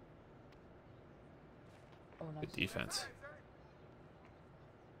 Oh, nice. Good defense.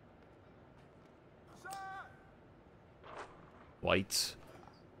 Whites.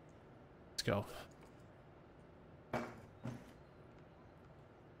 Let's go.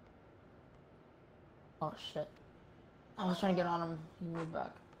 Oh shit. I was trying to get on him. He moved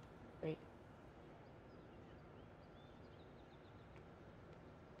back. Great.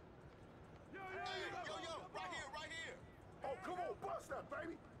 Oh, come on, bust that,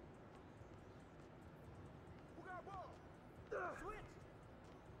 baby. Who got ball? Switch.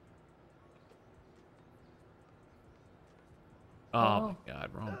 Oh my God,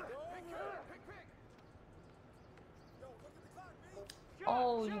 wrong.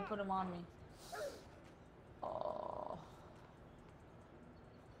 Oh, you put him on me. Oh.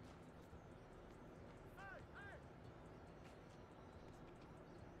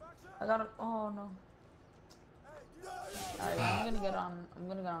 I got it. Oh no. Alright, I'm gonna get on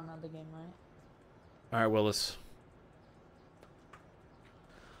another game, right? All right, Willis.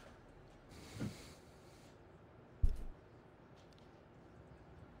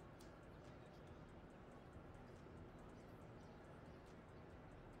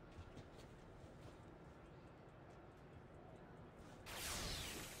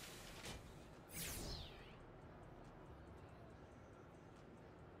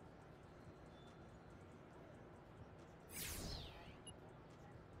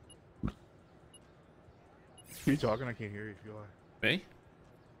 You talking? I can't hear you if you are. Me?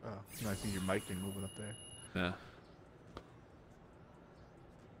 Oh, no, I think your mic thing moving up there. Yeah.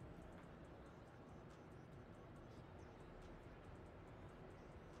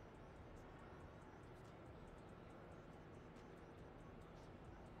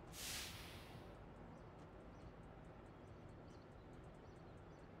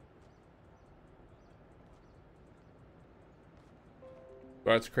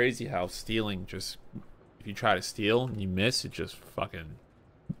 Well, it's crazy how stealing just, if you try to steal and you miss, it just fucking.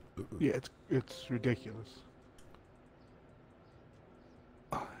 Yeah, it's ridiculous.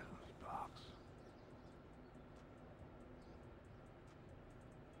 Oh, box.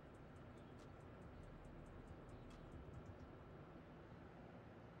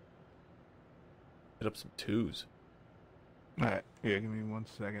 Hit up some twos. Alright, yeah, give me 1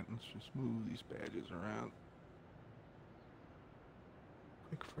 second. Let's just move these badges around.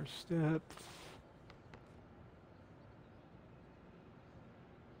 Quick first step.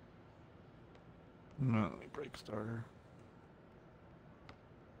 No, let me break starter.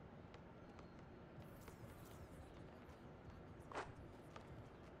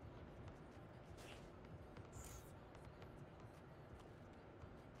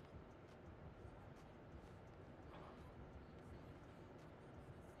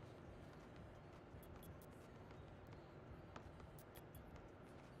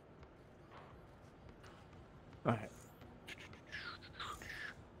 All right.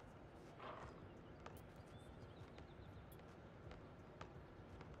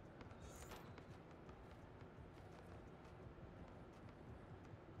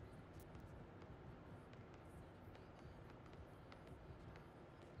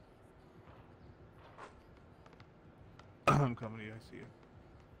 I'm coming to you. I see you.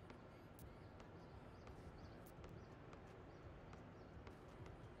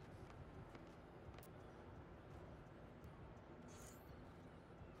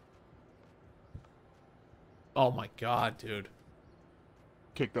 Oh my god, dude.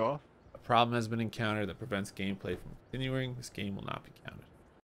 Kicked off? A problem has been encountered that prevents gameplay from continuing. This game will not be counted.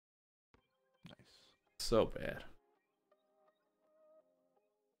 Nice. So bad.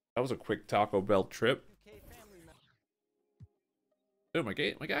 That was a quick Taco Bell trip. Dude, my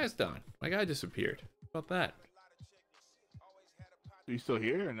guy's done. My guy disappeared. How about that? Are you still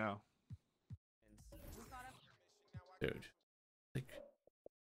here or no? Dude. Like,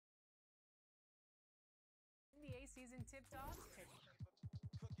 NBA season tipped off.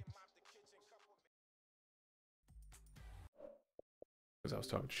 because I was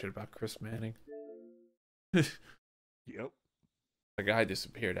talking shit about Chris Manning. Yep. The guy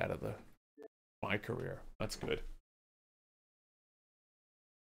disappeared out of my career. That's good.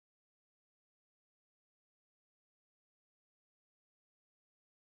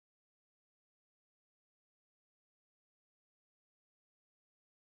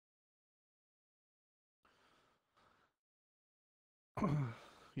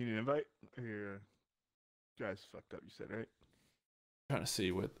 You need an invite? Your guys fucked up, you said, right? Trying to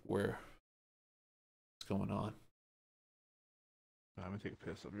see what's going on. I'm gonna take a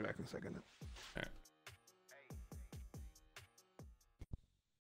piss. I'll be back in a second. Alright.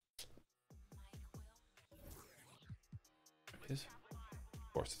 It is.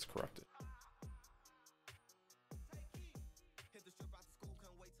 Of course it's corrupted.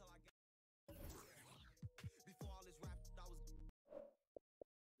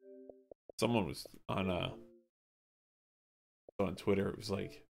 Someone was on Twitter. It was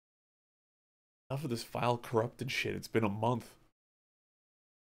like, enough of this file corrupted shit. It's been a month.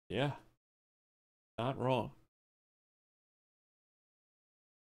 Yeah, not wrong.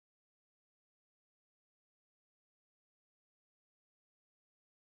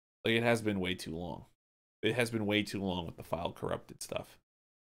 Like, it has been way too long. It has been way too long with the file corrupted stuff.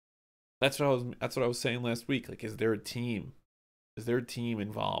 That's what I was saying last week. Like, is there a team? Is there a team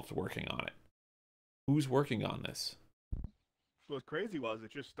involved working on it? Who's working on this? What's crazy was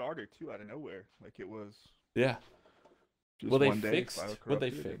it just started too out of nowhere. Like it was. Yeah. Just Well, they one day, fixed. file What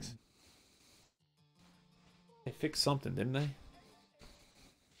they corrupted fix? They fixed something, didn't they?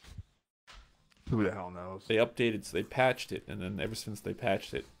 Who the hell knows? They updated, so they patched it, and then ever since they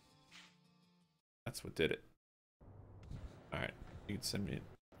patched it, that's what did it. All right, you can send me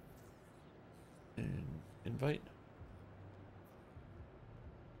an invite.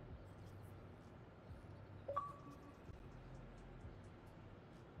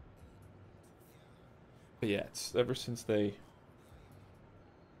 But yeah, it's ever since they,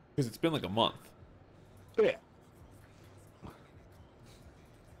 because it's been like a month. Yeah.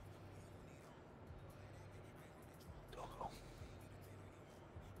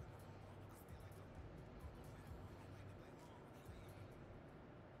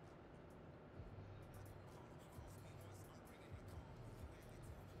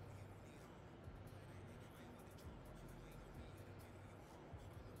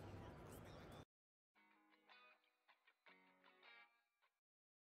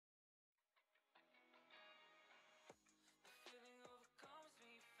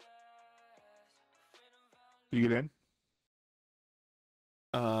 You get in?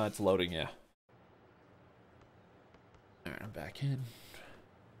 It's loading, yeah. Alright, I'm back in.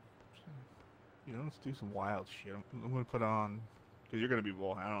 You know, let's do some wild shit. I'm gonna put on, because you're gonna be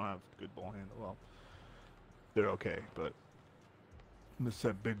ball. I don't have good ball handle. Well, they're okay, but I'm gonna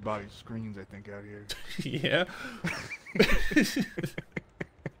set big body screens. I think out here. Yeah.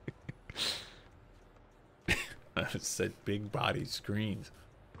 Said big body screens.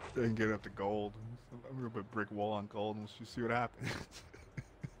 Then get up to gold. I'm gonna put brick wall on gold and let's just see what happens.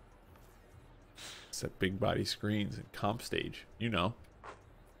 Said big body screens and comp stage. You know.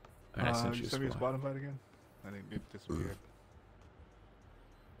 I sent you a send me a spot. spot invite again? I think it disappeared.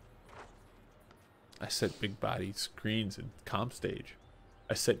 I said big body screens and comp stage.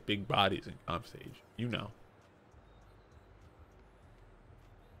 I said big bodies and comp stage. You know.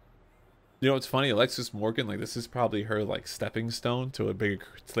 You know what's funny? Alexis Morgan, like this is probably her like stepping stone to a bigger,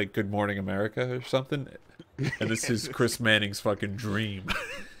 it's like Good Morning America or something. And this is Chris Manning's fucking dream.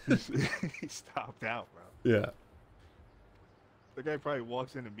 He stopped out, bro. Yeah. The guy probably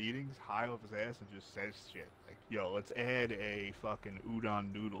walks into meetings, high off his ass, and just says shit. Like, yo, let's add a fucking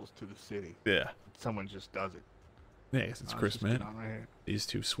udon noodles to the city. Yeah. Someone just does it. Yeah, 'cause it's Chris Manning. Right here. These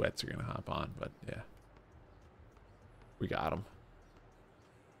two sweats are going to hop on, but yeah. We got him.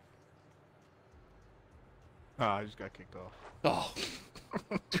 Oh, I just got kicked off. Oh.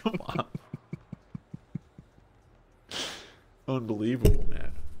 Come on. Unbelievable,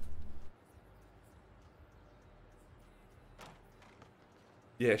 man.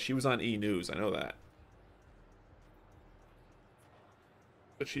 Yeah, she was on E! News. I know that.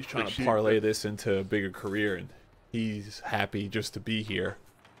 But she's trying to parlay this into a bigger career, and he's happy just to be here.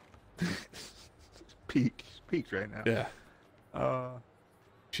 Peaked right now. Yeah.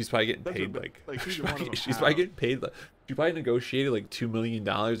 She's probably getting paid she's she's probably getting paid like she probably negotiated like $2 million,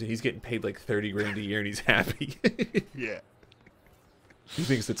 and he's getting paid like 30 grand a year, and he's happy. Yeah. He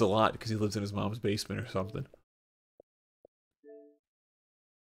thinks it's a lot because he lives in his mom's basement or something.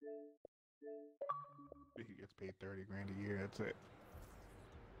 He gets paid 30 grand a year. That's it.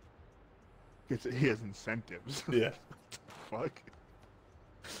 He has incentives. Yeah. Fuck.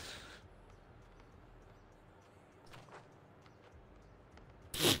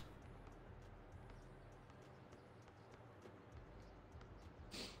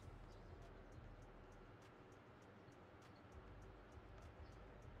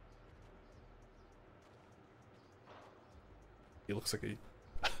 He looks like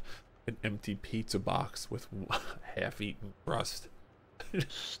an empty pizza box with half-eaten crust.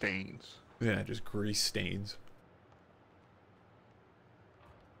 Stains. Yeah, just grease stains.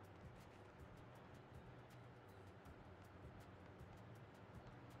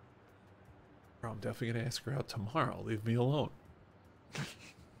 Bro, I'm definitely gonna ask her out tomorrow. Leave me alone.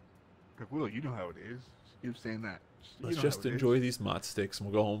 Will, you know how it is. Just keep saying that. Let's just enjoy these mott sticks, and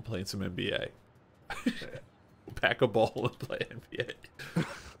we'll go home playing some NBA. We'll pack a ball and play NBA.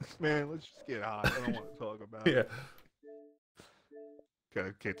 Man, let's just get high. I don't want to talk about Yeah. it.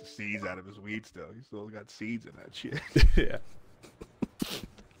 Gotta get the seeds out of his weed still. He still got seeds in that shit. Yeah.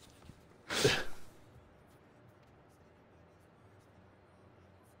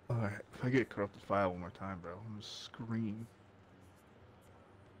 Alright, if I get corrupted file one more time, bro, I'm gonna scream.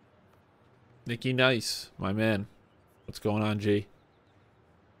 Nicky Nice, my man. What's going on, G?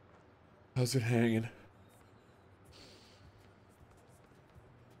 How's it hanging?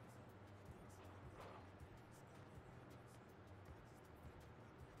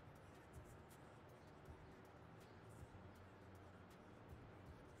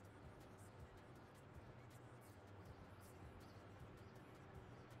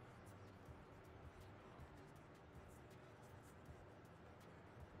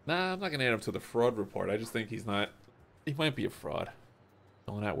 Nah, I'm not gonna add him to the fraud report. I just think he's not. He might be a fraud.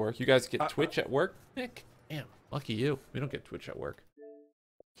 Going at work. You guys get Twitch at work, Nick? Damn, lucky you. We don't get Twitch at work.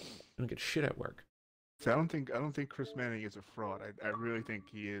 We don't get shit at work. So I don't think Chris Manning is a fraud. I really think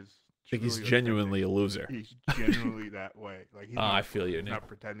he is. I think he's truly genuinely a loser. He's genuinely that way. Like he's I feel you, he's Nick. not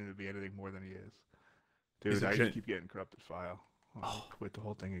pretending to be anything more than he is. He's Dude, a I gen- just keep getting corrupted file. I'll quit the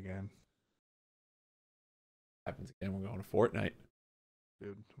whole thing again. Happens again. We're going to Fortnite.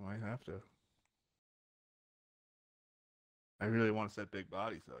 Dude, why have to? I really want to set big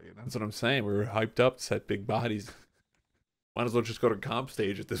bodies though, you know? That's what I'm saying. We're hyped up to set big bodies. Might as well just go to comp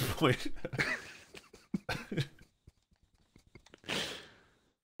stage at this point.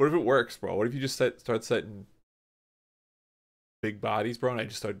 What if it works, bro? What if you just start setting big bodies, bro, and I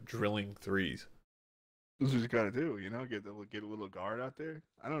just start drilling threes? This is what you gotta do, you know? Get a little guard out there.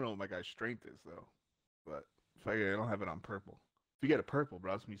 I don't know what my guy's strength is though, but if I don't have it on purple. If you get a purple,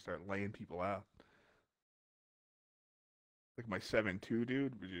 bro, that's when you start laying people out. Like my 7-2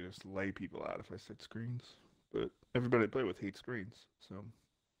 dude would just lay people out if I set screens. But everybody I play with hates screens, so.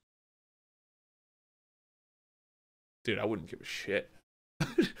 Dude, I wouldn't give a shit.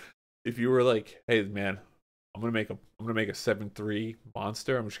 If you were like, hey man, I'm gonna make a 7-3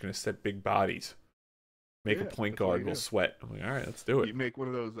 monster, I'm just gonna set big bodies. Make a point guard, we'll sweat. I'm like, alright, let's do it. You make one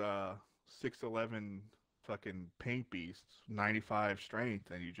of those 6'11" fucking paint beasts, 95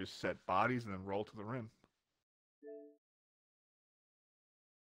 strength, and you just set bodies and then roll to the rim.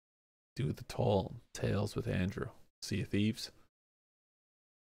 Do the tall tales with Andrew. Sea of Thieves.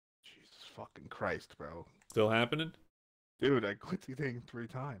 Jesus fucking Christ, bro. Still happening? Dude, I clicked the thing 3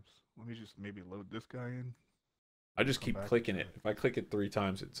 times. Let me just maybe load this guy in. I just Come keep back clicking to it. If I click it 3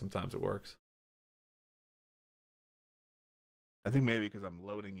 times, sometimes it works. I think maybe because I'm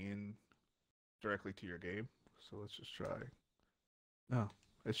loading in directly to your game. So let's just try. No,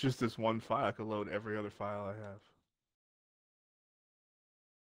 it's just this one file. I could load every other file I have.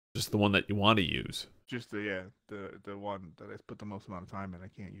 Just the one that you want to use. Just the one that I put the most amount of time in. I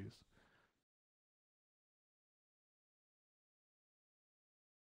can't use.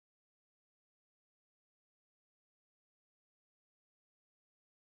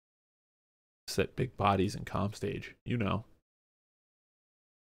 Set big bodies in comp stage. You know.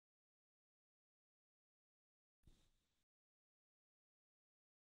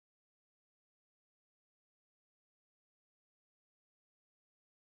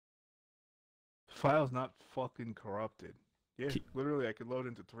 File's not fucking corrupted. Yeah, literally, I could load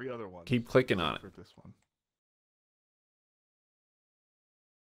into 3 other ones. Keep clicking on it. For this one.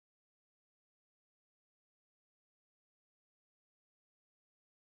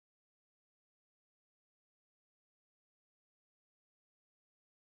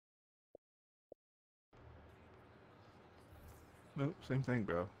 Nope, same thing,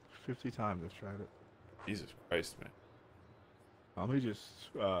 bro. 50 times I've tried it. Jesus Christ, man. Let me just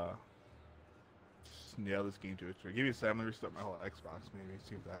nail this game to it. Give me a second. Let me restart my whole Xbox, maybe,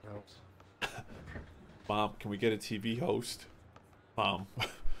 see if that helps. Mom, can we get a TV host? Mom.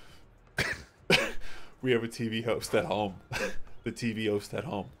 We have a TV host at home. The TV host at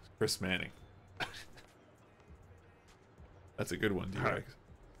home. Chris Manning. That's a good one, D-Rex. Right.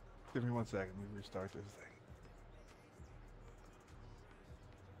 Give me 1 second. Let me restart this thing.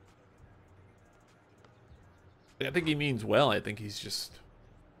 I think he means well. I think he's just...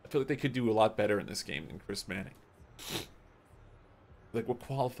 I feel like they could do a lot better in this game than Chris Manning. Like, what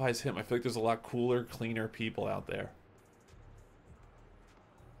qualifies him? I feel like there's a lot cooler, cleaner people out there.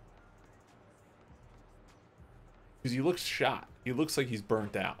 Because he looks shot. He looks like he's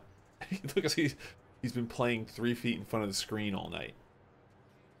burnt out. He looks like he's been playing 3 feet in front of the screen all night.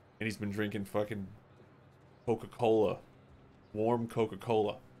 And he's been drinking fucking Coca-Cola. Warm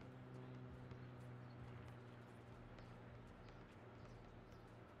Coca-Cola.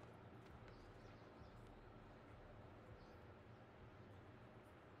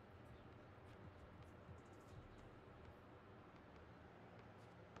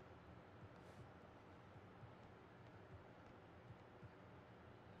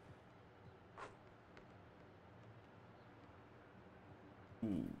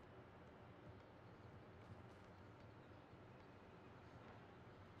 Ooh.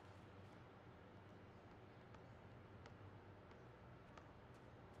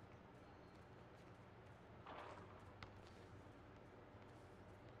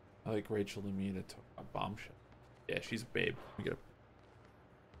 I like Rachel Lemita to a bombshell. Yeah, she's a babe. We gotta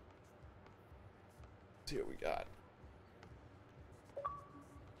see what we got.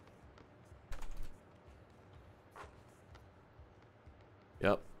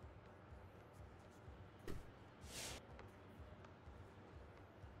 Yep.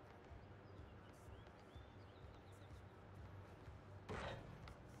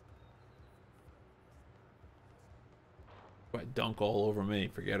 If I dunk all over me,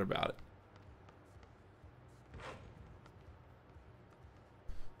 forget about it.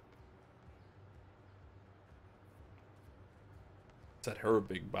 Set her a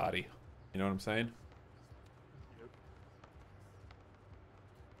big body. You know what I'm saying? Yep.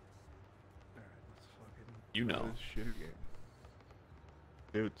 Alright, let's fucking... You know. This shit again.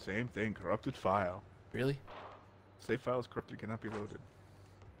 Dude, same thing. Corrupted file. Really? Save file is corrupted, cannot be loaded.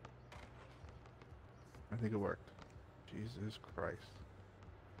 I think it worked. Jesus Christ.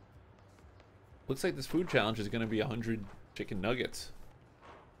 Looks like this food challenge is going to be 100 chicken nuggets.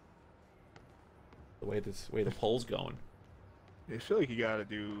 The way the poll's going. I feel like you gotta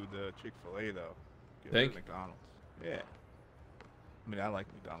do the Chick-fil-A though. Get rid of McDonald's. Yeah. I mean, I like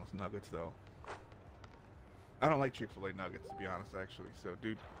McDonald's nuggets though. I don't like Chick-fil-A nuggets to be honest, actually. So,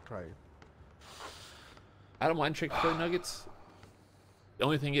 dude, try it. I don't mind Chick-fil-A nuggets. The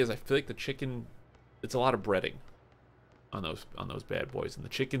only thing is, I feel like the chicken, it's a lot of breading on those bad boys, and the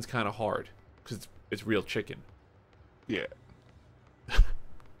chicken's kind of hard because it's real chicken. Yeah.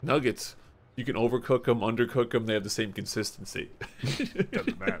 Nuggets, you can overcook them, undercook them. They have the same consistency.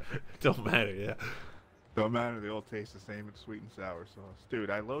 Doesn't matter. Don't matter, yeah. Don't matter. They all taste the same. It's sweet and sour sauce. Dude,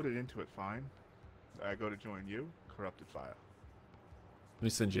 I loaded into it fine. I go to join you, corrupted file. Let me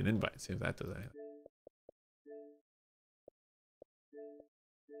send you an invite, see if that does anything.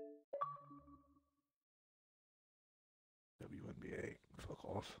 WNBA, fuck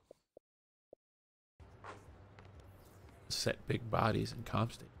off. Set big bodies in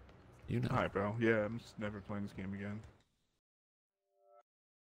comp state. You know. Alright, bro. Yeah, I'm just never playing this game again.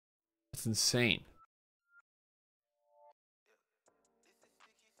 That's insane.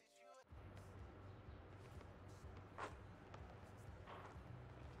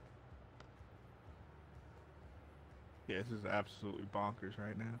 Yeah, this is absolutely bonkers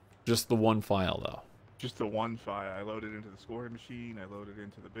right now. Just the one file, though. Just the one file. I loaded into the scoring machine. I loaded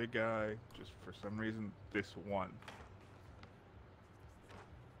into the big guy. Just for some reason, this one.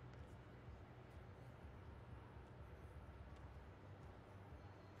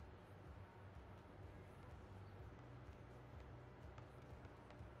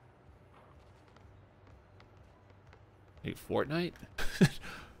 Hey, Fortnite?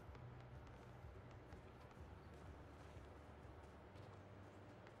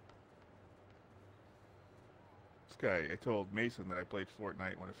 Guy, I told Mason that I played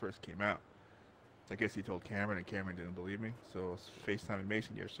Fortnite when it first came out. I guess he told Cameron, and Cameron didn't believe me. So I was FaceTiming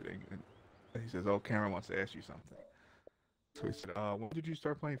Mason yesterday, and he says, "Oh, Cameron wants to ask you something." So he said, "When did you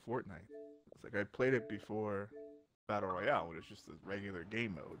start playing Fortnite?" It's like I played it before Battle Royale, when it was just the regular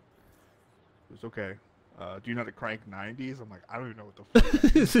game mode. It was okay. Do you know how to crank 90s? I'm like, I don't even know what the fuck.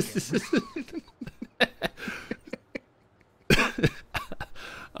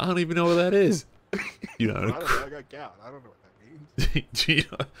 I don't even know what that is. You know, I don't know. I got gout. I don't know what that means. Do you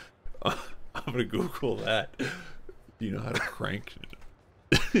know, I'm gonna Google that. Do you know how to crank?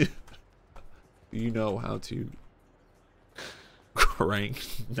 Do you know how to crank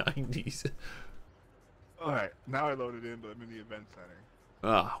 90s? All right, now I loaded in, but I'm in the event center.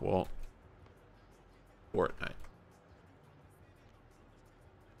 Ah, well, Fortnite.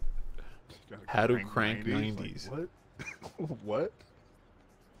 How to crank 90s? Like, what? What?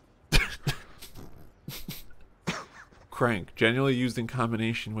 Crank, generally used in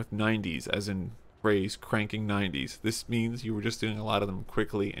combination with 90s, as in phrase cranking 90s. This means you were just doing a lot of them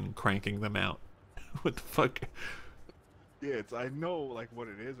quickly and cranking them out. What the fuck? Yeah, I know like what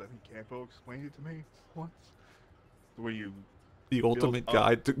it is. I think Campo explained it to me once. Where you The ultimate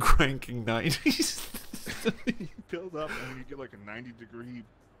guide to cranking 90s. You build up and you get like a 90-degree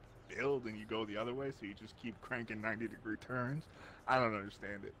build and you go the other way, so you just keep cranking 90-degree turns. I don't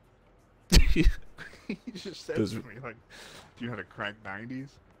understand it. He just said to me, like, do you know how to crank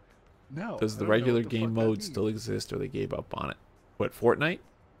 90s? No. Does the regular game mode still exist, or they gave up on it? What, Fortnite?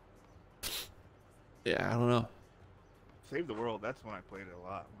 Yeah, I don't know. Save the World, that's when I played it a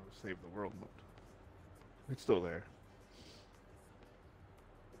lot, when it was Save the World mode. It's still there.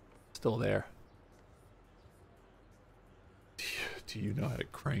 Still there. Do you know how to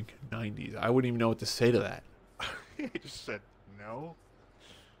crank 90s? I wouldn't even know what to say to that. He just said no.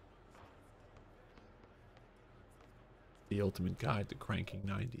 The ultimate guide to cranking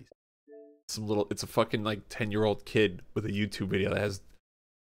 90s. It's a fucking like 10-year-old kid with a YouTube video that has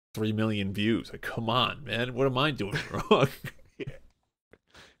 3 million views. Like, come on, man. What am I doing wrong? Yeah.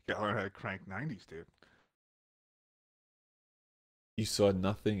 Gotta learn how to crank 90s, dude. You saw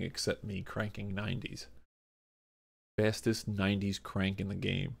nothing except me cranking 90s. Fastest 90s crank in the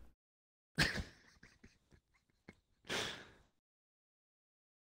game.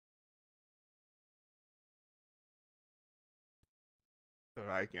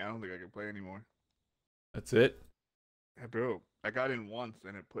 I don't think I can play anymore. That's it? Yeah, bro. I got in once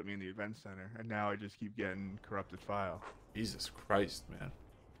and it put me in the event center, and now I just keep getting corrupted file. Jesus Christ, man.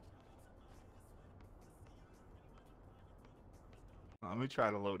 Let me try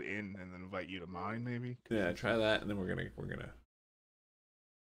to load in and then invite you to mine, maybe. Yeah, try that, and then we're gonna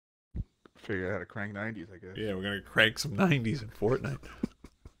figure out how to crank 90s, I guess. Yeah, we're gonna crank some 90s in Fortnite.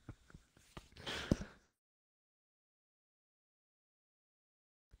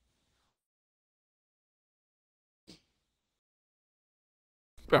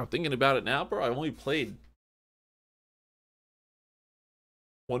 Bro, thinking about it now, bro, I only played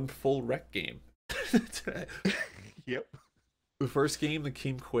one full rec game. Yep. The first game, the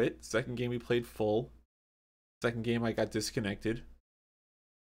team quit. Second game, we played full. Second game, I got disconnected.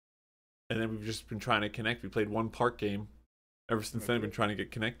 And then we've just been trying to connect. We played one park game. Ever since then, I've been trying to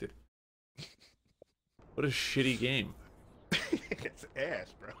get connected. What a shitty game. It's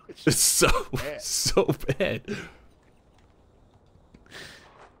ass, bro. It's so, ass. so bad.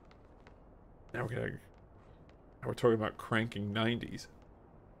 Now we're talking about cranking 90s.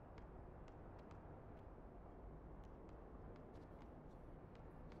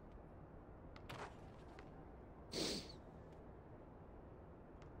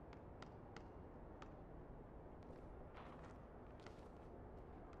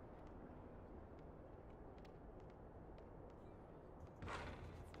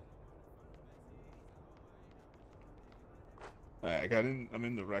 Alright, I'm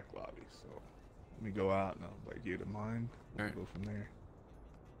in the rec lobby, so let me go out and I'll invite you to mine. We'll go from there.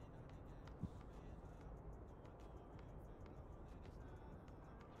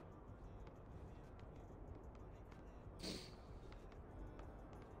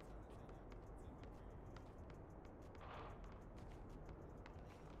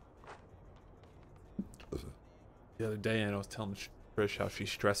 The other day, and I was telling Trish how she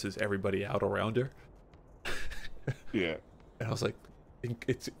stresses everybody out around her. Yeah. And I was like,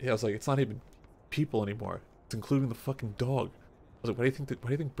 it's not even people anymore. It's including the fucking dog. I was like, why do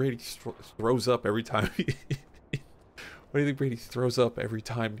you think Brady throws up every time? Why do you think Brady throws up every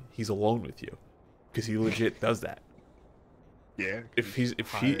time he's alone with you? Because he legit does that. Yeah. If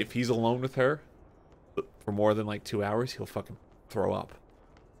he's alone with her for more than like 2 hours, he'll fucking throw up.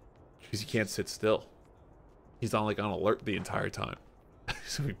 Because he can't sit still. He's on on alert the entire time.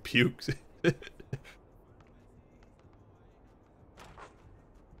 So he pukes.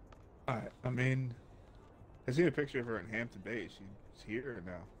 Alright, I mean, I seen a picture of her in Hampton Bay. She's here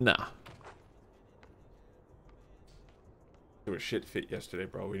now. Nah. There was shit fit yesterday,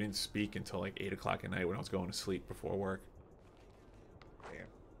 bro. We didn't speak until like 8 o'clock at night when I was going to sleep before work. Damn.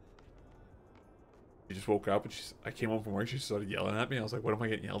 She just woke up and I came home from work. She started yelling at me. I was like, what am I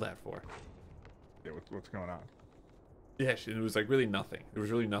getting yelled at for? Yeah, what's going on? Yeah, it was like really nothing. There was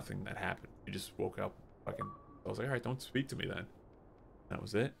really nothing that happened. She just woke up fucking. I was like, all right, don't speak to me then. That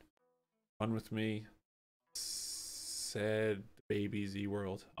was it. Fun with me. Said Baby Z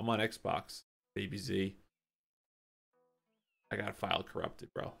World. I'm on Xbox. Baby Z. I got file corrupted,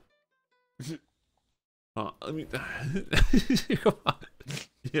 bro. Let me. Come on.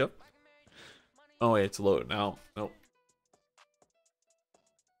 Yep. Oh wait, it's loaded now. Nope.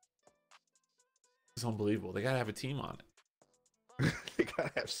 It's unbelievable. They gotta have a team on it. They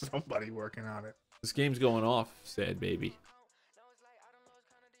gotta have somebody working on it. This game's going off, sad baby.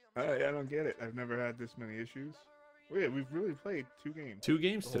 I don't get it. I've never had this many issues. Wait, we've really played 2 games. 2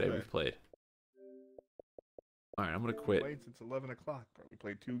 games today we've played. Alright, I'm gonna quit. We played since 11 o'clock, bro. We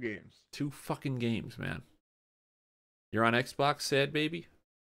played 2 games. 2 fucking games, man. You're on Xbox, sad baby?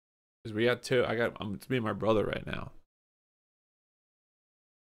 Because we got 2. It's me and my brother right now.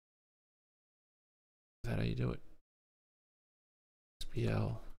 Is that how you do it?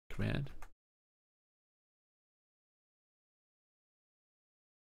 SPL command.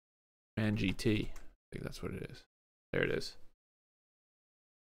 Command GT. I think that's what it is. There it is.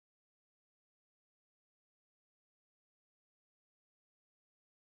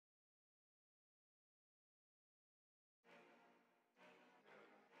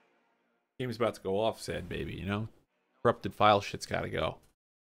 Game's about to go off, sad baby, you know? Corrupted file shit's gotta go.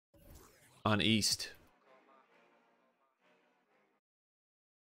 On East.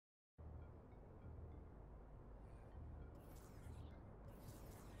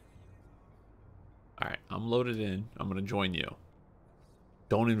 Alright, I'm loaded in. I'm gonna join you.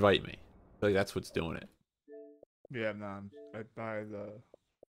 Don't invite me. I feel like that's what's doing it. Yeah, no, I'm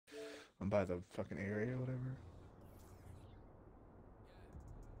by the fucking area or whatever.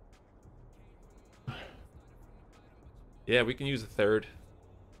 Yeah, we can use a third.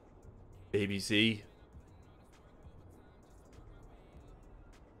 Baby Z.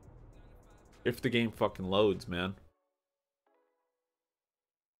 If the game fucking loads, man.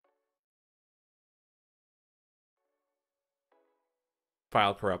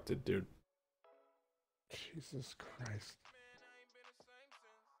 File corrupted, dude. Jesus Christ.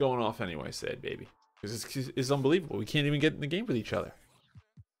 Going off anyway, sad baby. Because it's unbelievable. We can't even get in the game with each other.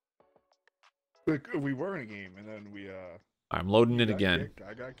 We were in a game, and then we I'm loading it again.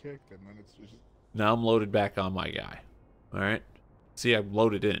 I got kicked, and then it's just. Now I'm loaded back on my guy. Alright? See, I'm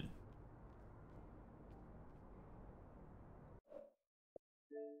loaded in.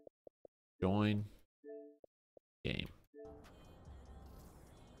 Join game.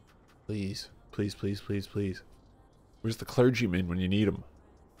 Please. Please, please, please, please. Where's the clergyman when you need him?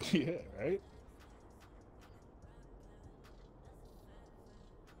 Yeah, right?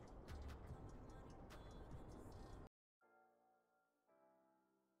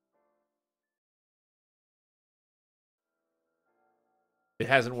 It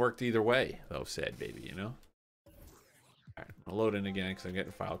hasn't worked either way, though, sad baby, you know? Alright, I'll load in again because I'm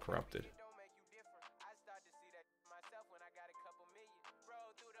getting file corrupted.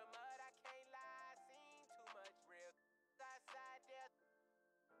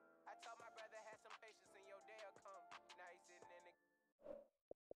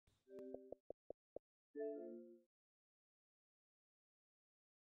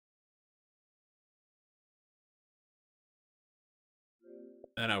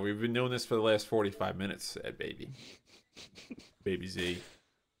 I know, we've been doing this for the last 45 minutes, sad baby. Baby Z.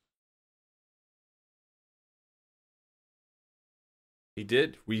 He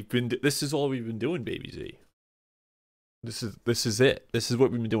did. This is all we've been doing, Baby Z. This is it. This is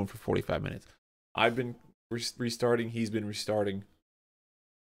what we've been doing for 45 minutes. I've been restarting. He's been restarting.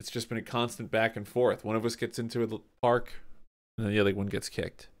 It's just been a constant back and forth. One of us gets into the park, and then the other one gets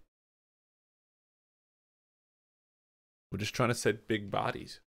kicked. We're just trying to set big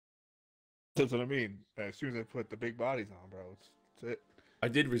bodies. That's what I mean. As soon as I put the big bodies on, bro, that's it. I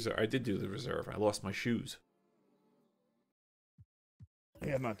did do the reserve. I lost my shoes.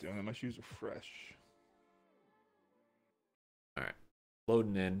 Yeah, I'm not doing that. My shoes are fresh. All right,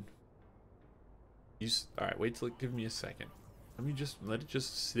 loading in. All right, wait till it give me a second. Let it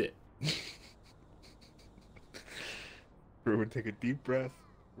just sit. Everyone, take a deep breath.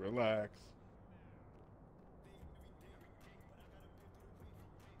 Relax.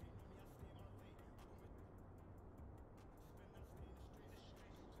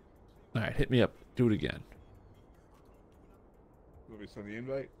 All right, hit me up. Do it again. Will we send the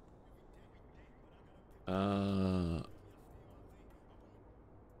invite?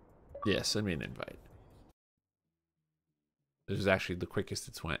 Yeah, send me an invite. This is actually the quickest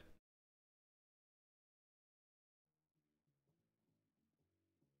it's went.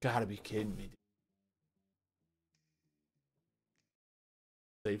 Gotta be kidding me.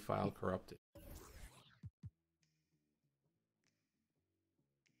 Save file corrupted.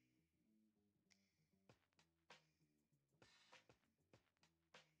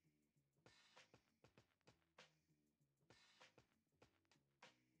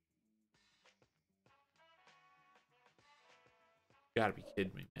 Gotta be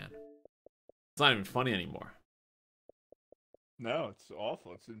kidding me, man. It's not even funny anymore. No, it's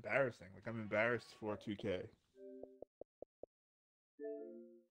awful. It's embarrassing. Like, I'm embarrassed for 2K.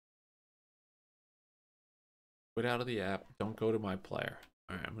 Quit out of the app. Don't go to my player.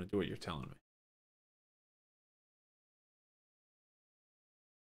 All right, I'm gonna do what you're telling me.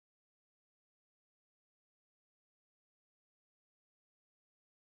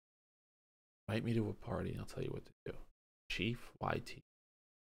 Invite me to a party and I'll tell you what to do. Chief YT. Let's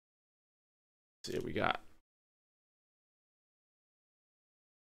see what we got.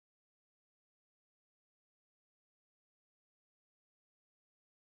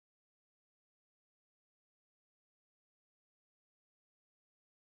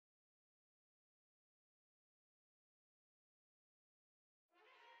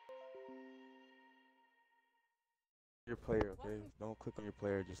 Your player, okay? Don't click on your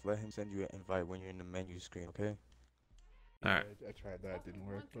player. Just let him send you an invite when you're in the menu screen, okay? All right. I tried that. It didn't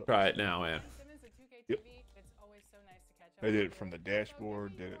work. But... Try it now, man. Yep. I did it from the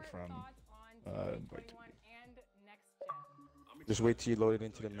dashboard. Did it from Just wait till you load it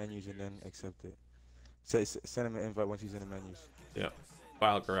into the menus and then accept it. Send him an invite once he's in the menus. Yeah.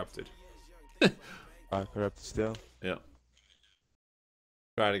 File corrupted. Corrupted still? Yeah.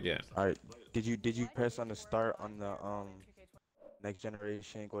 Try it again. Alright. Did you press on the start on the next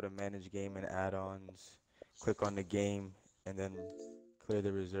generation, go to manage game and add-ons, click on the game, and then clear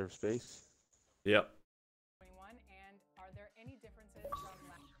the reserve space? Yep.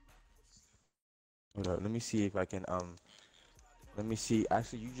 Hold up, let me see if I can let me see.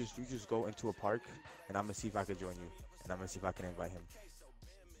 Actually, you just go into a park and I'm gonna see if I can join you. And I'm gonna see if I can invite him.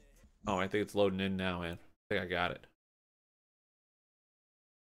 Oh, I think it's loading in now, man. I think I got it.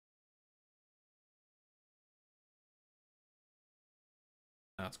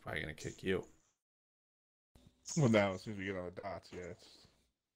 Now it's probably gonna kick you. Well, now as soon as we get on the dots, yeah. It's...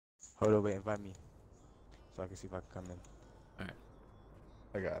 Hold on, wait, invite me, so I can see if I can come in. All right.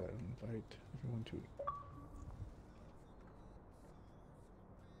 I got it. Invite everyone to.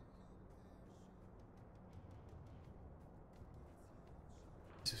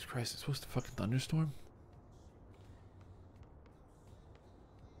 Jesus Christ! It's supposed to fucking thunderstorm.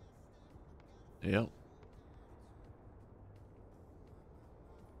 Yep.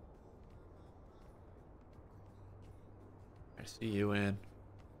 I see you, Ann.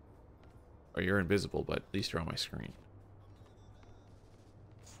 Or you're invisible, but at least you're on my screen.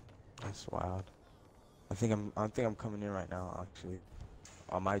 That's wild. I think I'm coming in right now. Actually,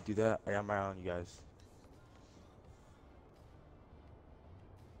 I might do that. I'm right on you guys.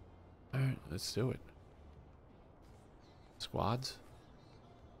 All right, let's do it. Squads.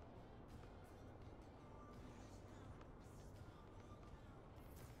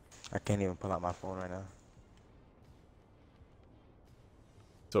 I can't even pull out my phone right now.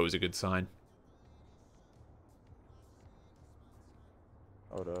 It's always a good sign.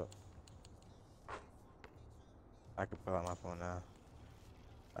 Hold up. I can pull out my phone now.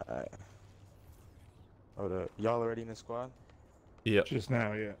 Alright. Hold up. Y'all already in the squad? Yep. Just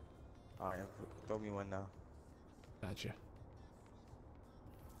now, yeah. Alright, throw me one now. Gotcha.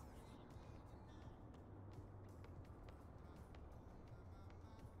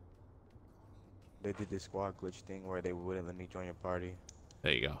 They did this squad glitch thing where they wouldn't let me join your party.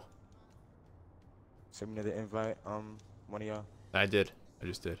 There you go. Send me another invite, one of y'all. I did. I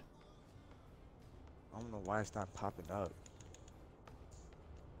just did. I don't know why it's not popping up.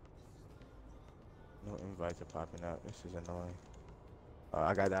 No invites are popping up. This is annoying.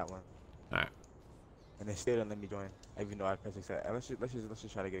 I got that one. Alright. And they still didn't let me join, even though I pressed accept. Let's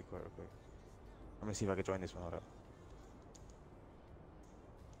just try to get it quick real quick. I'm gonna see if I can join this one. Hold up.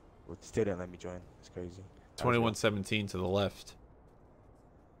 Well, still didn't let me join. It's crazy. 2117 to the left.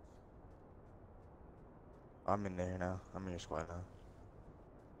 I'm in there now. I'm in your squad now.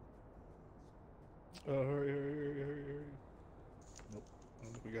 Oh, hurry. Nope. I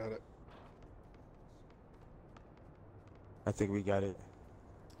don't think we got it. I think we got it.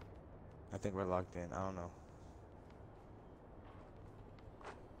 I think we're locked in. I don't know.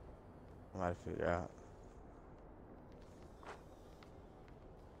 I might figure out.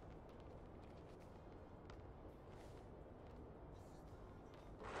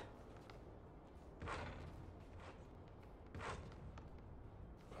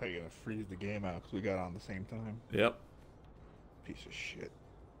 How you gonna freeze the game out because we got on the same time? Yep. Piece of shit.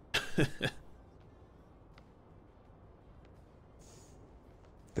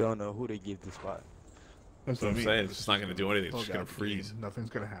 They don't know who they give the spot. That's what I'm saying. It's just not gonna do anything. It's just gonna Game. freeze. Nothing's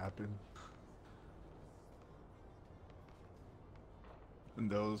gonna happen. And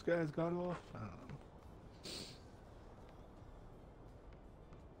those guys got off? I don't know.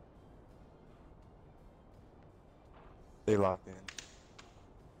 They locked in.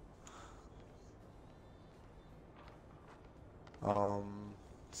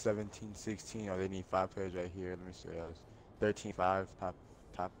 17-16. Oh, they need 5 players right here. Let me see else. 13-5. Top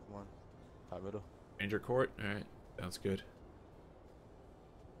one. Top middle. Ranger court. All right. Sounds good.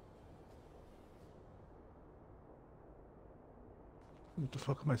 What the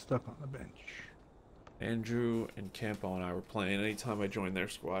fuck am I stuck on the bench? Andrew and Campo and I were playing. Anytime I joined their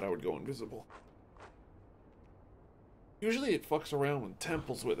squad, I would go invisible. Usually it fucks around when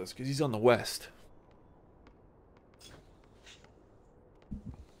Temple's with us because he's on the west.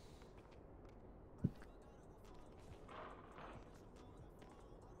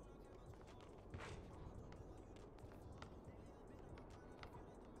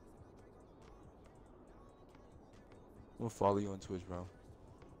 We'll follow you on Twitch, bro.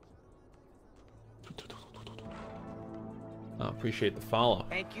 I appreciate the follow.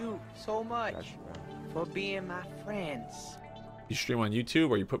 Thank you so much for being my friends. You stream on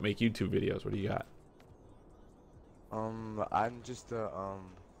YouTube or you make YouTube videos? What do you got? I'm just a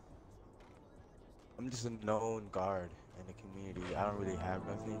known guard in the community. I don't really have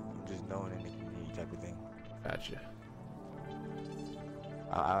nothing. I'm just known in the community type of thing. Gotcha.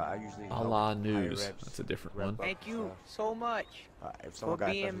 I usually Allah News. That's a different one. Thank you so much if someone for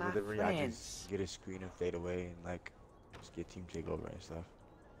got being special my delivery, I friends. just get a screen and fade away and like just get team takeover and stuff.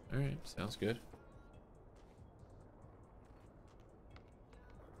 All right, sounds good.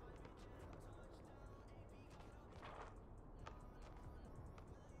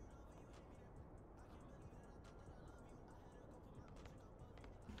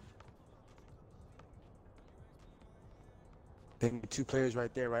 They need 2 players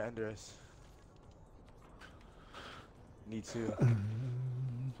right there, right under us. Need 2. I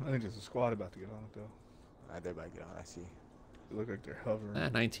think there's a squad about to get on it though. They're about to get on. I see. They look like they're hovering.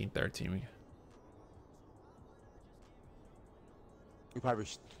 1913. We probably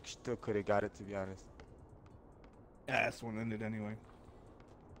still could have got it, to be honest. Yeah, this one ended anyway.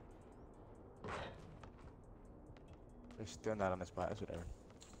 They're still not on the spot. That's whatever.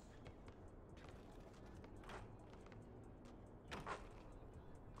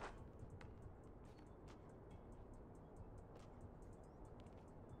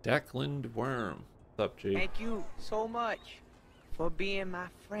 Declan Worm. What's up, G? Thank you so much for being my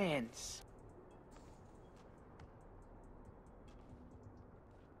friends.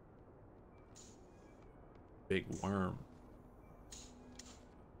 Big Worm.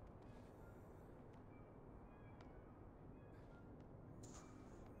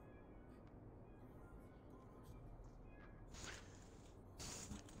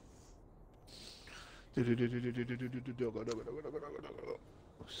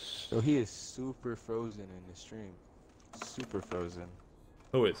 So he is super frozen in the stream. Super frozen.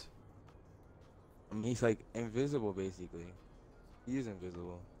 Who is? I mean, he's like invisible, basically. He is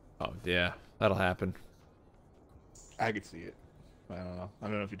invisible. Oh, yeah. That'll happen. I could see it. I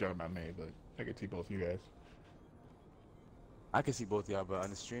don't know if you're talking about me, but I could see both you guys. I can see both y'all, but on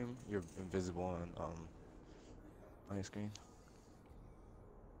the stream, you're invisible on your screen.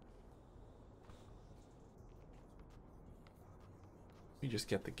 We just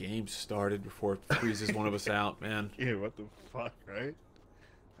get the game started before it freezes one of us out, man. Yeah, what the fuck, right?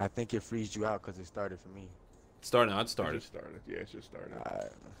 I think it freezed you out because it started for me. Starting out, it started. It just started. Yeah, it just started.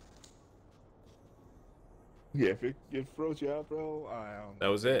 Yeah, if it froze you out, bro, That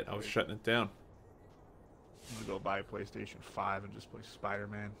was it. I was shutting it down. I'm gonna go buy a PlayStation 5 and just play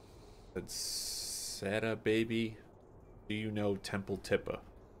Spider-Man. That's Seta, baby. Do you know Temple Tippa?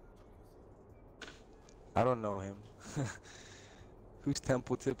 I don't know him. Who's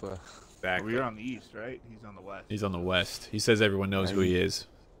Temple Tippa? Back. Well, you're on the east, right? He's on the west. He's on the west. He says everyone knows who he is.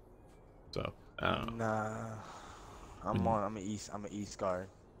 So I don't know. Nah, I'm an east guard.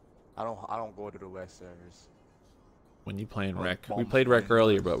 I don't go to the west servers. When you playing Oh, rec, we bombs played rec playing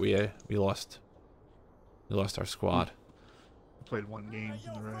earlier, but we lost. We lost our squad. I played one game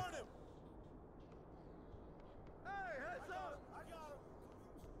in the rec.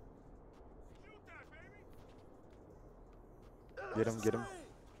 Get him.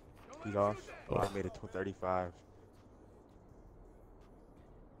 He's off. Oh, I made it to 35.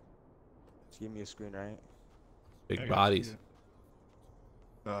 Just give me a screen, right? Big bodies.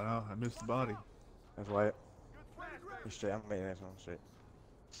 Oh no, I missed the body. That's why. You're straight. I'm making that one straight.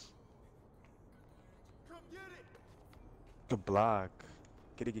 Good block.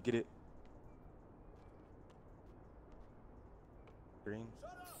 Get it. Green.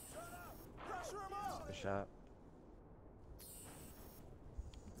 Good shot.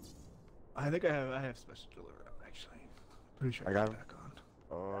 I think I have special delivery actually. Pretty sure I got him. back on.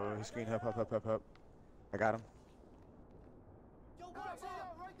 Oh, his screen up. I got him.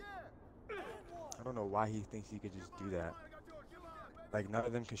 I don't know why he thinks he could just do that. Like, none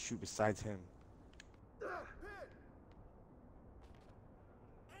of them can shoot besides him.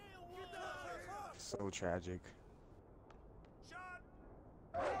 So tragic.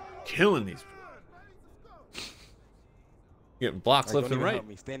 Killing these. Getting blocks Like, left don't and even right. help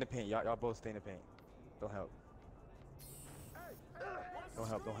me. Stay in the paint. Y'all both stay in the paint. Don't help. Don't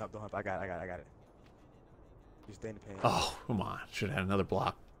help. I got it. You stay in the paint. Oh, come on. Should have had another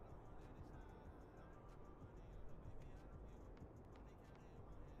block.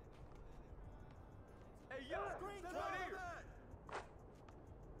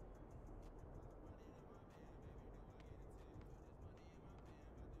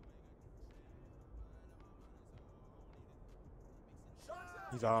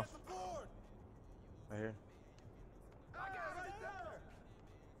 He's off. Right here.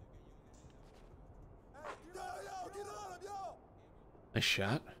 Nice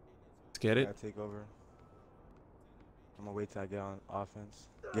shot. Let's get it. Gotta take over. I'm gonna wait till I get on offense.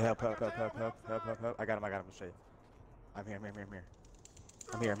 Yeah, help. I got him straight. I'm here.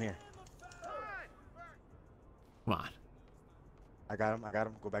 I'm here. Come on. I got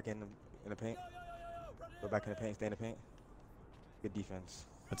him. Go back in the paint. Go back in the paint. Stay in the paint. Good defense.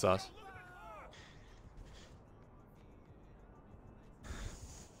 That's us.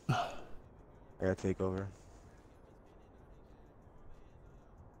 I gotta take over.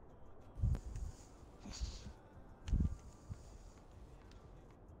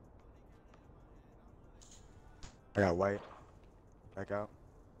 I got white. Back out.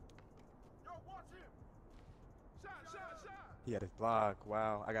 He had his block.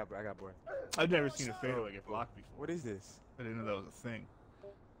 Wow. I got board. I've never seen a fadeaway get blocked before. What is this? I didn't know that was a thing.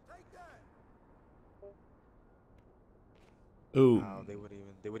 Ooh. No, they wouldn't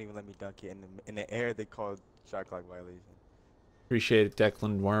even let me dunk it in the air. They called shot clock violation. Appreciate it,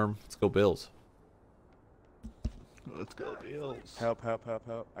 Declan Worm. Let's go Bills. Let's go Bills. Help.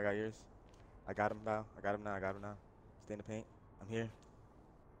 I got yours. I got him now. Stay in the paint. I'm here.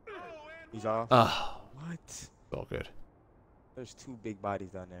 He's off. Oh. What? It's all good. There's two big bodies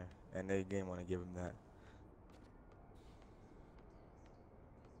down there, and they didn't want to give him that.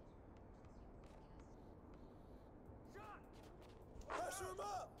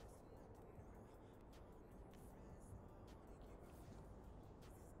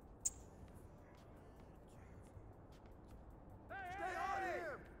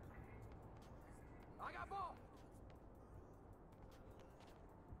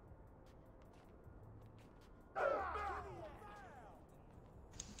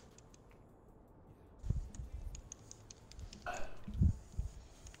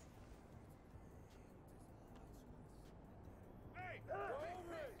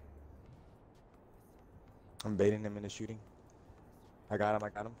 I'm baiting him in the shooting. I got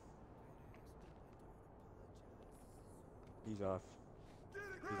him. He's off.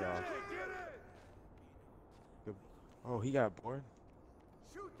 Oh, he got bored.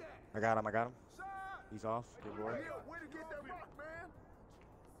 Shoot that. I got him. Shot. He's off. Get bored. Hey, yo, where to get that rock, man?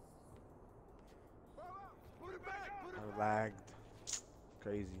 Put it back. Put it I lagged.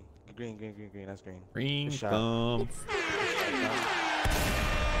 Crazy. Green. That's green. Green Good shot. thumb.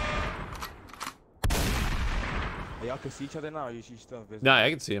 Hey, y'all can see each other now, or you still invisible? Nah, I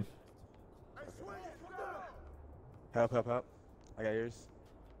can see him. Help. I got yours.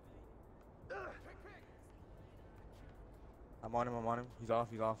 I'm on him. He's off.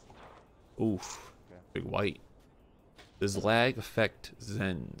 Oof. Okay. Big white. Does lag affect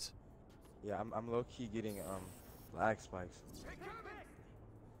Zens? Yeah, I'm low key getting lag spikes.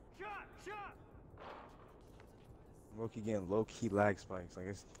 I'm low key getting low key lag spikes. Like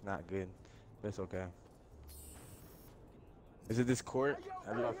it's not good, but it's okay. Is it this court?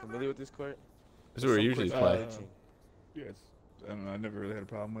 Are y'all familiar with this court? This is where we usually play. Yes. I don't know. I never really had a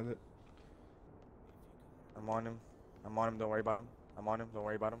problem with it. I'm on him. Don't worry about him. I'm on him. Don't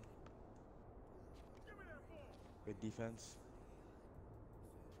worry about him. Good defense.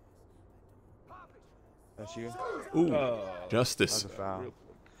 That's you. Ooh, justice. That was a foul.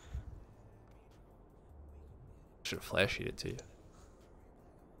 Should have flashed it to you.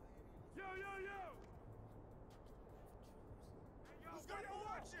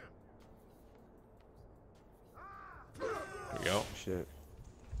 There you go. Shit.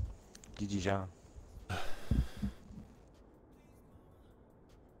 GG John.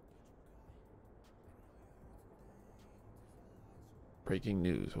 Breaking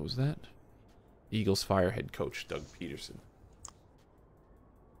news. What was that? Eagles fire head coach Doug Peterson.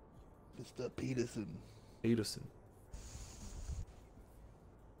 Mr. Peterson.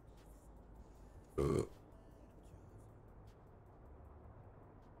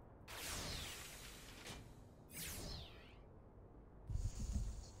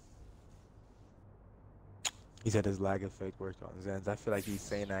 He said his lag effect worked on Zens. I feel like he's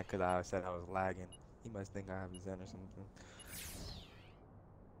saying that because I said I was lagging. He must think I have a Zen or something.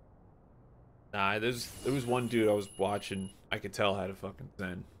 Nah, there was one dude I was watching. I could tell had a fucking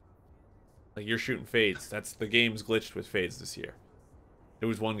Zen. Like, you're shooting fades. That's the game's glitched with fades this year. There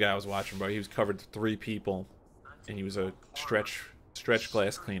was one guy I was watching, bro. He was covered 3 people, and he was a stretch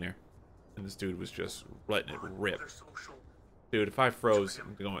glass cleaner, and this dude was just letting it rip. Dude, if I froze,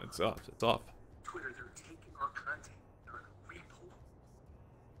 I'm going. It's off. It's off. Twitter, they're taking our content. They're repo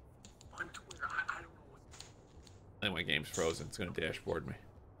on Twitter. I don't know what. I think my game's frozen. It's gonna dashboard me.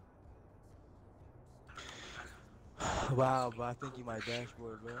 Wow, but I think you might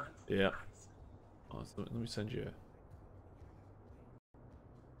dashboard, bro. Yeah. Oh, so let me send you.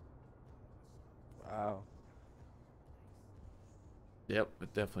 Wow. Yep,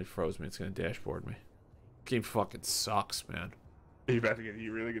 it definitely froze me. It's gonna dashboard me. Game fucking sucks, man. Are you about to get?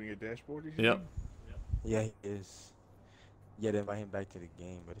 You really gonna get dashboarded? Yep. Yeah, he is. Yeah, to invite him back to the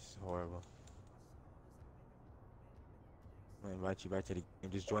game, but it's horrible. I'm gonna invite you back to the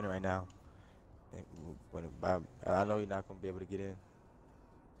game. Just join it right now. I know you're not gonna be able to get in.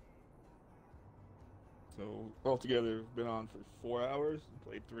 So altogether, we've been on for 4 hours and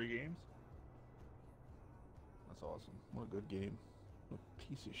played 3 games. That's awesome. What a good game. What a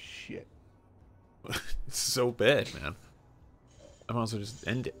piece of shit. It's so bad, man. I might as well just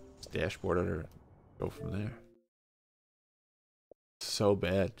end it. Just dashboard it or go from there. So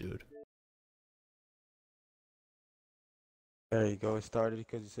bad, dude. There you go. It started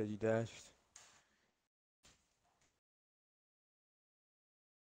because you said you dashed.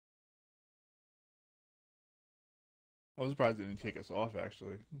 I was surprised it didn't take us off,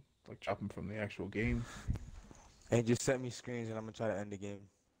 actually. Like chopping from the actual game. And just send me screens and I'm gonna try to end the game.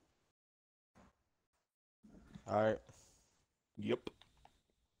 Alright. Yep.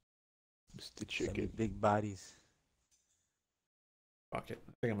 Mr. Chicken. Big bodies. Fuck it.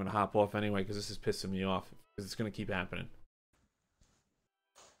 I think I'm gonna hop off anyway because this is pissing me off. Because it's gonna keep happening.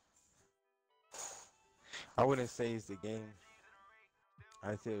 I wouldn't say it's the game.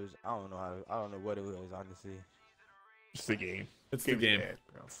 I say it was. I don't know what it was, honestly. It's the game. It's the game. Bad,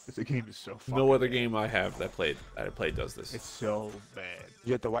 bro. The game is so fucking No other bad. game I have that I played does this. It's so bad.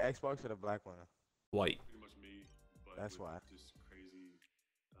 You have the white Xbox or the black one? White. Pretty much me, but That's with why. just crazy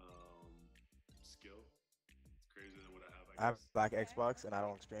skill. It's crazier than what I have. I have black Xbox and I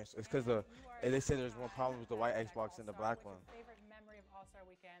don't experience. It's because they say there's one problem with the white Xbox and the black one.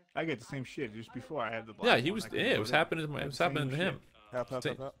 I get the same shit just before I had the black Yeah, he one. was. I could Yeah, it go was there. happening. It was happening to him. Help.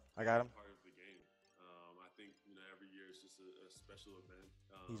 I got him. Part of the game. I think every year is just a special event.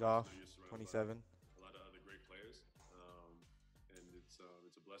 He's off. So you're surrounded 27. by a lot of other great players, and it's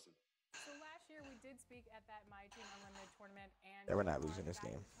a blessing. So last year we did speak at that My Team Unlimited tournament, and Yeah, we're not losing this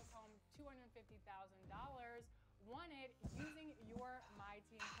game. took home $250,000. won it using your My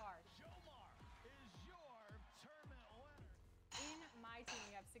Team card. In My Team,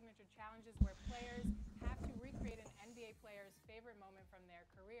 you have signature challenges where players have to recreate an NBA player's favorite moment from their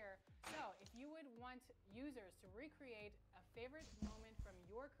career. So, if you would want users to recreate a favorite moment from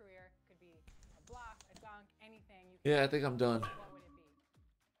your career, could be a block, a dunk, anything. Yeah, I think I'm done. What would it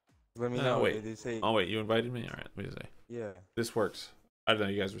be? Let me know. Wait. They say, Oh wait, you invited me? All right, let me say. yeah. This works. I don't know.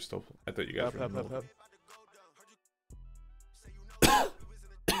 You guys were still. I thought you guys were. In the middle.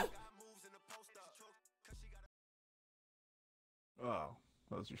 Oh,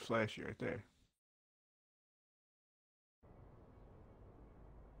 that was your flashy right there.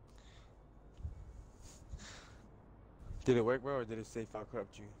 Did it work, bro, or did it say file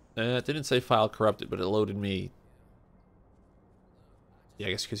corrupt you? It didn't say file corrupted, but it loaded me. Yeah, I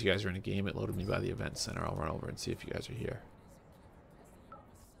guess because you guys are in a game, it loaded me by the event center. I'll run over and see if you guys are here.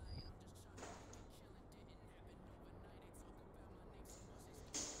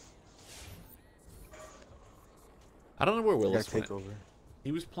 I don't know where Willis went.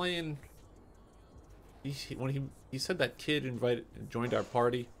 He was playing. When he said that kid joined our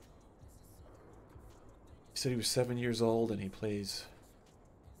party. He said he was 7 years old and he plays.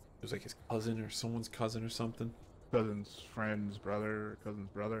 It was like his cousin or someone's cousin or something. Cousin's friend's brother, cousin's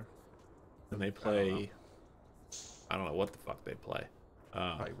brother. And they play. I don't know what the fuck they play.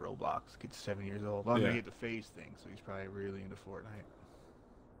 Probably Roblox. Kid's 7 years old. Well, I'm Yeah. gonna get the phase thing, so he's probably really into Fortnite.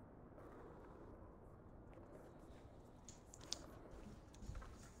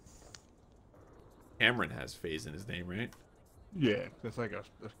 Cameron has FaZe in his name, right? Yeah, that's like a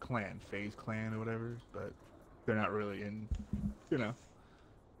clan, phase clan or whatever, but they're not really in, you know.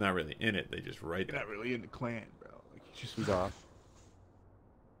 Not really in it. They just write They're that. not really in the clan, bro. Like He's off.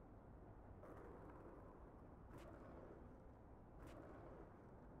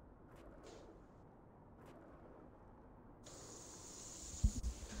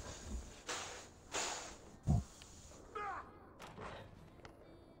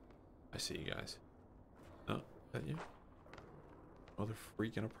 I see you guys. Oh, is that you? Mother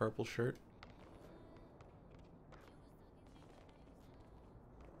freak in a purple shirt.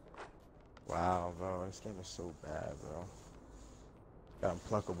 Wow, bro, this game is so bad, bro. Got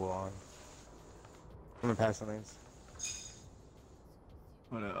Unpluckable on. I'm gonna pass the lanes.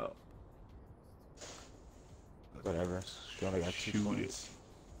 Oh no. Whatever. You only got 2 Shoot points.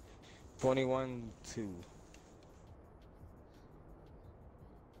 21-2.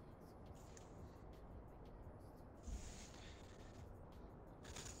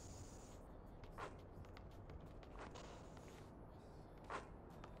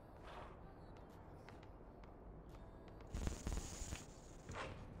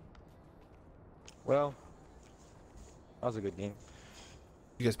 Well, that was a good game.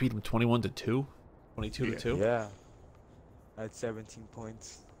 You guys beat him 21-2? 22-2? Yeah. I had 17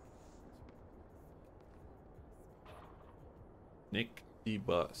 points. Nick D.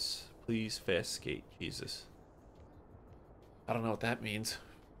 Bus. Please fast skate, Jesus. I don't know what that means.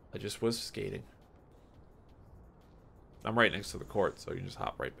 I just was skating. I'm right next to the court, so you can just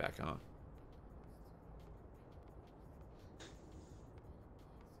hop right back on.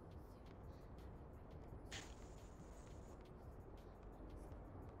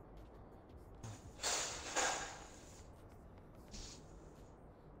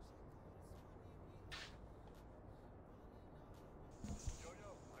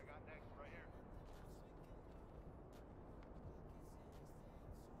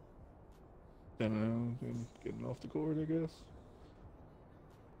 Getting off the court, I guess.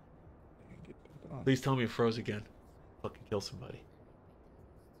 Please tell me it froze again. Fucking kill somebody.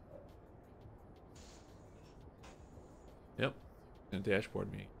 Yep. And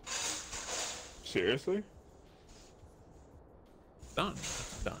dashboard me. Seriously? Done.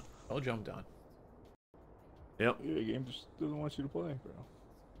 Done. Told you I'm done. Yep. Yeah, the game just doesn't want you to play, bro.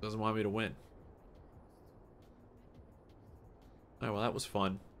 Doesn't want me to win. Alright, well that was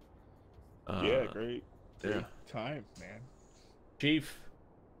fun. Yeah, great Yeah. time, man. Chief,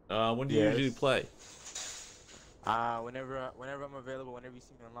 when do you usually play? Whenever I'm available, whenever you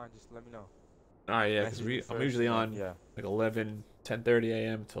see me online, just let me know. Alright, yeah, because Message me I'm first, usually and on then- like 11, 10:30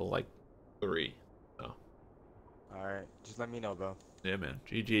 a.m. till like 3. So. Alright, just let me know, bro. Yeah, man.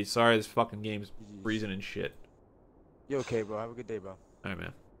 GG. Sorry this fucking game's freezing and shit. You okay, bro? Have a good day, bro. Alright,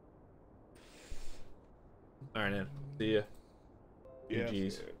 man. Alright, man. See ya. Yeah,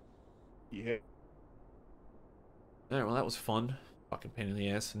 GG's. Yeah. Alright, well that was fun. Fucking pain in the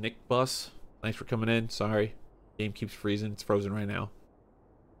ass. Nick Bus, thanks for coming in. Sorry. Game keeps freezing. It's frozen right now.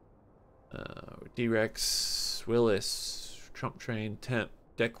 D-Rex, Willis, Trump Train, Temp,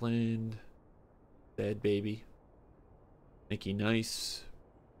 Declan, Dead Baby. Nikki Nice.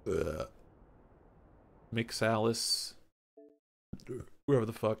 Mick Alice. Whoever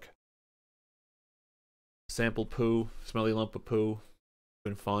the fuck. Sample Poo. Smelly Lump of Poo.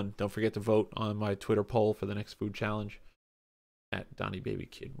 Been fun. Don't forget to vote on my Twitter poll for the next food challenge at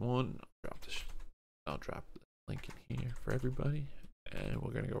DonnieBabyKid1. I'll drop the link in here for everybody. And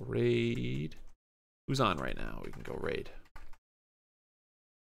we're gonna go raid. Who's on right now? We can go raid.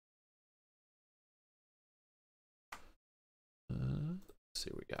 Let's see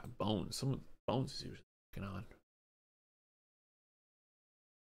what we got. Bones. Someone Bones is usually looking on.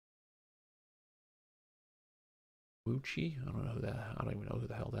 Wuchi? I don't know who that. I don't even know who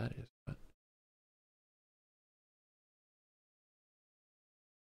the hell that is. But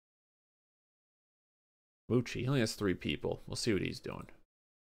Wuchi. He only has 3 people. We'll see what he's doing.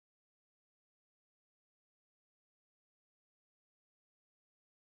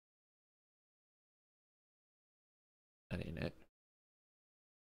 That ain't it.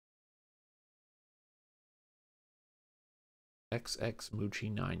 XX Moochie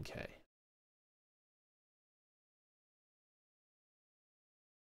 9K.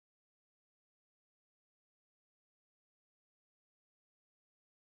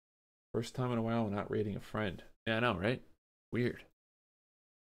 First time in a while we're not rating a friend. Yeah, I know, right? Weird.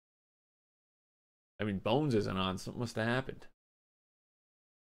 I mean, Bones isn't on. Something must have happened.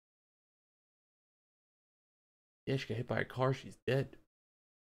 Yeah, she got hit by a car. She's dead.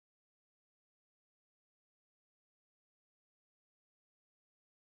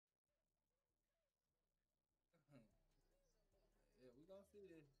 Yeah, we gonna see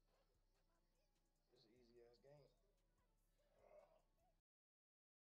this.